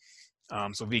exercise.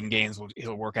 So Vegan Gains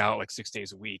he'll work out like 6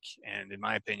 days a week, and in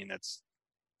my opinion, that's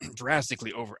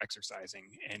drastically over exercising,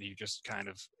 and you're just kind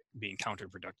of being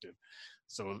counterproductive.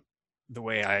 So the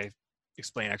way I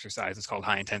explain exercise is called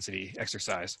high intensity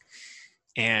exercise,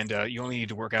 and you only need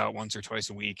to work out once or twice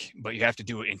a week, but you have to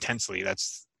do it intensely.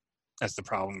 That's the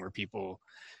problem where people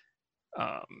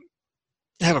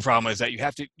have a problem, is that you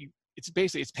have to,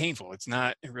 it's painful. It's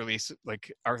not really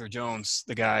like Arthur Jones,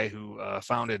 the guy who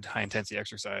founded high intensity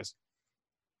exercise,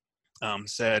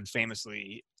 said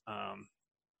famously,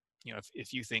 you know,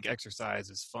 if you think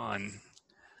exercise is fun,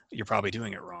 you're probably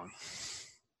doing it wrong.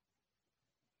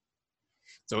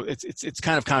 So it's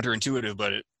kind of counterintuitive,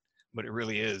 but it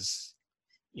really is.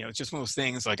 You know, it's just one of those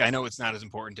things. Like, I know it's not as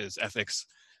important as ethics,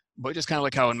 but just kind of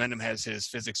like how Mendham has his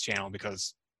physics channel,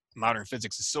 because modern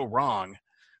physics is so wrong,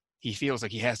 he feels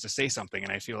like he has to say something.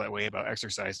 And I feel that way about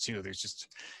exercise too. There's just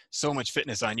so much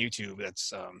fitness on YouTube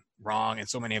that's wrong, and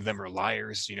so many of them are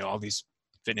liars. You know, all these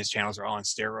fitness channels are all on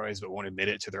steroids, but won't admit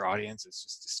it to their audience. It's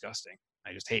just disgusting.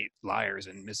 I just hate liars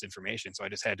and misinformation. So I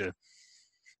just had to,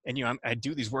 and you know, I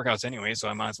do these workouts anyway, so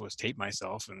I might as well just tape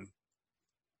myself and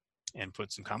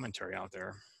put some commentary out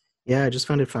there. Yeah, I just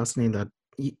found it fascinating that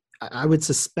I would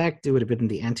suspect it would have been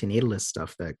the antinatalist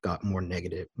stuff that got more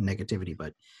negativity,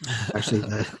 but actually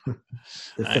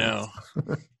I know.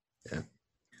 Yeah.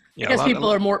 Yeah, I guess people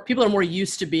are more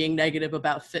used to being negative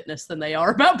about fitness than they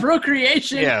are about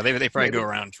procreation. Yeah, they probably go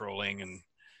around trolling, and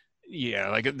yeah,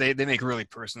 like they make really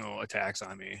personal attacks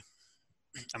on me.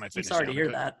 On my fitness I'm sorry to hear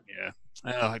because, that.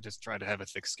 Yeah, I just try to have a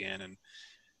thick skin,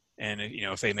 and you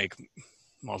know, if they make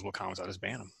multiple comments, I'll just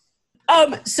ban them.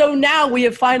 So now we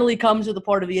have finally come to the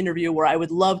part of the interview where I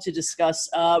would love to discuss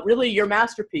really your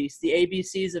masterpiece, The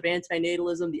ABCs of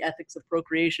Antinatalism, The Ethics of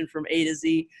Procreation from A to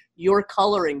Z, your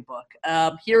coloring book.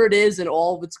 Here it is in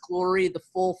all of its glory, the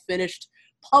full finished,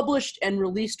 published and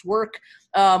released work.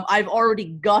 I've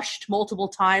already gushed multiple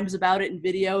times about it in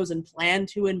videos and plan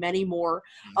to in many more.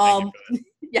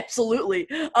 Absolutely.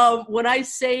 When I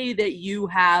say that you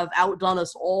have outdone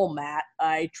us all, Matt,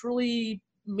 I truly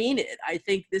mean it. I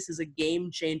think this is a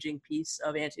game-changing piece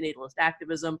of antinatalist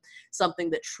activism, something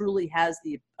that truly has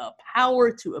the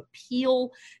power to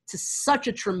appeal to such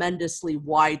a tremendously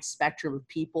wide spectrum of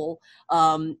people,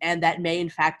 and that may, in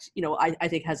fact, I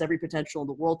think has every potential in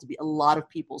the world to be a lot of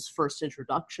people's first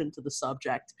introduction to the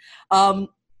subject.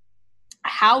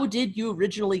 How did you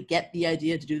originally get the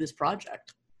idea to do this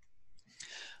project?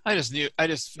 I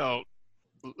just felt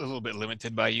a little bit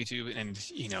limited by YouTube, and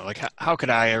like how could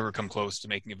I ever come close to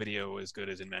making a video as good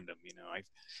as Inmendum? I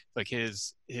like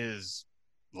his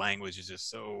language is just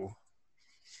so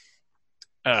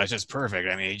just perfect.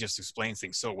 I mean, he just explains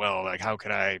things so well. Like how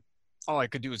could all I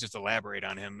could do is just elaborate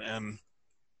on him.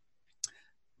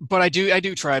 But I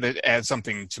do try to add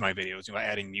something to my videos,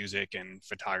 adding music and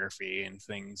photography and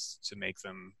things to make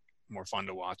them more fun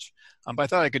to watch. But I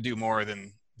thought I could do more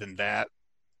than that.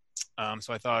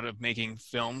 So I thought of making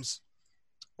films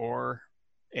or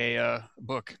a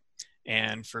book.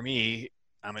 And for me,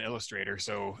 I'm an illustrator.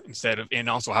 So and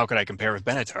also how could I compare with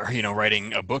Benatar,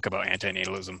 writing a book about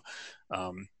antinatalism?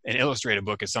 An illustrated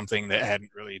book is something that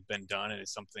hadn't really been done, and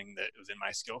it's something that was in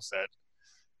my skill set.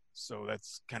 So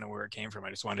that's kind of where it came from. I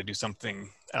just wanted to do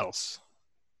something else.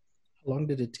 How long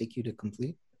did it take you to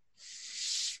complete?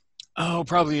 Oh,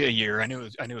 probably a year. I knew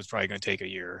it was probably going to take a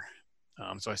year.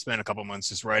 So I spent a couple months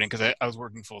just writing because I was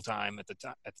working full time at the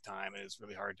time, and it was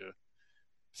really hard to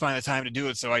find the time to do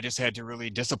it. So I just had to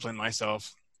really discipline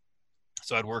myself.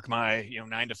 So I'd work my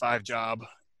 9 to 5 job,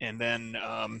 and then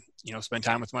spend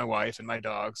time with my wife and my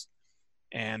dogs,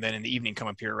 and then in the evening come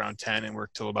up here around 10 and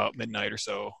work till about midnight or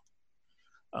so.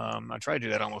 I try to do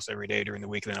that almost every day during the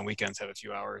week, and then on weekends have a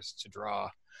few hours to draw.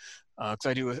 Because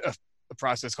I do a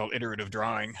process called iterative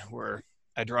drawing, where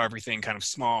I draw everything kind of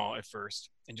small at first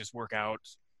and just work out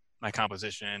my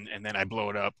composition, and then I blow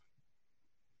it up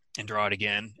and draw it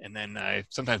again, and then I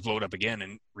sometimes blow it up again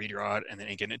and redraw it, and then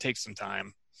again it takes some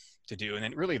time to do. And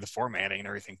then really the formatting and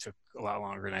everything took a lot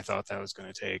longer than I thought that was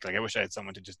going to take. Like I wish I had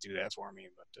someone to just do that for me,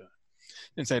 but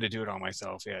since I had to do it all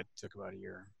myself, it took about a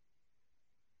year.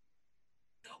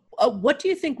 What do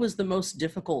you think was the most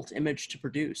difficult image to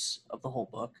produce of the whole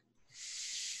book?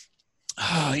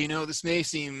 This may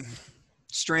seem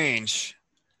strange,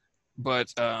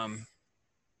 but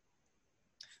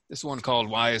this one called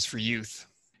Y is for Youth.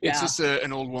 It's just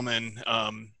an old woman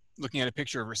looking at a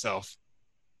picture of herself,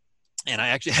 and I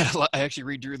actually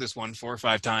redrew this one 4 or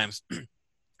 5 times.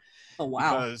 Oh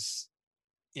wow!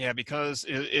 Because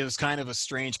it was kind of a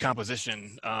strange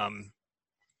composition.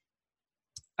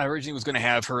 I originally was going to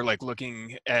have her like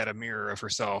looking at a mirror of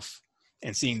herself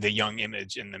and seeing the young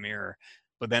image in the mirror,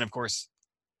 but then of course,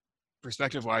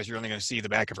 perspective-wise, you're only going to see the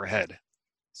back of her head.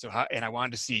 And I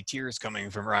wanted to see tears coming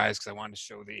from her eyes because I wanted to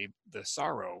show the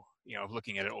sorrow, of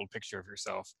looking at an old picture of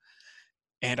yourself.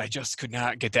 And I just could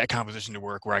not get that composition to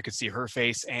work where I could see her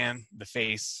face and the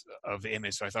face of the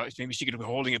image. So I thought maybe she could be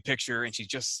holding a picture and she's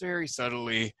just very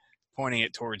subtly pointing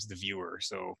it towards the viewer.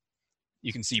 So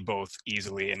you can see both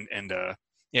easily. And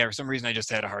for some reason, I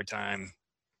just had a hard time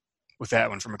with that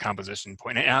one from a composition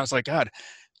point. And I was like, God,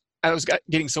 I was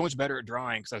getting so much better at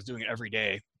drawing because I was doing it every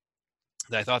day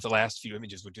that I thought the last few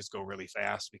images would just go really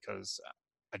fast because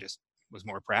I just was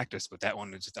more practiced. But that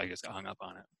one, I just got hung up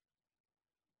on it.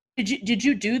 Did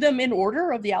you do them in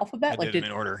order of the alphabet? I did them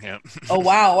in order, yeah. Oh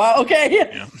wow! Okay,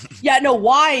 yeah. No,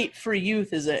 Y for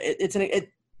Youth is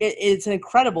it's an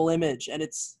incredible image, and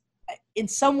it's in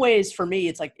some ways for me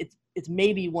it's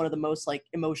maybe one of the most like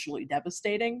emotionally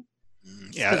devastating.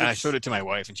 Yeah, I showed it to my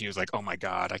wife, and she was like, "Oh my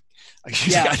God, I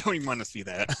don't even want to see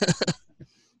that."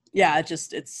 Yeah,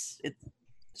 it's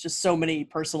just so many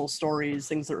personal stories,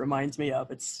 things that it reminds me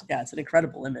of. It's an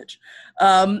incredible image.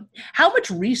 How much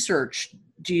research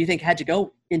do you think had to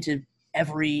go into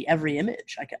every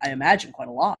image? I imagine quite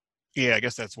a lot. Yeah, I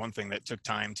guess that's one thing that took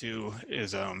time too.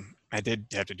 Is I did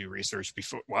have to do research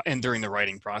before and during the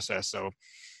writing process. So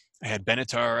I had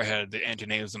Benatar, I had the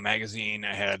Antinatalism magazine,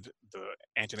 I had the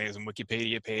Antinatalism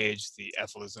Wikipedia page, the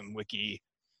Ethilism wiki,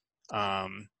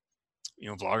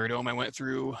 Vlogardome I went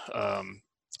through.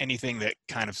 Anything that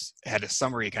kind of had a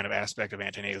summary kind of aspect of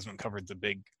antinatalism and covered the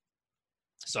big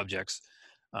subjects.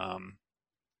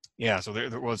 So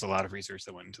there was a lot of research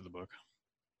that went into the book.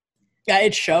 Yeah,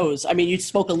 it shows. I mean, you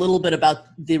spoke a little bit about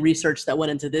the research that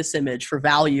went into this image for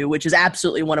value, which is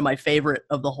absolutely one of my favorite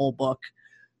of the whole book.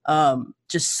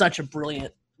 Just such a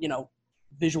brilliant,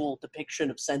 visual depiction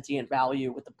of sentient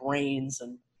value with the brains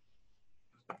and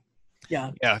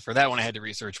Yeah, for that one I had to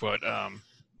research what a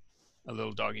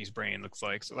little doggy's brain looks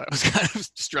like, so that was kind of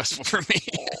stressful for me.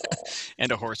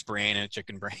 And a horse brain and a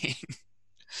chicken brain.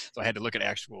 So I had to look at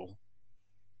actual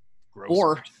gross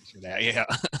or for that. Yeah.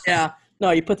 yeah. No,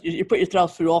 you put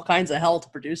yourself through all kinds of hell to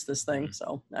produce this thing.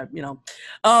 Mm-hmm.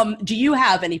 So, do you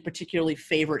have any particularly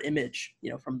favorite image,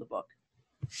 from the book?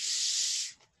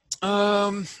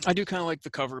 I do kind of like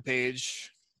the cover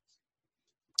page,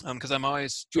 because I'm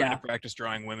always trying to practice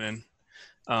drawing women.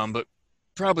 But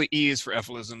probably E is for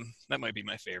Ephilism. That might be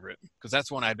my favorite, because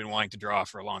that's one I'd been wanting to draw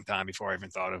for a long time before I even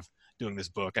thought of doing this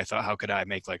book. I thought, how could I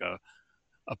make like a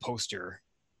poster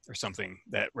or something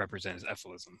that represents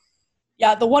Ephilism?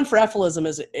 Yeah, the one for Ephilism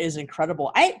is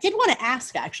incredible. I did want to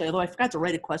ask, actually, although I forgot to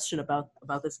write a question about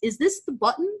this. Is this the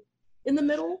button in the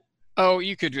middle? Oh,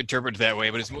 you could interpret it that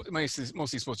way, but it's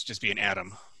mostly supposed to just be an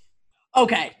atom.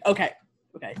 Okay.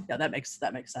 Yeah, that makes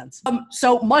sense.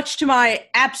 So much to my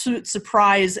absolute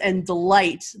surprise and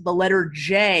delight, the letter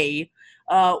J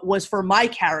was for my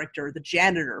character, the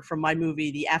janitor from my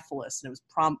movie, The Ephilis, and it was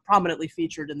prominently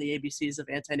featured in the ABCs of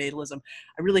Antinatalism.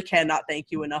 I really cannot thank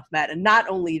you enough, Matt. And not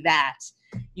only that,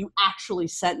 you actually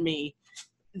sent me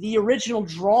the original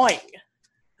drawing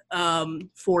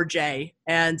for J,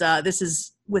 and this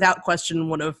is without question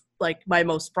one of like my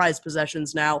most prized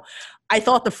possessions now. I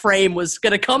thought the frame was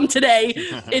going to come today.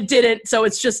 It didn't. So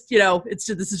it's just,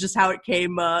 this is just how it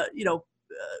came,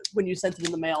 when you sent it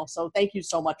in the mail. So thank you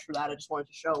so much for that. I just wanted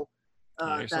to show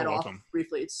that so off welcome.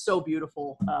 Briefly. It's so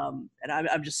beautiful. And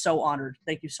I'm just so honored.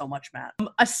 Thank you so much, Matt.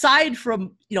 Aside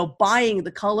from, buying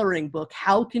the coloring book,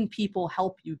 how can people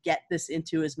help you get this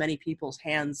into as many people's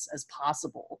hands as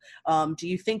possible? Do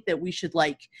you think that we should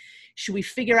we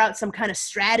figure out some kind of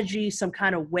strategy, some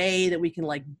kind of way that we can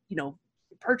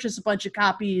purchase a bunch of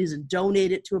copies and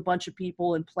donate it to a bunch of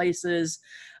people and places?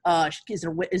 Do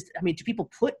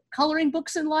people put coloring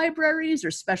books in libraries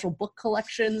or special book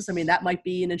collections? I mean, that might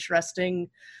be an interesting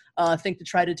thing to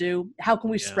try to do. How can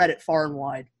we spread it far and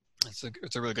wide?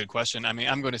 It's a really good question. I mean,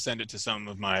 I'm going to send it to some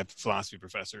of my philosophy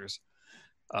professors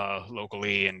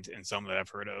locally and some that I've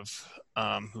heard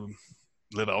of who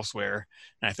live elsewhere.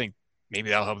 And I think maybe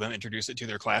that'll help them introduce it to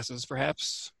their classes,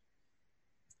 perhaps.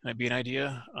 Might be an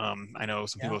idea. I know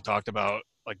some people have talked about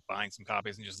like buying some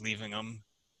copies and just leaving them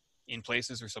in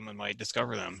places where someone might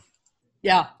discover them.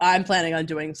 Yeah, I'm planning on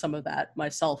doing some of that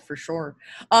myself for sure.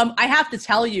 I have to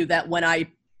tell you that when I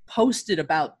posted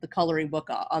about the coloring book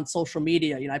on social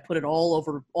media, I put it all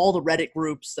over all the Reddit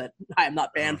groups that I am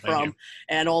not banned from,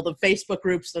 and all the Facebook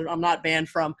groups that I'm not banned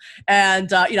from.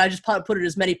 And, I just put it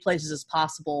as many places as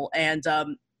possible. And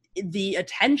the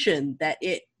attention that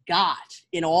it got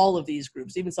in all of these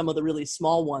groups, even some of the really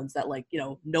small ones that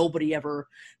nobody ever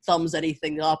thumbs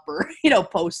anything up or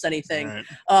posts anything,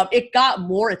 right. It got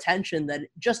more attention than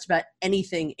just about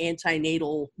anything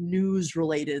antinatal news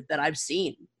related that I've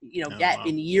seen get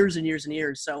in years and years and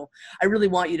years. So I really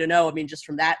want you to know, I mean, just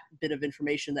from that bit of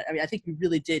information, that I think you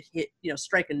really did hit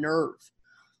strike a nerve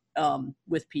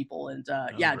with people, and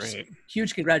just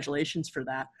huge congratulations for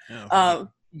that.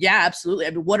 Yeah, absolutely. I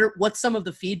mean, what's some of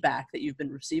the feedback that you've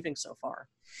been receiving so far?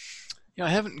 I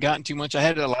haven't gotten too much. I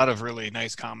had a lot of really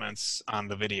nice comments on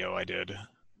the video I did,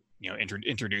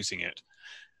 introducing it.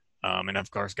 And of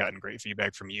course, gotten great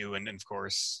feedback from you. And of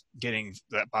course, getting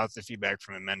that positive feedback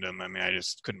from Amendum. I mean, I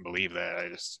just couldn't believe that. I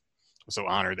just was so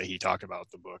honored that he talked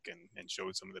about the book and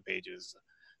showed some of the pages.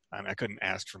 I couldn't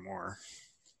ask for more.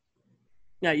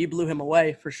 Yeah, you blew him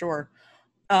away for sure.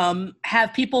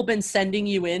 Have people been sending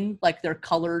you in like their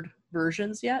colored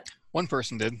versions yet? One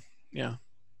person did. Yeah.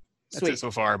 That's Sweet. It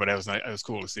so far, but it was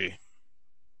cool to see.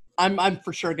 I'm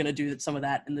for sure going to do some of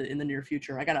that in the near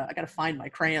future. I gotta find my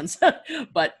crayons,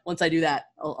 but once I do that,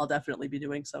 I'll definitely be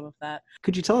doing some of that.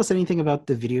 Could you tell us anything about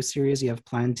the video series you have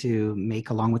planned to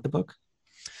make along with the book?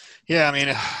 Yeah. I mean,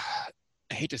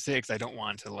 I hate to say it because I don't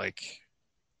want to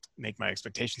make my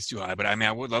expectations too high, but I mean,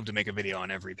 I would love to make a video on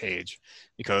every page,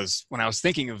 because when I was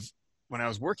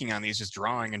working on these, just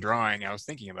drawing, I was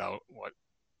thinking about what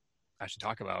I should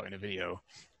talk about in a video.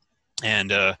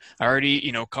 And I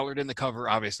already, colored in the cover,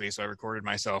 obviously, so I recorded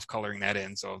myself coloring that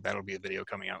in, so that'll be a video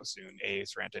coming out soon. A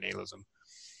is for Antinatalism.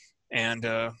 And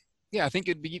I think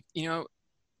it'd be,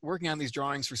 working on these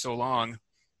drawings for so long,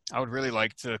 I would really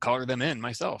like to color them in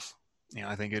myself.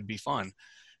 I think it'd be fun.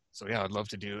 So yeah, I'd love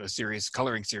to do a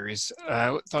coloring series.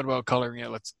 I thought about calling it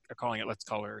Let's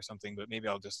Color or something, but maybe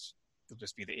it'll just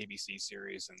be the ABC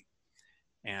series, and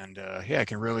And I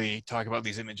can really talk about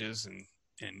these images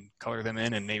and color them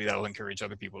in, and maybe that'll encourage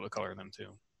other people to color them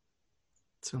too.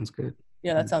 Sounds good.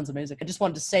 Yeah, that sounds amazing. I just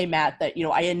wanted to say, Matt, that,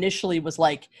 I initially was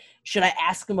like, should I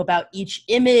ask them about each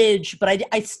image? But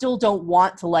I still don't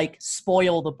want to like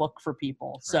spoil the book for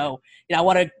people. Right. So, I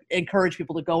want to encourage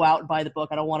people to go out and buy the book.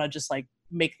 I don't want to just like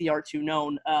make the art too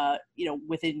known,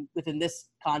 within this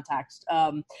context.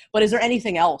 But is there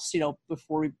anything else,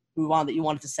 before we move on, that you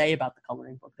wanted to say about the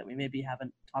coloring book that we maybe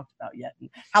haven't talked about yet? And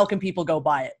how can people go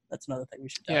buy it? That's another thing we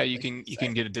should. Yeah, you can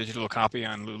get a digital copy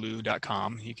on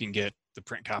lulu.com. You can get the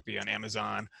print copy on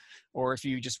Amazon, or if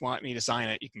you just want me to sign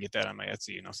it, you can get that on my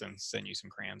Etsy, and I'll send you some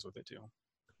crayons with it too.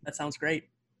 That sounds great.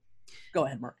 Go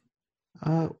ahead, Mark.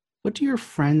 What do your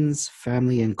friends,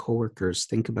 family, and coworkers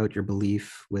think about your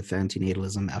belief with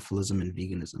antinatalism, aphilism, and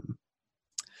veganism?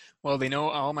 Well, they know,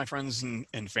 all my friends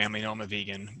and family know I'm a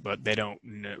vegan, but they don't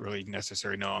really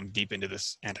necessarily know I'm deep into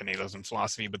this antinatalism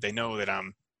philosophy, but they know that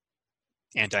I'm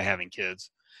anti-having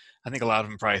kids. I think a lot of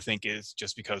them probably think it's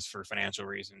just because for financial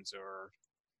reasons, or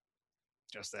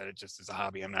just that it just is a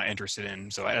hobby I'm not interested in.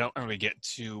 So I don't really get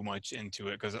too much into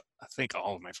it, because I think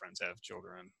all of my friends have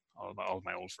children, all of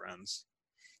my old friends.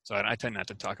 So I tend not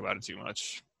to talk about it too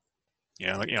much.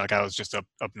 Like I was just up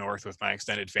north with my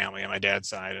extended family on my dad's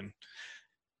side, and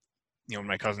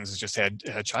my cousins has just had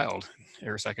a child,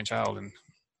 her second child, and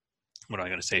what am I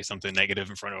going to say something negative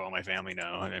in front of all my family? No,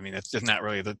 I mean, that's just not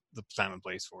really the time and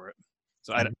place for it.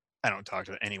 So I don't talk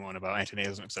to anyone about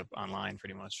antinatalism except online,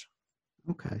 pretty much.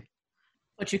 Okay.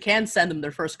 But you can send them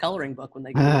their first coloring book when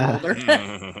they get older.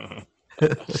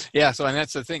 Yeah, so and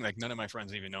that's the thing. Like, none of my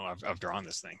friends even know I've drawn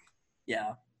this thing.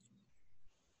 Yeah.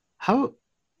 How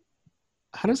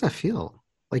does that feel?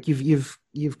 Like you've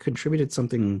contributed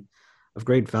something of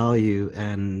great value,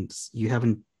 and you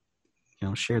haven't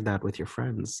shared that with your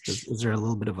friends. Is there a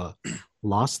little bit of a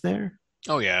loss there?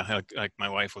 Oh yeah, like my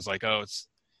wife was like, "Oh, it's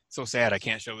so sad I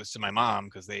can't show this to my mom,"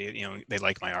 because they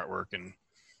like my artwork and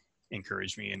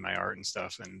encourage me in my art and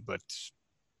stuff, but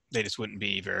they just wouldn't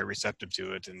be very receptive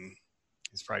to it, and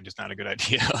it's probably just not a good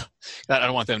idea. I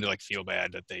don't want them to like feel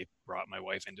bad that they brought my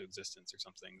wife into existence or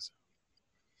something. So.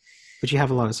 But you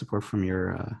have a lot of support from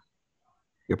your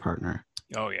partner.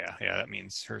 Oh yeah, that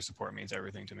means her support means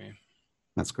everything to me.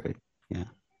 That's great. Yeah.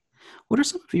 What are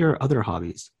some of your other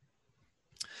hobbies?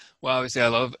 Well, obviously,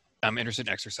 I'm interested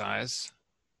in exercise,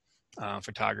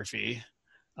 photography.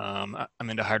 I'm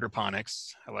into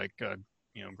hydroponics. I like,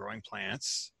 growing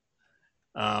plants.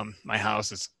 My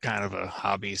house is kind of a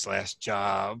hobby /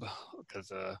 job,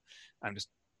 because I'm just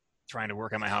trying to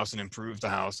work on my house and improve the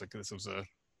house. Like,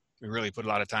 we really put a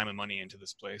lot of time and money into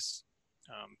this place,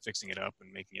 fixing it up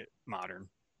and making it modern.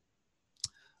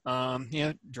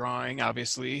 Drawing,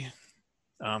 obviously.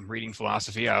 Reading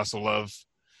philosophy. I also love,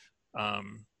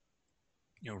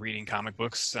 reading comic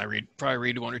books. I probably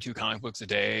read 1 or 2 comic books a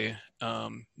day,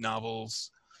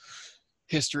 novels,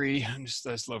 history. I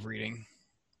just love reading.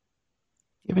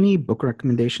 Do you have any book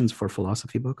recommendations for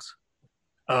philosophy books?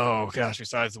 Oh gosh,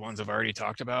 besides the ones I've already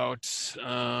talked about.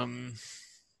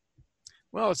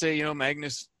 Well, I'd say,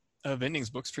 Magnus Vinding's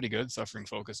book's pretty good, Suffering,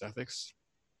 Focus, Ethics.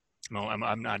 No,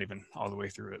 I'm not even all the way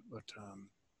through it, but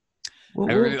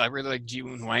I really like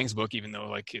Ji-Woon Hwang's book, even though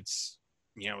like it's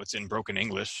in broken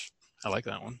English. I like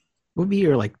that one. What would be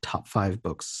your like top 5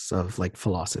 books of like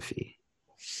philosophy?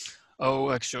 Oh,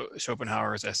 like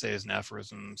Schopenhauer's Essays and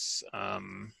Aphorisms.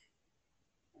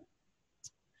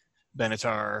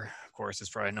 Benatar, of course, is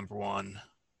probably number 1.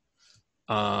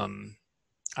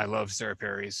 I love Sarah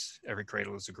Perry's Every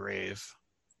Cradle is a Grave.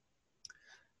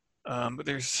 But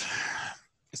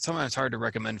sometimes it's hard to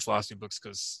recommend philosophy books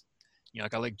because,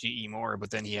 like I like G.E. Moore, but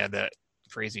then he had that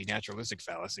crazy naturalistic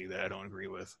fallacy that I don't agree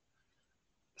with.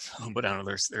 So, but I don't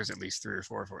know, there's at least 3 or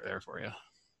 4 there for you.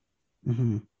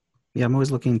 Mm-hmm. Yeah, I'm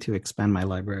always looking to expand my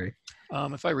library.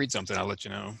 If I read something, I'll let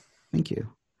you know. Thank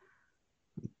you.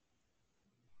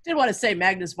 Did want to say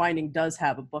Magnus Vinding does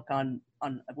have a book on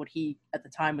what he at the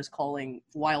time was calling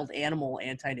wild animal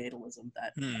antinatalism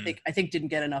that I think didn't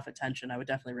get enough attention. I would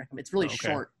definitely recommend. It's really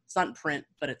short. It's not in print,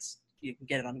 but you can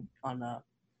get it on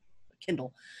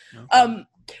Kindle. Okay.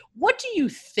 What do you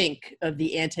think of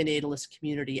the antinatalist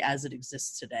community as it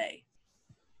exists today?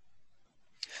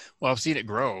 Well, I've seen it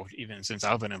grow even since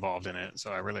I've been involved in it, so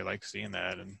I really like seeing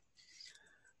that. And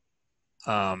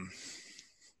I'm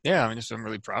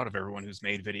really proud of everyone who's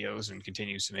made videos and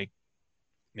continues to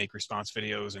make response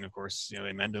videos. And of course,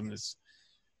 Emendum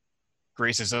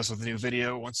graces us with a new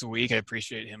video once a week. I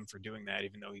appreciate him for doing that,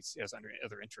 even though he has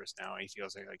other interests now. He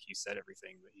feels like he said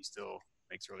everything, but he still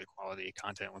makes really quality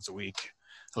content once a week.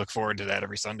 I look forward to that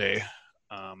every Sunday.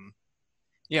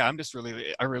 yeah,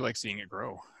 I really like seeing it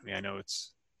grow. I mean, I know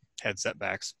it's had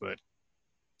setbacks, but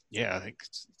yeah, I think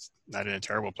it's not in a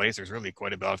terrible place. There's really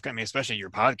quite a bit. I mean, especially your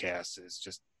podcast is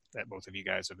just that both of you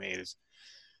guys have made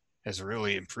has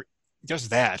really improved.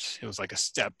 Just that it was like a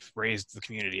step, raised the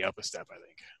community up a step, I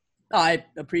think. I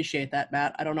appreciate that,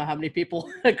 Matt. I don't know how many people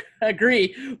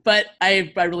agree, but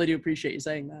I really do appreciate you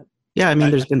saying that. Yeah, I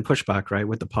mean, there's been pushback, right,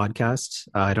 with the podcast.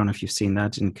 I don't know if you've seen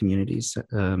that in communities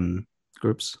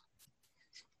groups.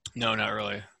 No, not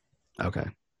really. Okay,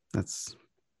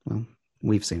 well,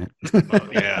 we've seen it. Well,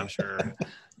 yeah, I'm sure.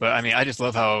 But I mean, I just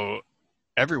love how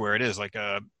everywhere it is. Like,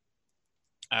 I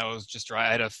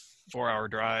had a 4-hour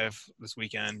drive this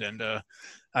weekend, and I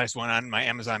just went on my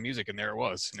Amazon Music, and there it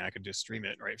was, and I could just stream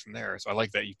it right from there. So I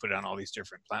like that you put it on all these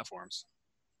different platforms.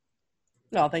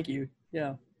 No, thank you.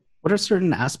 Yeah. What are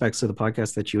certain aspects of the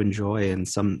podcast that you enjoy, and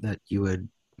some that you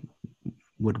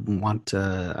would want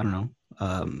to, I don't know,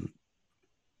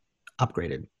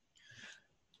 upgraded?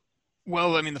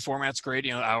 Well, I mean, the format's great,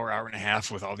 hour and a half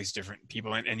with all these different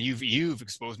people, and you've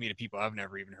exposed me to people I've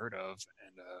never even heard of,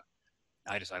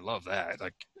 and I love that.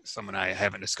 Like, someone I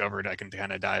haven't discovered, I can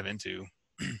kind of dive into.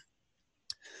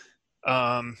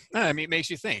 I mean, it makes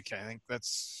you think. I think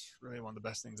that's really one of the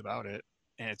best things about it.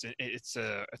 And it's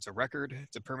a record.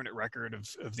 It's a permanent record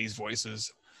of these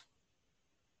voices.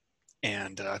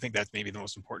 And I think that's maybe the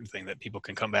most important thing, that people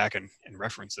can come back and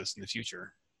reference this in the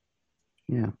future.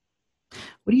 Yeah.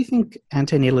 What do you think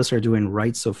antinatalists are doing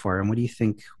right so far, and what do you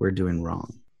think we're doing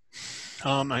wrong?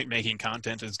 Like, making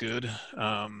content is good.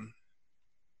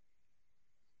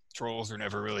 Trolls are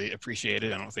never really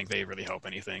appreciated. I don't think they really help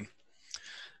anything.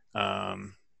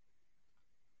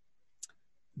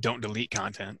 Don't delete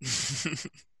content. I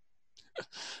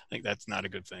think that's not a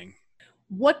good thing.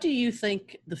 What do you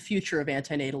think the future of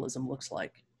antinatalism looks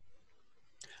like?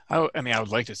 I would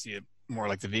like to see it more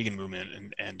like the vegan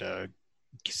movement, and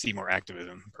see more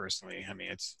activism personally. I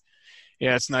mean,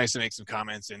 it's nice to make some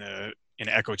comments in an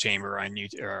echo chamber on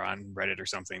YouTube or on Reddit or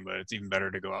something, but it's even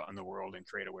better to go out in the world and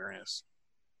create awareness.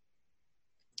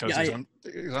 Because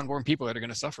there's unborn people that are going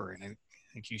to suffer, and I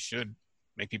think you should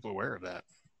make people aware of that.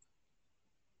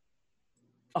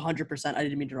 100%. I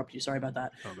didn't mean to interrupt you. Sorry about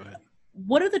that. Oh, go ahead.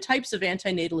 What are the types of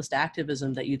antinatalist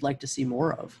activism that you'd like to see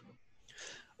more of?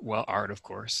 Well, art, of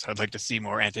course. I'd like to see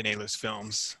more antinatalist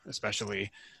films, especially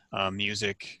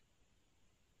music,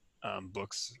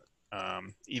 books,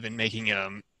 even making,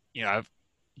 I've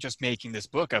just making this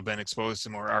book. I've been exposed to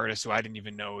more artists who I didn't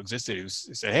even know existed, who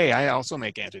said, hey, I also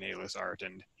make antinatalist art,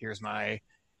 and here's my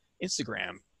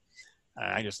Instagram.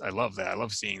 I love that. I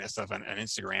love seeing that stuff on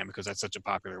Instagram, because that's such a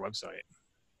popular website.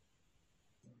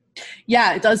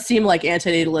 Yeah, it does seem like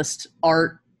antinatalist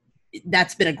art,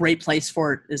 that's been a great place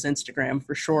for it, is Instagram,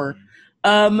 for sure.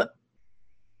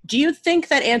 Do you think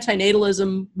that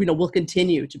antinatalism, will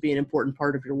continue to be an important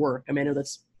part of your work? I mean, I know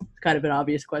that's kind of an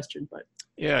obvious question, but.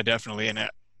 Yeah, definitely. And,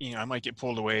 I might get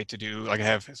pulled away to do, like, I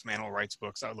have some animal rights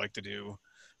books. I would like to do,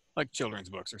 like, children's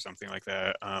books or something like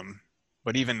that.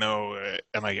 But even though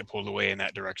I might get pulled away in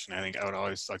that direction, I think I would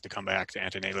always like to come back to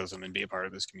antinatalism and be a part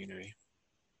of this community.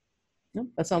 Yep,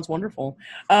 that sounds wonderful.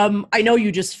 I know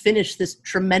you just finished this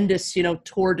tremendous,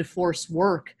 tour de force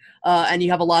work, and you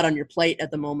have a lot on your plate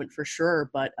at the moment for sure.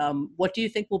 But what do you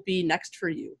think will be next for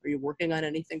you? Are you working on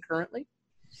anything currently?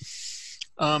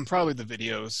 Probably the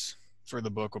videos for the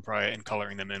book and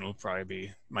coloring them in will probably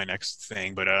be my next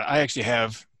thing. But I actually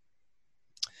have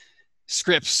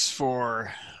scripts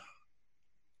for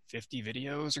 50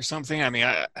 videos or something. I mean,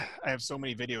 I have so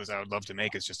many videos I would love to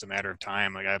make. It's just a matter of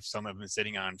time. Like, I have some I've been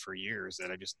sitting on for years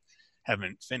that I just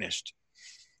haven't finished.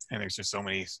 And there's just so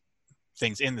many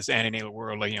things in this antinatal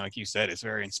world. Like, like you said, it's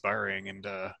very inspiring, and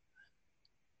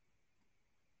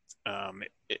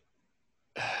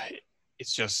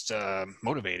it's just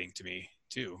motivating to me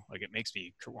too. Like, it makes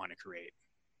me want to create.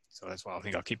 So that's why I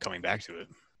think I'll keep coming back to it.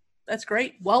 That's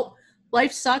great. Well,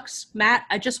 life sucks. Matt,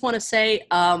 I just want to say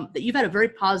that you've had a very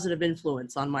positive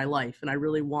influence on my life, and I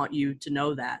really want you to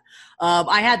know that.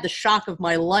 I had the shock of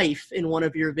my life in one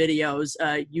of your videos.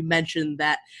 You mentioned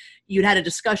that you'd had a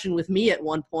discussion with me at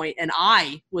one point, and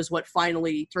I was what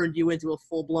finally turned you into a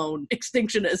full-blown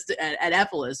extinctionist at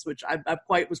Ephesus, which I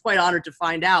was quite honored to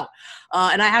find out.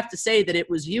 And I have to say that it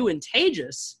was you and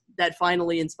Tejas that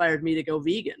finally inspired me to go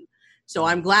vegan. So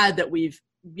I'm glad that we've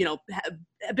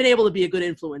been able to be a good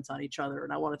influence on each other,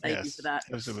 and I want to thank you for that.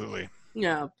 Absolutely.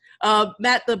 Yeah.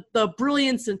 Matt, the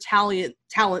brilliance and talent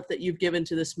that you've given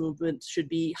to this movement should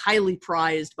be highly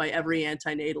prized by every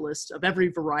antinatalist of every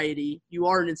variety. You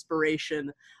are an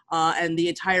inspiration, and the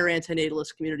entire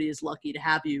antinatalist community is lucky to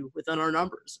have you within our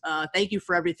numbers. Thank you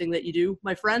for everything that you do,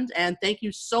 my friend, and thank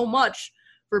you so much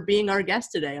for being our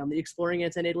guest today on the Exploring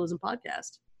Antinatalism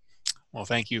podcast. Well,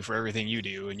 thank you for everything you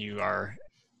do, and you are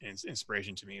an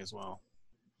inspiration to me as well.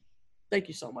 Thank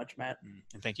you so much, Matt.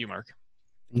 And thank you, Mark.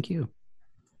 Thank you.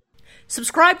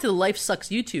 Subscribe to the Life Sucks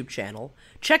YouTube channel,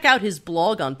 check out his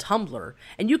blog on Tumblr,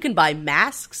 and you can buy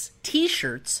masks,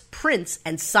 t-shirts, prints,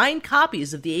 and signed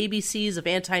copies of the ABCs of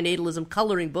Antinatalism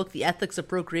coloring book, The Ethics of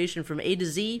Procreation from A to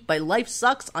Z by Life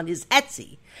Sucks on his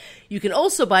Etsy. You can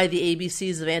also buy the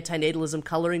ABCs of Antinatalism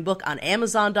coloring book on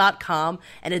Amazon.com,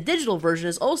 and a digital version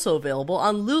is also available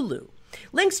on Lulu.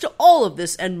 Links to all of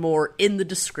this and more in the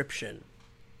description.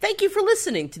 Thank you for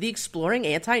listening to the Exploring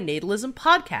Antinatalism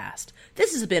podcast.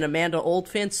 This has been Amanda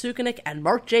Oldfan-Sukenick and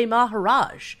Mark J.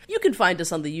 Maharaj. You can find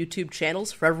us on the YouTube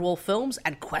channels Foreverwolf Films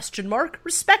and Question Mark,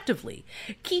 respectively.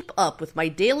 Keep up with my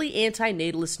daily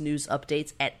antinatalist news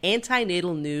updates at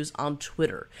Antinatal News on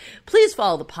Twitter. Please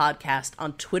follow the podcast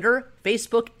on Twitter,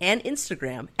 Facebook, and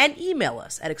Instagram, and email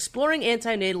us at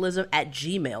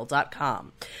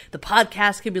exploringantinatalism@gmail.com. The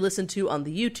podcast can be listened to on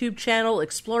the YouTube channel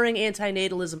Exploring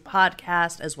Antinatalism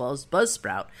Podcast, as well as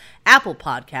Buzzsprout, Apple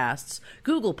Podcasts,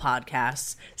 Google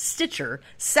Podcasts, Stitcher,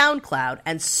 SoundCloud,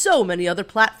 and so many other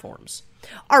platforms.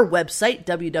 Our website,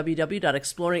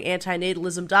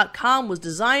 www.exploringantinatalism.com, was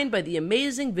designed by the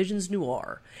amazing Visions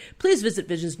Noir. Please visit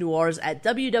Visions Noirs at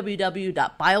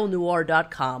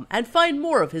www.bilenoir.com and find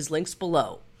more of his links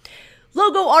below.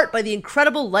 Logo art by the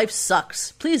incredible Life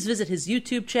Sucks. Please visit his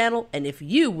YouTube channel, and if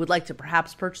you would like to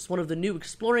perhaps purchase one of the new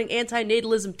Exploring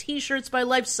Antinatalism t-shirts by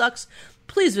Life Sucks,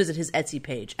 please visit his Etsy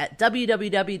page at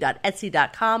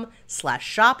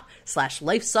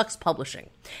www.etsy.com/shop/LifeSucksPublishing.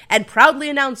 And proudly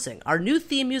announcing, our new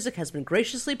theme music has been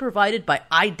graciously provided by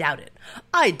I Doubt It.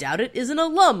 I Doubt It is an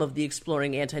alum of the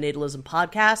Exploring Antinatalism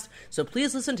podcast, so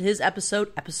please listen to his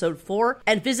episode 4,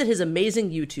 and visit his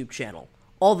amazing YouTube channel.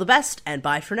 All the best, and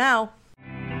bye for now.